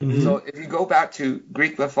 Mm-hmm. So if you go back to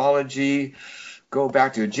Greek mythology, go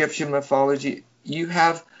back to Egyptian mythology, you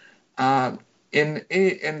have in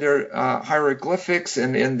their hieroglyphics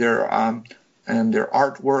and in their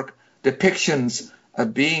artwork depictions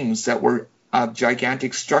of beings that were of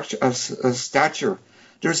gigantic stature.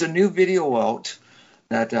 There's a new video out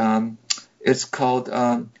that it's called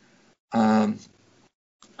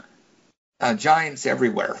Giants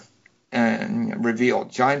Everywhere and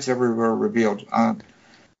Revealed. Giants Everywhere Revealed.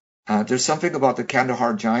 There's something about the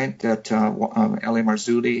Kandahar giant that Eli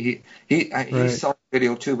Marzulli, he saw the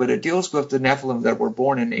video too, but it deals with the Nephilim that were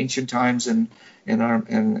born in ancient times and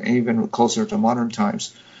even closer to modern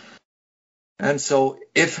times. And so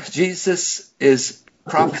if Jesus'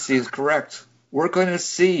 prophecy is correct, we're going to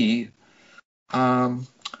see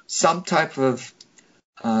some type of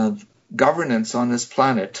governance on this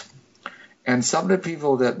planet. And some of the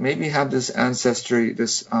people that maybe have this ancestry,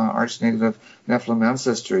 this arch-native Nephilim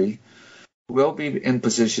ancestry, will be in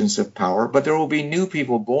positions of power, but there will be new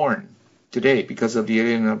people born today because of the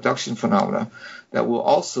alien abduction phenomena that will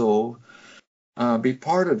also be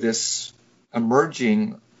part of this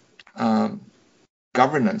emerging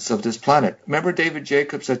governance of this planet. Remember David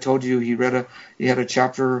Jacobs? I told you he had a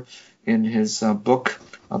chapter in his book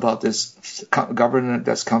about this government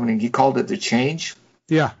that's coming. He called it the change.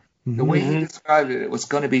 Yeah. Mm-hmm. The way he described it, it was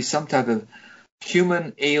going to be some type of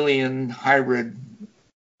human-alien hybrid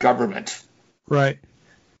government. Right.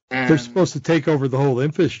 And they're supposed to take over the whole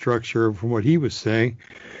infrastructure, from what he was saying.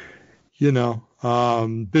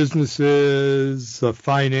 Businesses,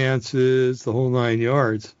 finances, the whole 9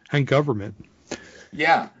 yards, and government.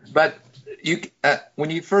 Yeah, but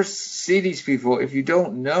when you first see these people, if you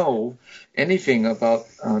don't know anything about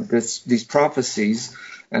these prophecies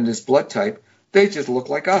and this blood type, they just look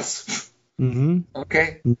like us. Mm-hmm.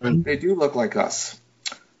 Okay? Mm-hmm. They do look like us.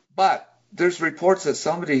 But there's reports that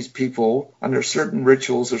some of these people, under certain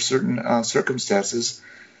rituals or certain circumstances,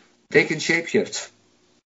 they can shapeshift.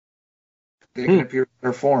 They can appear in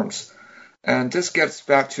their forms. And this gets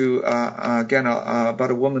back to,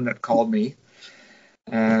 about a woman that called me.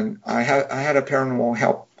 And I had a paranormal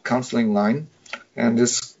help counseling line. And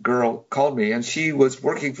this girl called me, and she was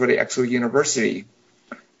working for the Exo University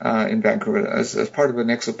in Vancouver as part of an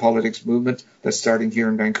exopolitics movement that's starting here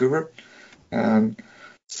in Vancouver.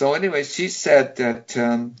 So anyway, she said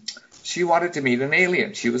that she wanted to meet an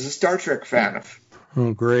alien. She was a Star Trek fan.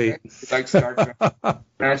 Oh, great. She liked Star Trek.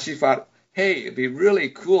 And she thought, hey, it'd be really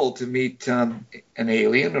cool to meet an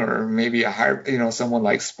alien or maybe someone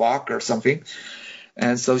like Spock or something.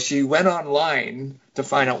 And so she went online to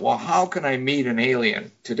find out, well, how can I meet an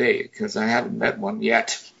alien today? Because I haven't met one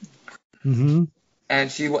yet. Mm-hmm. And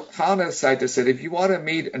she found a site that said, if you want to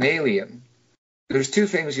meet an alien, there's two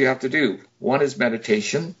things you have to do. One is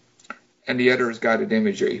meditation, and the other is guided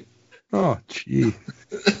imagery. Oh, gee.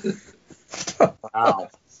 Wow.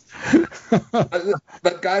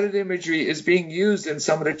 But guided imagery is being used in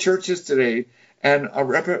some of the churches today, and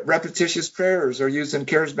repetitious prayers are used in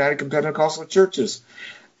charismatic and Pentecostal churches.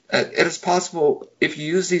 It is possible, if you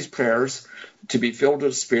use these prayers, to be filled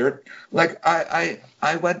with the Spirit. Like I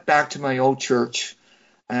went back to my old church,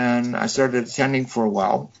 and I started attending for a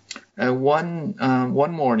while. And one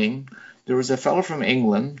morning, there was a fellow from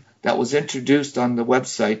England that was introduced on the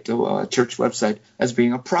website, the church website, as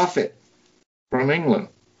being a prophet from England.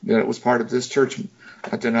 that it was part of this church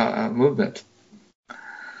movement.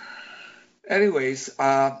 Anyways,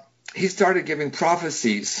 he started giving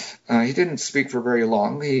prophecies. He didn't speak for very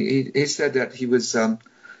long. He said that he was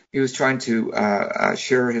trying to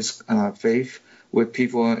share his faith with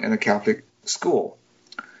people in a Catholic school.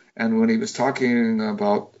 And when he was talking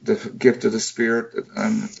about the gift of the Spirit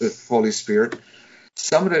and the Holy Spirit,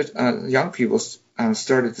 some of the young people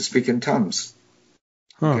started to speak in tongues.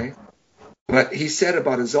 Okay, but he said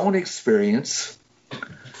about his own experience,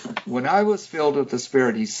 when I was filled with the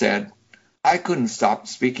Spirit, he said, I couldn't stop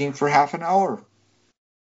speaking for half an hour.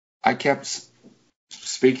 I kept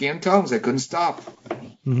speaking in tongues. I couldn't stop.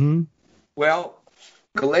 Mm-hmm. Well,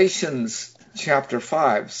 Galatians chapter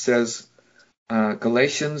 5 says, it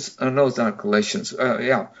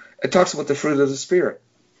talks about the fruit of the Spirit.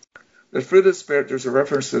 The fruit of the Spirit, there's a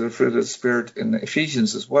reference to the fruit of the Spirit in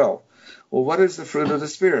Ephesians as well. Well, what is the fruit of the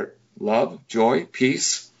Spirit? Love, joy,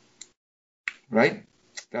 peace, right?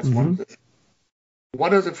 That's one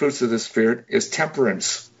of the fruits of the Spirit is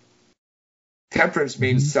temperance. Temperance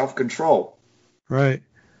means self-control. Right.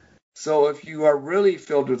 So if you are really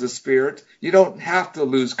filled with the Spirit, you don't have to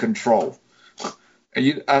lose control.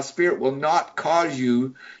 A spirit will not cause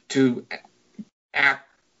you to act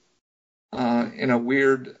in a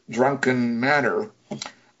weird, drunken manner.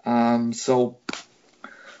 So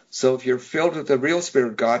if you're filled with the real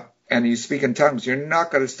Spirit of God and you speak in tongues, you're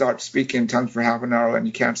not going to start speaking in tongues for half an hour and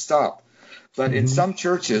you can't stop. But in some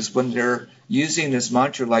churches, when they're using this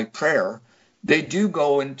mantra like prayer, they do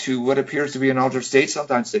go into what appears to be an altered state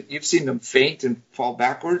sometimes. You've seen them faint and fall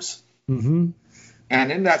backwards. Mm-hmm. And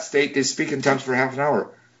in that state, they speak in tongues for half an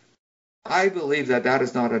hour. I believe that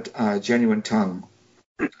is not a genuine tongue.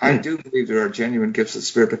 I do believe there are genuine gifts of the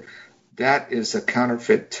Spirit, but that is a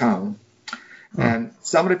counterfeit tongue. And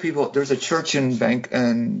some of the people, there's a church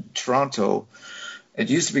in Toronto. It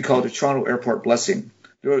used to be called the Toronto Airport Blessing.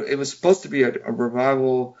 It was supposed to be a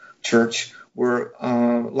revival church where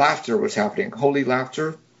laughter was happening, holy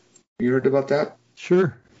laughter. You heard about that?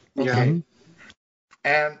 Sure. Okay. Yeah.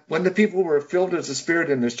 And when the people were filled with the Spirit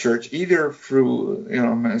in this church, either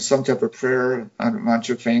through some type of prayer,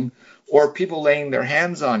 mantra thing, or people laying their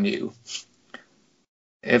hands on you,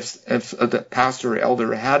 if the pastor or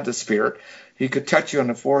elder had the Spirit, he could touch you on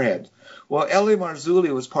the forehead. Well, Eli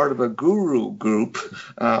Marzulli was part of a guru group,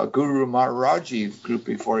 Guru Maharaji group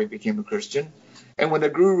before he became a Christian. And when the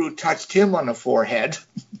guru touched him on the forehead,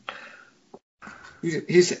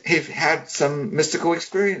 he's had some mystical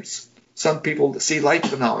experience. Some people see light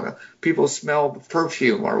phenomena. People smell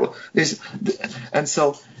perfume, and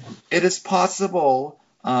so it is possible.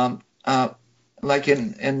 Like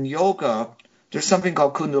in yoga, there's something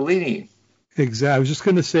called Kundalini. Exactly. I was just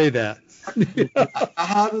going to say that.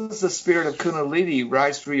 How does the spirit of Kundalini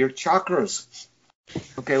rise through your chakras?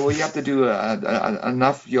 Okay, well, you have to do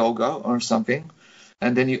enough yoga or something,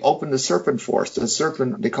 and then you open the serpent force. The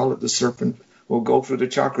serpent, they call it the serpent, will go through the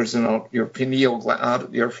chakras and your pineal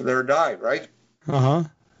gland, your third eye, right? Uh-huh.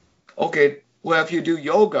 Okay, well, if you do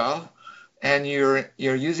yoga and you're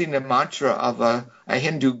using the mantra of a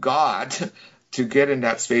Hindu god to get in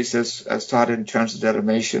that space as taught in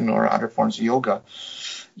transcendental or other forms of yoga,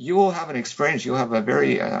 you will have an experience. You'll have a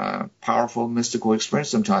very powerful mystical experience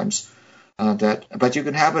sometimes. But you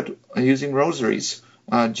can have it using rosaries,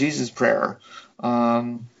 Jesus prayer.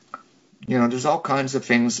 There's all kinds of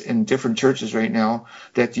things in different churches right now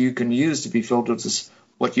that you can use to be filled with this,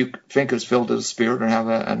 what you think is filled with the Spirit, or have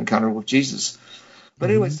an encounter with Jesus.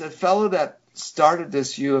 But anyways, the fellow that started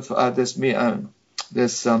this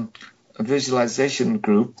visualization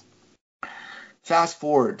group, fast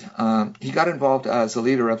forward, he got involved as a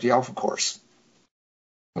leader of the Alpha Course.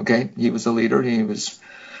 Okay, he was a leader.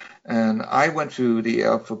 And I went through the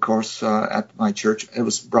Alpha Course at my church. It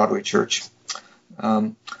was Broadway Church.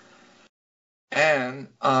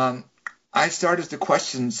 I started to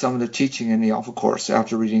question some of the teaching in the Alpha Course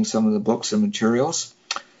after reading some of the books and materials,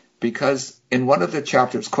 because in one of the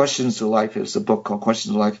chapters, Questions to Life, is a book called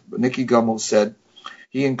Questions to Life, Nicky Gumbel said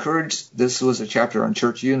he encouraged, this was a chapter on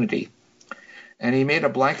church unity, and he made a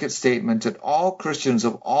blanket statement that all Christians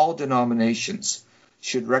of all denominations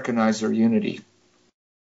should recognize their unity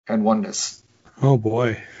and oneness. Oh,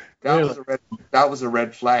 boy. That was a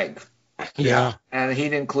red flag. Yeah. And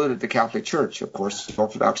he'd included the Catholic Church, of course, the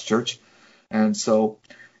Orthodox Church. And so,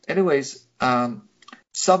 anyways, some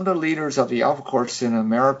of the leaders of the Alpha Course in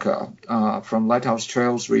America, from Lighthouse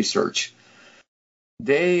Trails Research,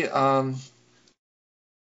 they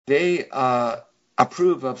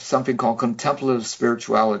approve of something called contemplative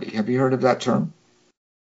spirituality. Have you heard of that term?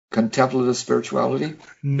 Contemplative spirituality?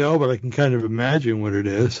 No, but I can kind of imagine what it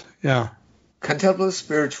is. Yeah. contemplative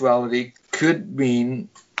spirituality could mean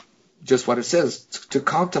just what it says, to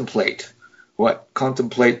contemplate.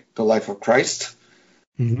 Contemplate the life of Christ.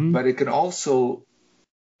 Mm-hmm. But it can also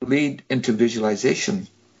lead into visualization.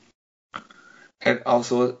 And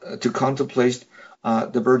also to contemplate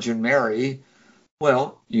the Virgin Mary,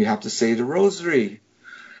 well, you have to say the Rosary.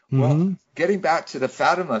 Mm-hmm. Well, getting back to the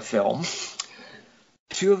Fatima film,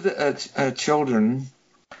 two of the children,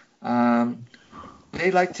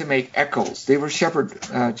 they like to make echoes. They were shepherd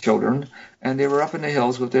children, and they were up in the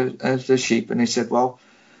hills with the sheep, and they said, well,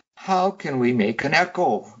 how can we make an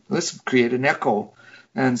echo? Let's create an echo.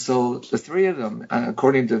 And so the three of them,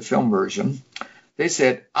 according to the film version, they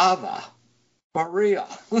said, Ave Maria.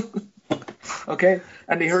 Okay?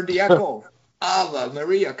 And they heard the echo, Ave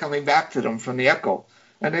Maria, coming back to them from the echo.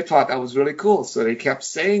 And they thought that was really cool, so they kept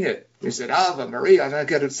saying it. They said, Ave Maria, and I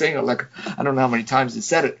kept saying it like, I don't know how many times they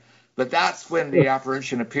said it. But that's when the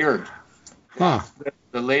apparition appeared. Huh.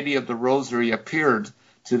 The Lady of the Rosary appeared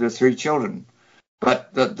to the three children.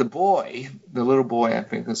 But the boy, the little boy, I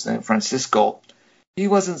think his name, Francisco, he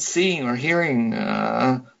wasn't seeing or hearing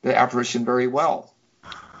the apparition very well.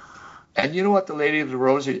 And you know what, the Lady of the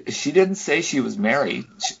Rosary, she didn't say she was Mary.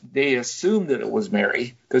 They assumed that it was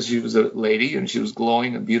Mary because she was a lady and she was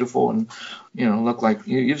glowing and beautiful and, looked like,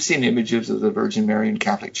 you've seen images of the Virgin Mary in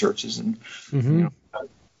Catholic churches. And,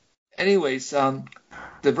 Anyways, the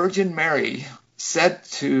Virgin Mary said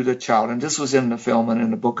to the child, and this was in the film and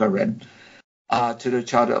in the book I read, to the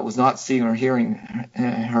child that was not seeing or hearing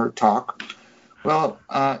her talk, well,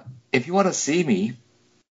 if you want to see me,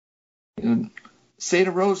 say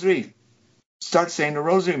the Rosary. Start saying the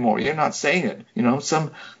Rosary more. You're not saying it.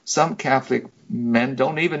 Some Catholic men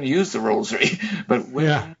don't even use the Rosary, but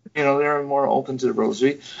women, they're more open to the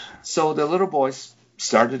Rosary. So the little boys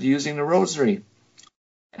started using the Rosary.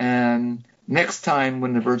 And next time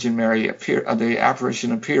when the Virgin Mary appeared, the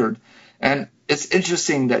apparition appeared, and it's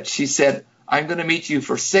interesting that she said, I'm going to meet you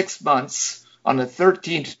for 6 months on the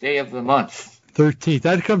 13th day of the month. 13th.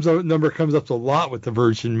 That number comes up a lot with the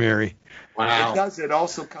Virgin Mary. Wow. It does. It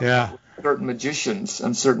also comes up with certain magicians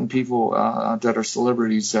and certain people that are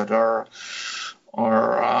celebrities that are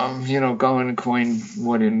going and going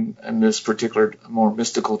in this particular more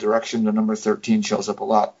mystical direction. The number 13 shows up a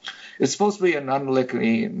lot. It's supposed to be an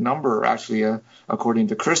unlikely number, actually, according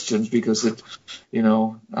to Christians, because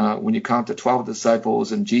when you count the 12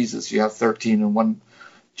 disciples and Jesus, you have 13 and one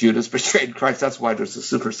Judas betrayed Christ. That's why there's a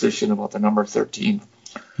superstition about the number 13.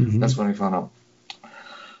 Mm-hmm. That's when we found out.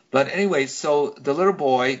 But anyway, so the little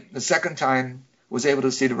boy, the second time, was able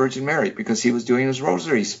to see the Virgin Mary because he was doing his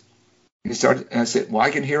rosaries. He started, and I said, well, I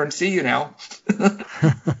can hear and see you now.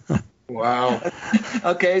 Wow.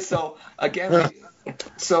 Okay, so again,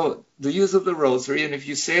 so the use of the rosary, and if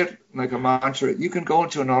you say it like a mantra, you can go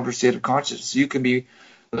into an altered state of consciousness. You can be,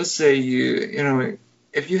 let's say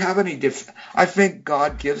if you have any I think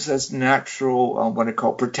God gives us natural, what I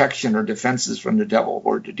call protection or defenses from the devil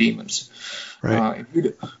or the demons. Right.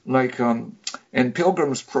 In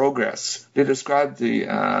Pilgrim's Progress, they describe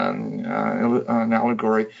an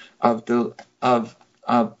allegory of the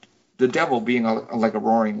devil being like a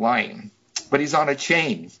roaring lion, but he's on a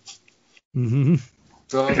chain. Mm-hmm.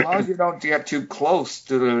 So as long as you don't get too close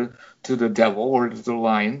to the devil or to the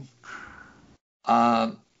lion,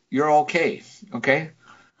 you're okay. Okay.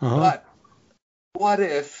 Uh-huh. But what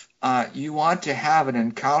if you want to have an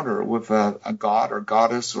encounter with a god or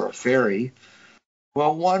goddess or a fairy?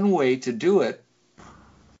 Well, one way to do it,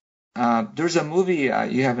 there's a movie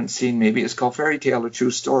you haven't seen maybe. It's called Fairy Tale, A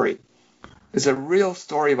True Story. It's a real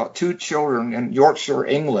story about two children in Yorkshire,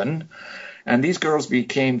 England, and these girls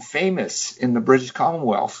became famous in the British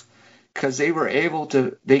Commonwealth because they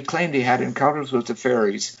claimed they had encounters with the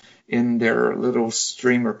fairies in their little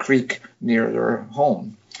stream or creek near their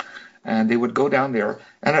home. And they would go down there.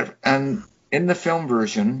 And in the film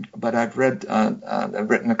version, but I've read a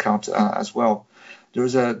written account as well, there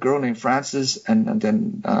was a girl named Frances and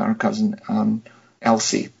then her cousin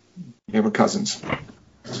Elsie. They were cousins.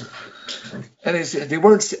 And they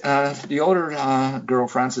weren't. The older girl,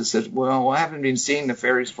 Frances, said, "Well, I haven't been seeing the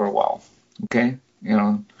fairies for a while." Okay,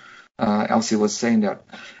 Elsie was saying that,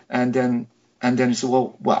 and then he said,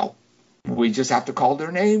 "Well, we just have to call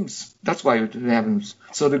their names. That's why we haven't."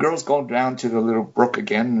 So the girls go down to the little brook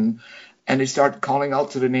again, and they start calling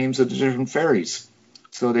out to the names of the different fairies.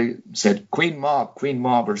 So they said Queen Mob,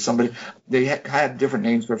 or somebody. They had different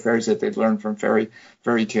names for fairies that they'd learned from fairy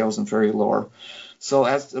tales and fairy lore. So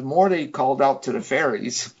as the more they called out to the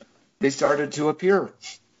fairies, they started to appear.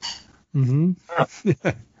 Mm-hmm.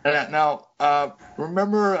 Now,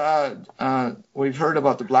 remember we've heard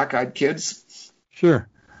about the black-eyed kids? Sure.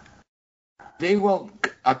 they will,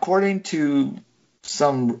 according to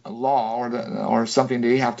some law or something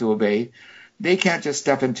they have to obey, they can't just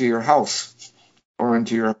step into your house or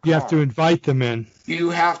into your car. You have to invite them in.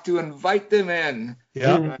 You have to invite them in.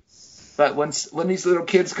 Yeah. But when these little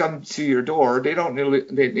kids come to your door, they don't really,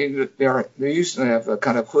 they usually have a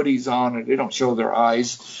kind of hoodies on and they don't show their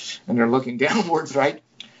eyes and they're looking downwards, right?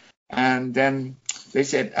 And then they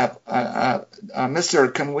said, Mister,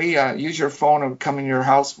 can we use your phone and come in your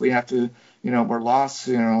house? We have to, we're lost,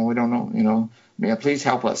 we don't know, may I please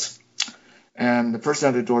help us? And the person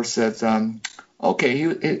at the door said, okay,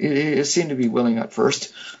 he seemed to be willing at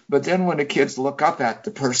first. But then when the kids look up at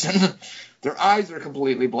the person, their eyes are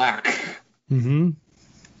completely black. Mm-hmm.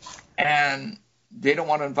 And they don't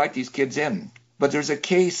want to invite these kids in. But there's a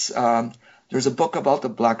case, there's a book about the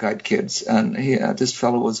black-eyed kids. And this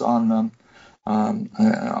fellow was on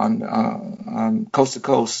Coast to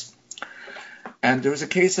Coast. And there was a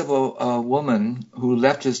case of a woman who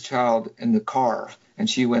left his child in the car. And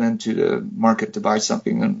she went into the market to buy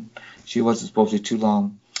something. And she wasn't supposed to be too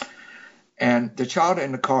long. And the child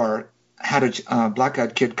in the car had a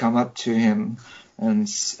black-eyed kid come up to him, and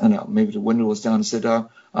maybe the window was down, and said,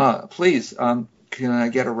 please, can I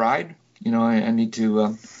get a ride? I need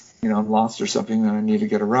to, I'm lost or something, and I need to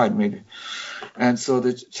get a ride, maybe. And so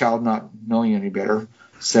the child, not knowing any better,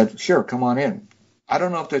 said, sure, come on in. I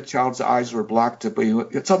don't know if the child's eyes were black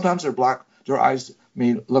sometimes they're black, their eyes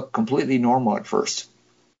may look completely normal at first,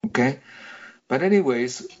 okay? But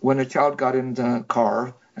anyways, when the child got in the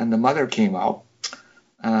car and the mother came out,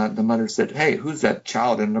 the mother said, hey, who's that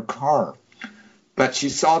child in the car? But she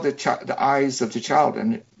saw the eyes of the child,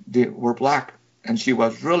 and they were black, and she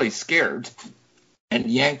was really scared and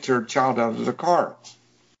yanked her child out of the car.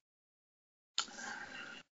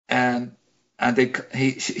 And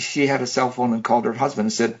she had a cell phone and called her husband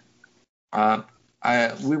and said,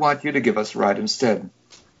 we want you to give us a ride instead.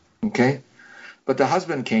 Okay? But the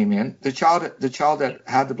husband came in. The child that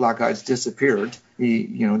had the black eyes disappeared. He,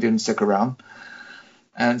 didn't stick around.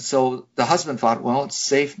 And so the husband thought, well, it's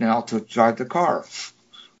safe now to drive the car.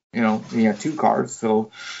 He had two cars,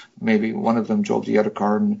 so maybe one of them drove the other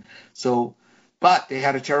car. But they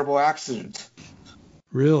had a terrible accident.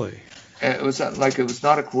 Really? It was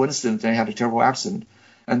not a coincidence. They had a terrible accident.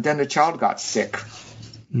 And then the child got sick.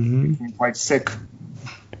 Mm-hmm. Became quite sick.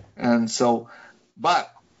 And so,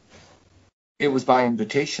 but it was by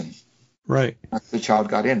invitation. Right. The child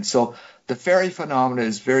got in. So the fairy phenomena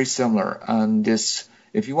is very similar on this.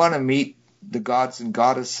 If you want to meet the gods and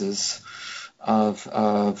goddesses of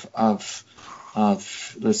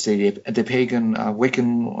let's say the pagan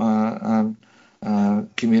Wiccan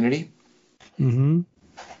community, mm-hmm.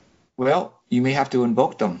 well, you may have to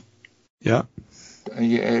invoke them. Yeah.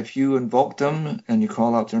 If you invoke them and you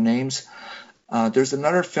call out their names, there's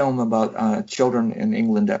another film about children in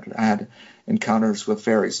England that had encounters with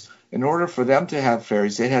fairies. In order for them to have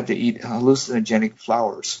fairies, they had to eat hallucinogenic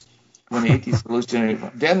flowers. When they ate these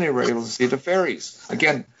hallucinogenic, then they were able to see the fairies.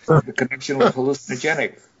 Again, the connection with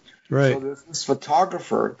hallucinogenic. Right. So there's this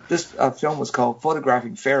photographer. This film was called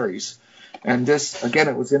Photographing Fairies, and this again,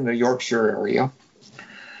 it was in the Yorkshire area.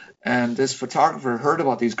 And this photographer heard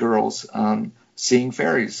about these girls seeing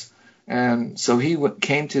fairies, and so he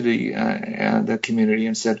came to the community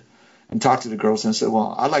and said, and talked to the girls and said,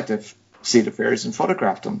 well, I'd like to see the fairies and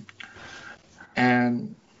photograph them.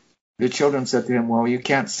 And the children said to him, well, you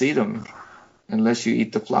can't see them unless you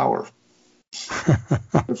eat the flower.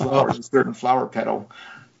 The flower is a certain flower petal.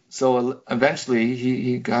 So eventually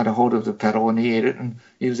he got a hold of the petal and he ate it, and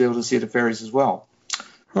he was able to see the fairies as well.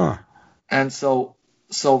 Huh. And so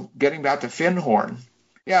getting back to Finhorn,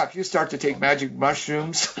 yeah, if you start to take magic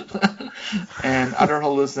mushrooms and other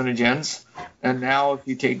hallucinogens, and now if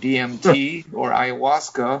you take DMT or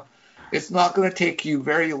ayahuasca, it's not going to take you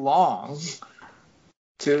very long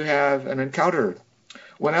to have an encounter.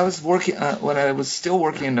 When I was still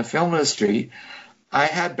working in the film industry, I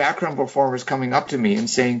had background performers coming up to me and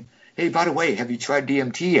saying, hey, by the way, have you tried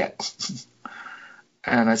DMT yet?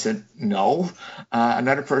 And I said, no.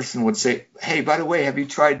 Another person would say, hey, by the way, have you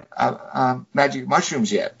tried magic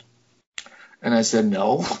mushrooms yet? And I said,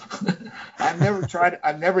 no. I've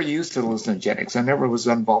never used hallucinogenics. I never was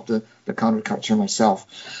involved in the counterculture myself.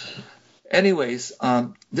 Anyways,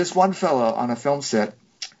 this one fellow on a film set,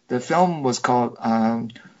 the film was called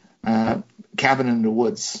Cabin in the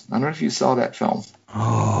Woods. I don't know if you saw that film.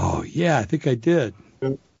 Oh, yeah, I think I did.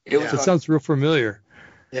 It sounds real familiar.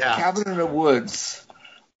 Yeah. Cabin in the Woods.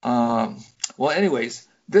 Well, anyways,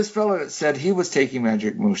 this fellow that said he was taking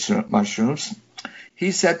magic mushrooms,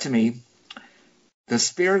 he said to me, the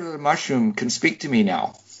spirit of the mushroom can speak to me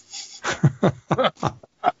now.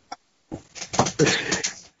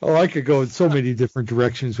 Oh, I could go in so many different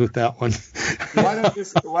directions with that one. Why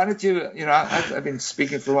don't you, I've been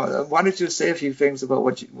speaking for a while. Why don't you say a few things about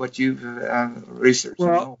what you've researched?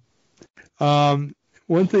 Well,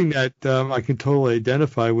 one thing that I can totally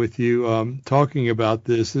identify with you talking about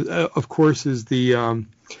this, of course, is the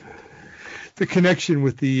connection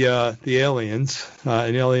with the aliens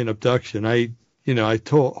and alien abduction. I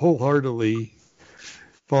wholeheartedly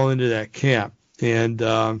fall into that camp.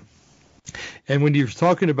 And when you're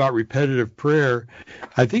talking about repetitive prayer,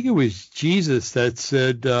 I think it was Jesus that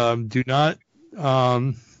said, "Do not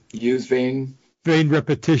use vain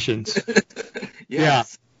repetitions."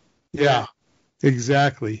 Yes. Yeah,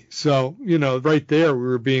 exactly. So right there, we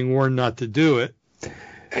were being warned not to do it.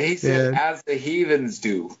 And he said, "As the heathens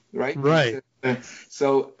do," right? Right.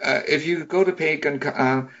 So if you go to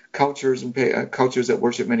pagan cultures and cultures that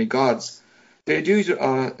worship many gods, they do.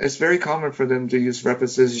 It's very common for them to use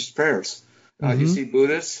repetitious prayers. You see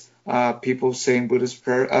Buddhists, people saying Buddhist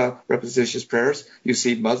repetitious prayers. You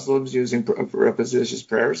see Muslims using repetitious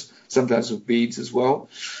prayers, sometimes with beads as well.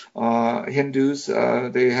 Hindus,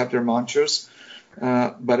 they have their mantras.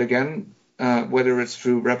 But again, whether it's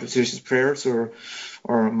through repetitious prayers or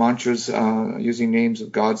mantras using names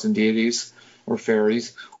of gods and deities or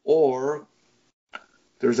fairies, or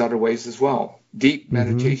there's other ways as well. Deep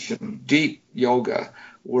meditation, deep yoga,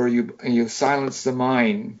 where you silence the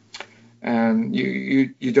mind, and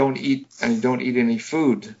you don't eat any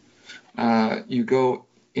food. You go,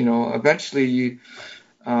 eventually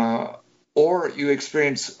or you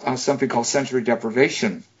experience something called sensory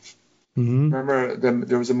deprivation. Remember,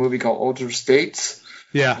 there was a movie called Altered States.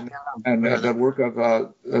 Yeah. And the work of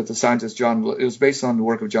the scientist John. It was based on the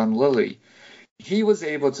work of John Lilly. He was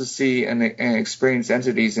able to see and experience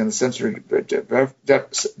entities in a sensory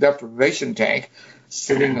deprivation tank,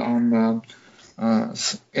 sitting on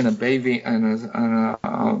in a bathing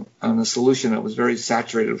on a solution that was very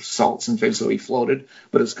saturated with salts and things, so he floated,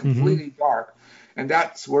 but it was completely dark, and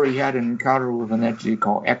that's where he had an encounter with an entity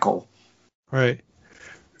called Echo. Right.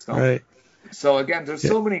 Right. So again, there's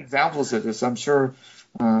so many examples of this. I'm sure.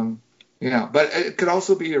 But it could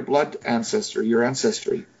also be your blood ancestry, your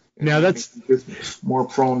ancestry. Now that's more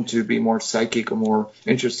prone to be more psychic or more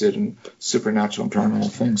interested in supernatural and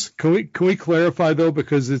paranormal things. Can we clarify though,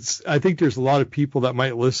 because I think there's a lot of people that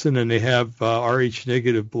might listen and they have Rh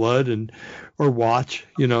negative blood or watch,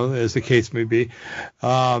 as the case may be,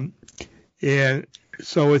 and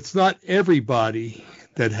so it's not everybody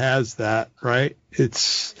that has that, right?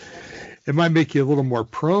 It might make you a little more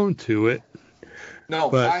prone to it. No,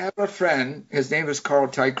 but I have a friend. His name is Carl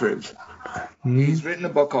Teichried. He's written a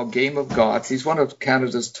book called Game of Gods. He's one of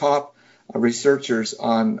Canada's top researchers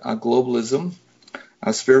on globalism,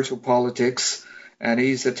 spiritual politics, and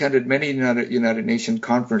he's attended many United Nations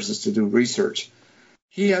conferences to do research.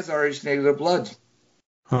 He has Rh negative blood.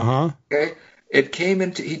 Okay,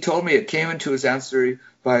 he told me it came into his ancestry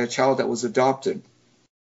by a child that was adopted.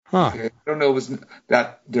 Okay? I don't know if it was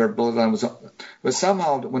that their bloodline was, but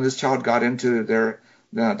somehow when this child got into their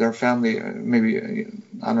family, maybe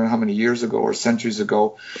I don't know how many years ago or centuries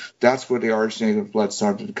ago, that's where the Rh negative blood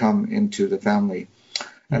started to come into the family.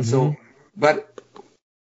 And so, but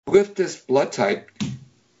with this blood type,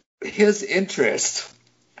 his interest,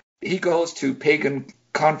 he goes to pagan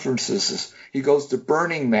conferences, he goes to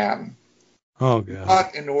Burning Man. Oh God!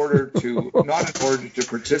 Not in order to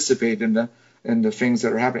participate in the things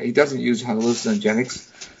that are happening. He doesn't use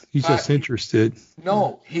hallucinogenics. He's just interested.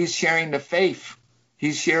 No, he's sharing the faith.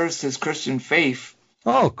 He shares his Christian faith.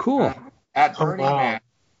 Oh, cool. At Burning Man.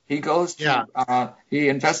 He goes to, he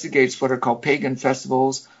investigates what are called pagan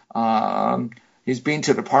festivals. He's been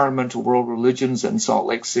to the Parliament of World Religions in Salt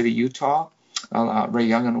Lake City, Utah. Ray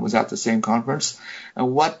Youngin was at the same conference.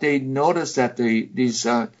 And what they noticed at these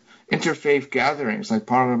interfaith gatherings, like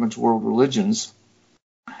Parliament of World Religions,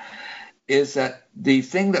 is that the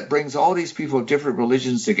thing that brings all these people of different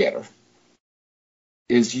religions together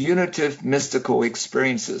is unitive mystical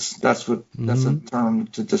experiences. That's a term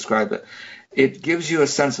to describe it. It gives you a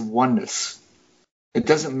sense of oneness. It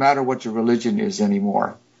doesn't matter what your religion is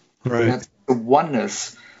anymore. Right. The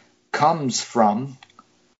oneness comes from,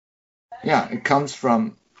 it comes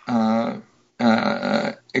from,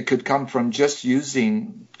 it could come from just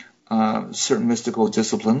using certain mystical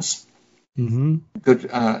disciplines,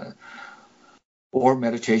 or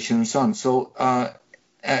meditation and so on. So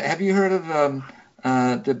have you heard of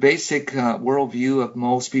the basic worldview of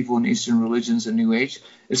most people in Eastern religions and New Age?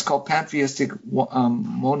 It's called pantheistic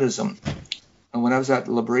monism. And when I was at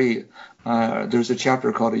L'Abri, there's a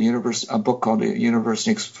chapter called a book called The Universe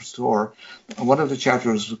Next Door. One of the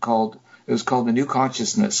chapters was called The New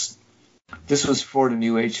Consciousness. This was before the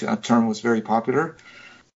New Age term was very popular.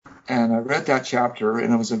 And I read that chapter,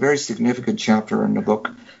 and it was a very significant chapter in the book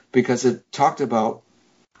because it talked about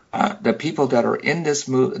the people that are in this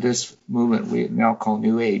movement we now call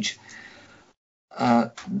New Age.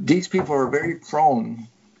 These people are very prone.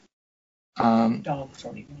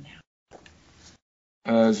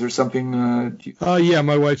 Is there something? Yeah,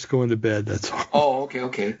 my wife's going to bed. That's all. Oh,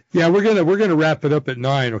 okay. Yeah, we're gonna wrap it up at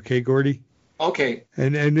 9. Okay, Gordy. Okay.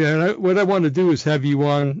 And what I want to do is have you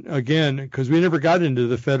on again because we never got into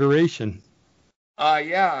the Federation.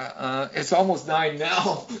 It's almost 9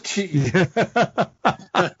 now.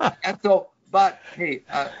 And so, but hey,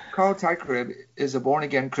 Carl Teichred is a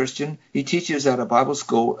born-again Christian. He teaches at a Bible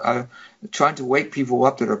school, trying to wake people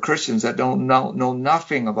up that are Christians that don't know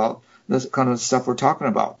nothing about this kind of stuff we're talking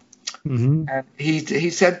about. Mm-hmm. And he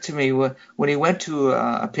said to me when he went to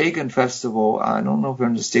a pagan festival, I don't know if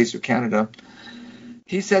in the States or Canada,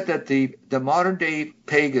 he said that the modern-day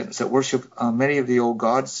pagans that worship many of the old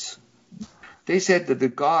gods, they said that the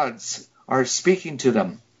gods are speaking to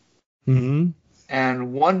them. Mm-hmm.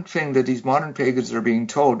 And one thing that these modern pagans are being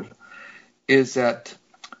told is that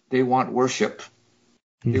they want worship.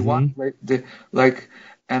 Mm-hmm. They want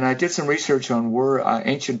and I did some research on where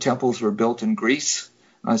ancient temples were built in Greece.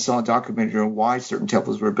 I saw a documentary on why certain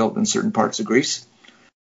temples were built in certain parts of Greece.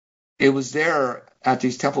 It was there at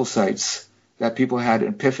these temple sites that people had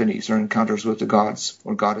epiphanies or encounters with the gods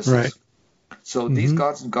or goddesses. Right. So these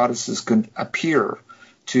gods and goddesses can appear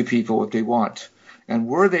to people if they want. And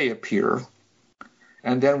where they appear,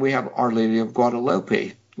 and then we have Our Lady of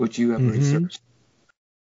Guadalupe, which you have researched.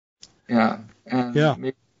 Yeah.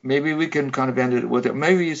 And maybe we can kind of end it with it.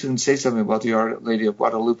 Maybe you can say something about the Our Lady of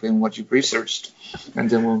Guadalupe and what you've researched. And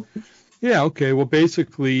then we'll... Yeah, okay. Well,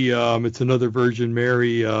 basically, it's another Virgin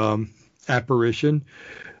Mary apparition.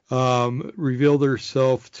 Revealed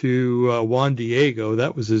herself to Juan Diego,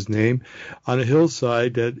 that was his name, on a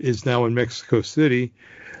hillside that is now in Mexico City.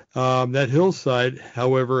 That hillside,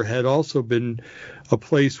 however, had also been a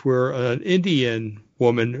place where an Indian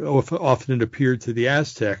woman often appeared to the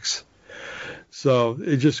Aztecs. So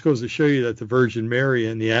it just goes to show you that the Virgin Mary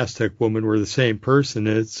and the Aztec woman were the same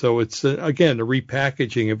person. So it's, again, a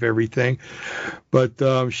repackaging of everything.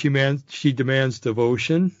 But she demands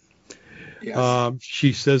devotion. Yes.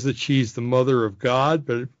 She says that she's the mother of God,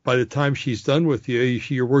 but by the time she's done with you,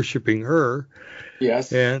 you're worshiping her.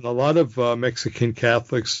 Yes. And a lot of Mexican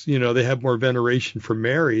Catholics, they have more veneration for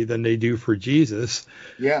Mary than they do for Jesus.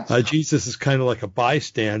 Yeah. Jesus is kind of like a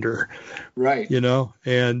bystander. Right.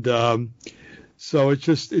 And so it's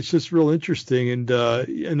just real interesting. And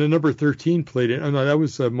the number 13 played it. Oh, no, that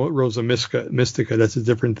was Rosa Mystica. That's a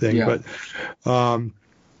different thing. Yeah. But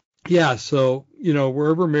yeah, so,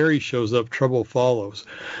 wherever Mary shows up, trouble follows,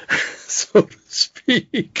 so to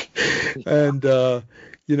speak. And,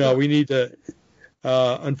 we need to,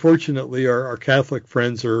 unfortunately, our Catholic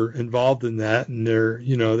friends are involved in that, and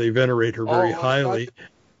they venerate her very highly.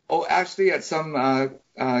 Actually, at some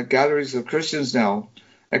gatherings of Christians now,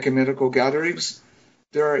 ecumenical gatherings,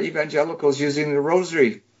 there are evangelicals using the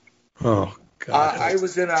rosary. Oh, God. I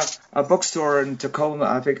was in a bookstore in Tacoma,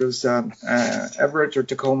 I think it was Everett or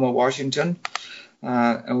Tacoma, Washington,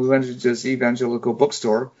 and we went to this evangelical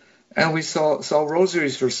bookstore, and we saw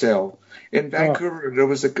rosaries for sale. In Vancouver, there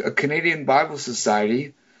was a Canadian Bible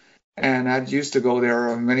Society, and I'd used to go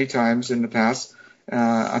there many times in the past.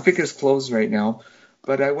 I think it's closed right now,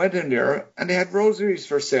 but I went in there, and they had rosaries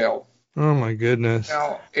for sale. Oh, my goodness.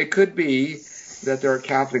 Now, it could be that there are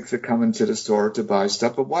Catholics that come into the store to buy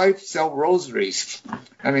stuff, but why sell rosaries?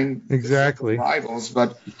 I mean, exactly. Bibles,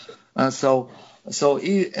 but so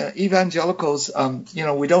evangelicals,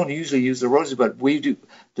 we don't usually use the rosary, but we do.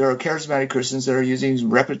 There are charismatic Christians that are using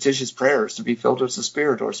repetitious prayers to be filled with the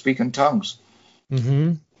Spirit or speak in tongues.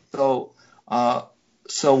 Mm-hmm.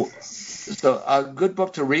 So a good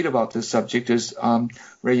book to read about this subject is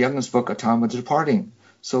Ray Young's book, A Time of Departing.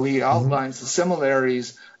 So he outlines the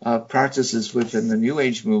similarities of practices within the New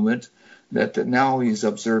Age movement that now he's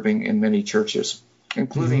observing in many churches,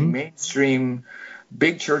 including mainstream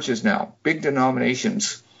big churches now, big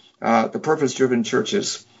denominations. The purpose-driven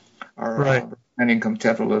churches are recommending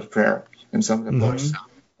contemplative prayer in some of the books.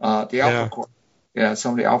 The Alpha Course,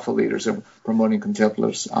 some of the Alpha leaders are promoting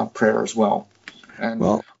contemplative prayer as well. And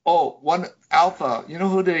one Alpha, you know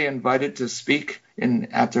who they invited to speak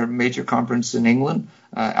at their major conference in England,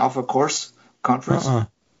 Alpha Course conference?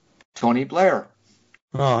 Tony Blair.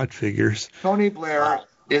 Oh, it figures. Tony Blair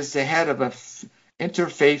is the head of a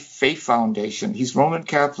interfaith faith foundation. He's Roman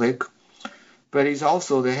Catholic, but he's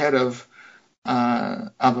also the head of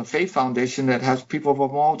a faith foundation that has people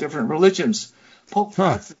from all different religions. Pope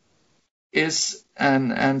Francis is,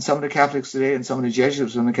 and some of the Catholics today and some of the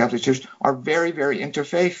Jesuits in the Catholic Church are very, very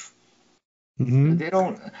interfaith. Mm-hmm. They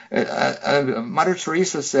don't. Mother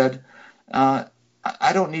Teresa said, "I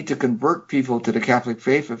don't need to convert people to the Catholic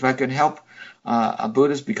faith if I can help a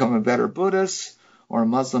Buddhist become a better Buddhist, or a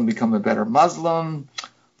Muslim become a better Muslim,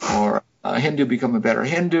 or a Hindu become a better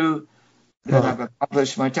Hindu. Then I've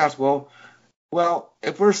accomplished my task." Well,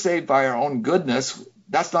 if we're saved by our own goodness,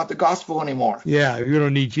 that's not the gospel anymore. Yeah, you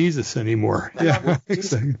don't need Jesus anymore. Yeah,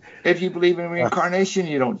 exactly. If you believe in reincarnation,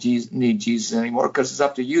 you don't need Jesus anymore, because it's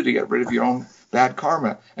up to you to get rid of your own bad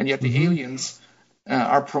karma. And yet the aliens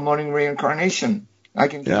are promoting reincarnation. I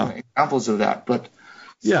can give you examples of that. But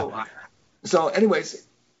so anyways.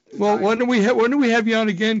 Well, when do we have you on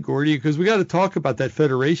again, Gordy? Because we got to talk about that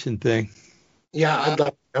Federation thing. Yeah, I'd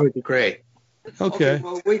love that. Would be great. Okay.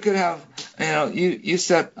 Well, we could have, you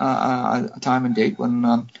set a time and date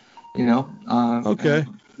when,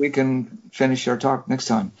 we can finish our talk next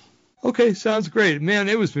time. Okay, sounds great. Man,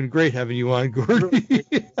 it was been great having you on, Gordy.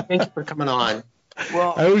 Thank you for coming on.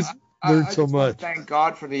 Well, I always learned so much. Thank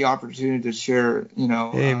God for the opportunity to share,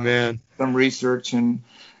 Amen. Some research and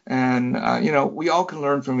we all can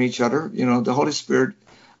learn from each other. The Holy Spirit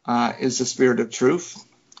is the Spirit of truth.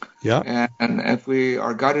 Yeah. And if we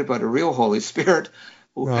are guided by the real Holy Spirit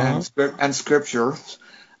and Scripture,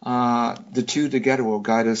 the two together will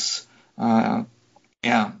guide us, in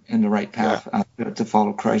the right path to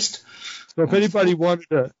follow Christ. So if anybody wanted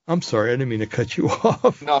to, I'm sorry, I didn't mean to cut you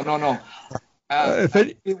off. No. If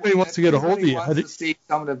anybody wants to get a hold of you, wants to see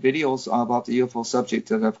some of the videos about the UFO subject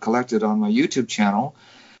that I've collected on my YouTube channel.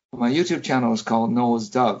 My YouTube channel is called Noah's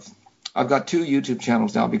Dove. I've got 2 YouTube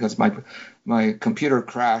channels now because my computer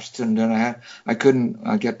crashed, and then I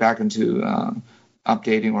couldn't get back into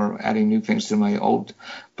updating or adding new things to my old.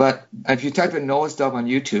 But if you type in Noah's Dove on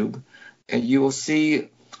YouTube, you will see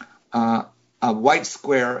a white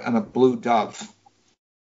square and a blue dove.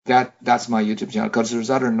 That's my YouTube channel, because there's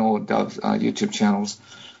other Noah Dove YouTube channels,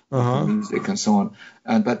 music and so on.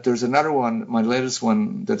 But there's another one, my latest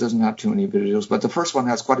one, that doesn't have too many videos. But the first one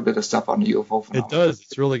has quite a bit of stuff on the UFO phenomenon. It does.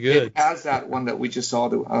 It's really good. It has that one that we just saw,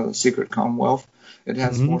 the Secret Commonwealth. It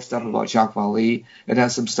has more stuff about Jacques Vallée. It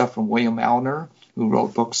has some stuff from William Alner, who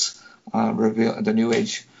wrote books, reveal the New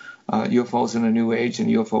Age, UFOs in the New Age and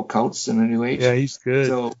UFO cults in the New Age. Yeah, he's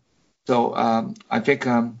good. So I think,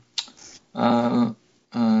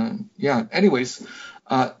 anyways,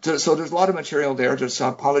 so there's a lot of material there. There's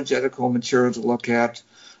apologetical material to look at,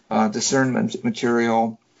 discernment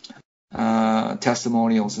material,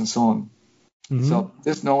 testimonials, and so on. So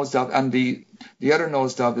this Noah's Dove, and the other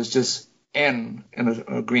Noah's Dove is just N in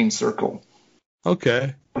a green circle.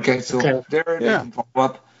 Okay. So there they can follow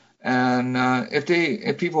up, and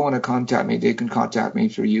if people want to contact me, they can contact me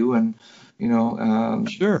through you, and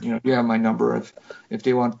sure. You have my number. If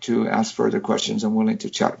they want to ask further questions, I'm willing to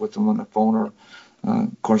chat with them on the phone or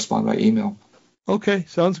correspond by email. Okay,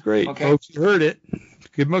 sounds great. Okay. Folks, you heard it.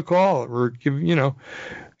 Give them a call, or give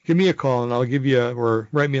me a call, and I'll give you or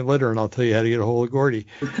write me a letter, and I'll tell you how to get a hold of Gordy.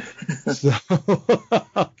 So,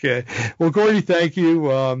 okay. Well, Gordy, thank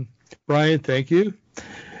you. Brian, thank you.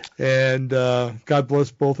 And God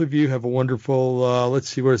bless both of you. Have a wonderful, let's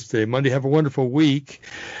see, what is today? Monday. Have a wonderful week.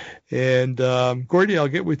 And Gordy, I'll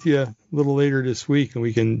get with you a little later this week, and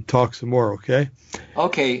we can talk some more, okay?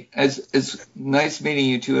 Okay. It's nice meeting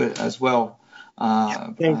you two as well.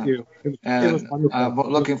 Thank you. It was wonderful.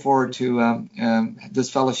 Looking forward to this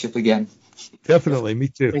fellowship again. Definitely. Me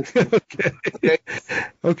too. Thank you.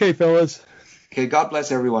 Okay, fellas. Okay. God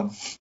bless everyone.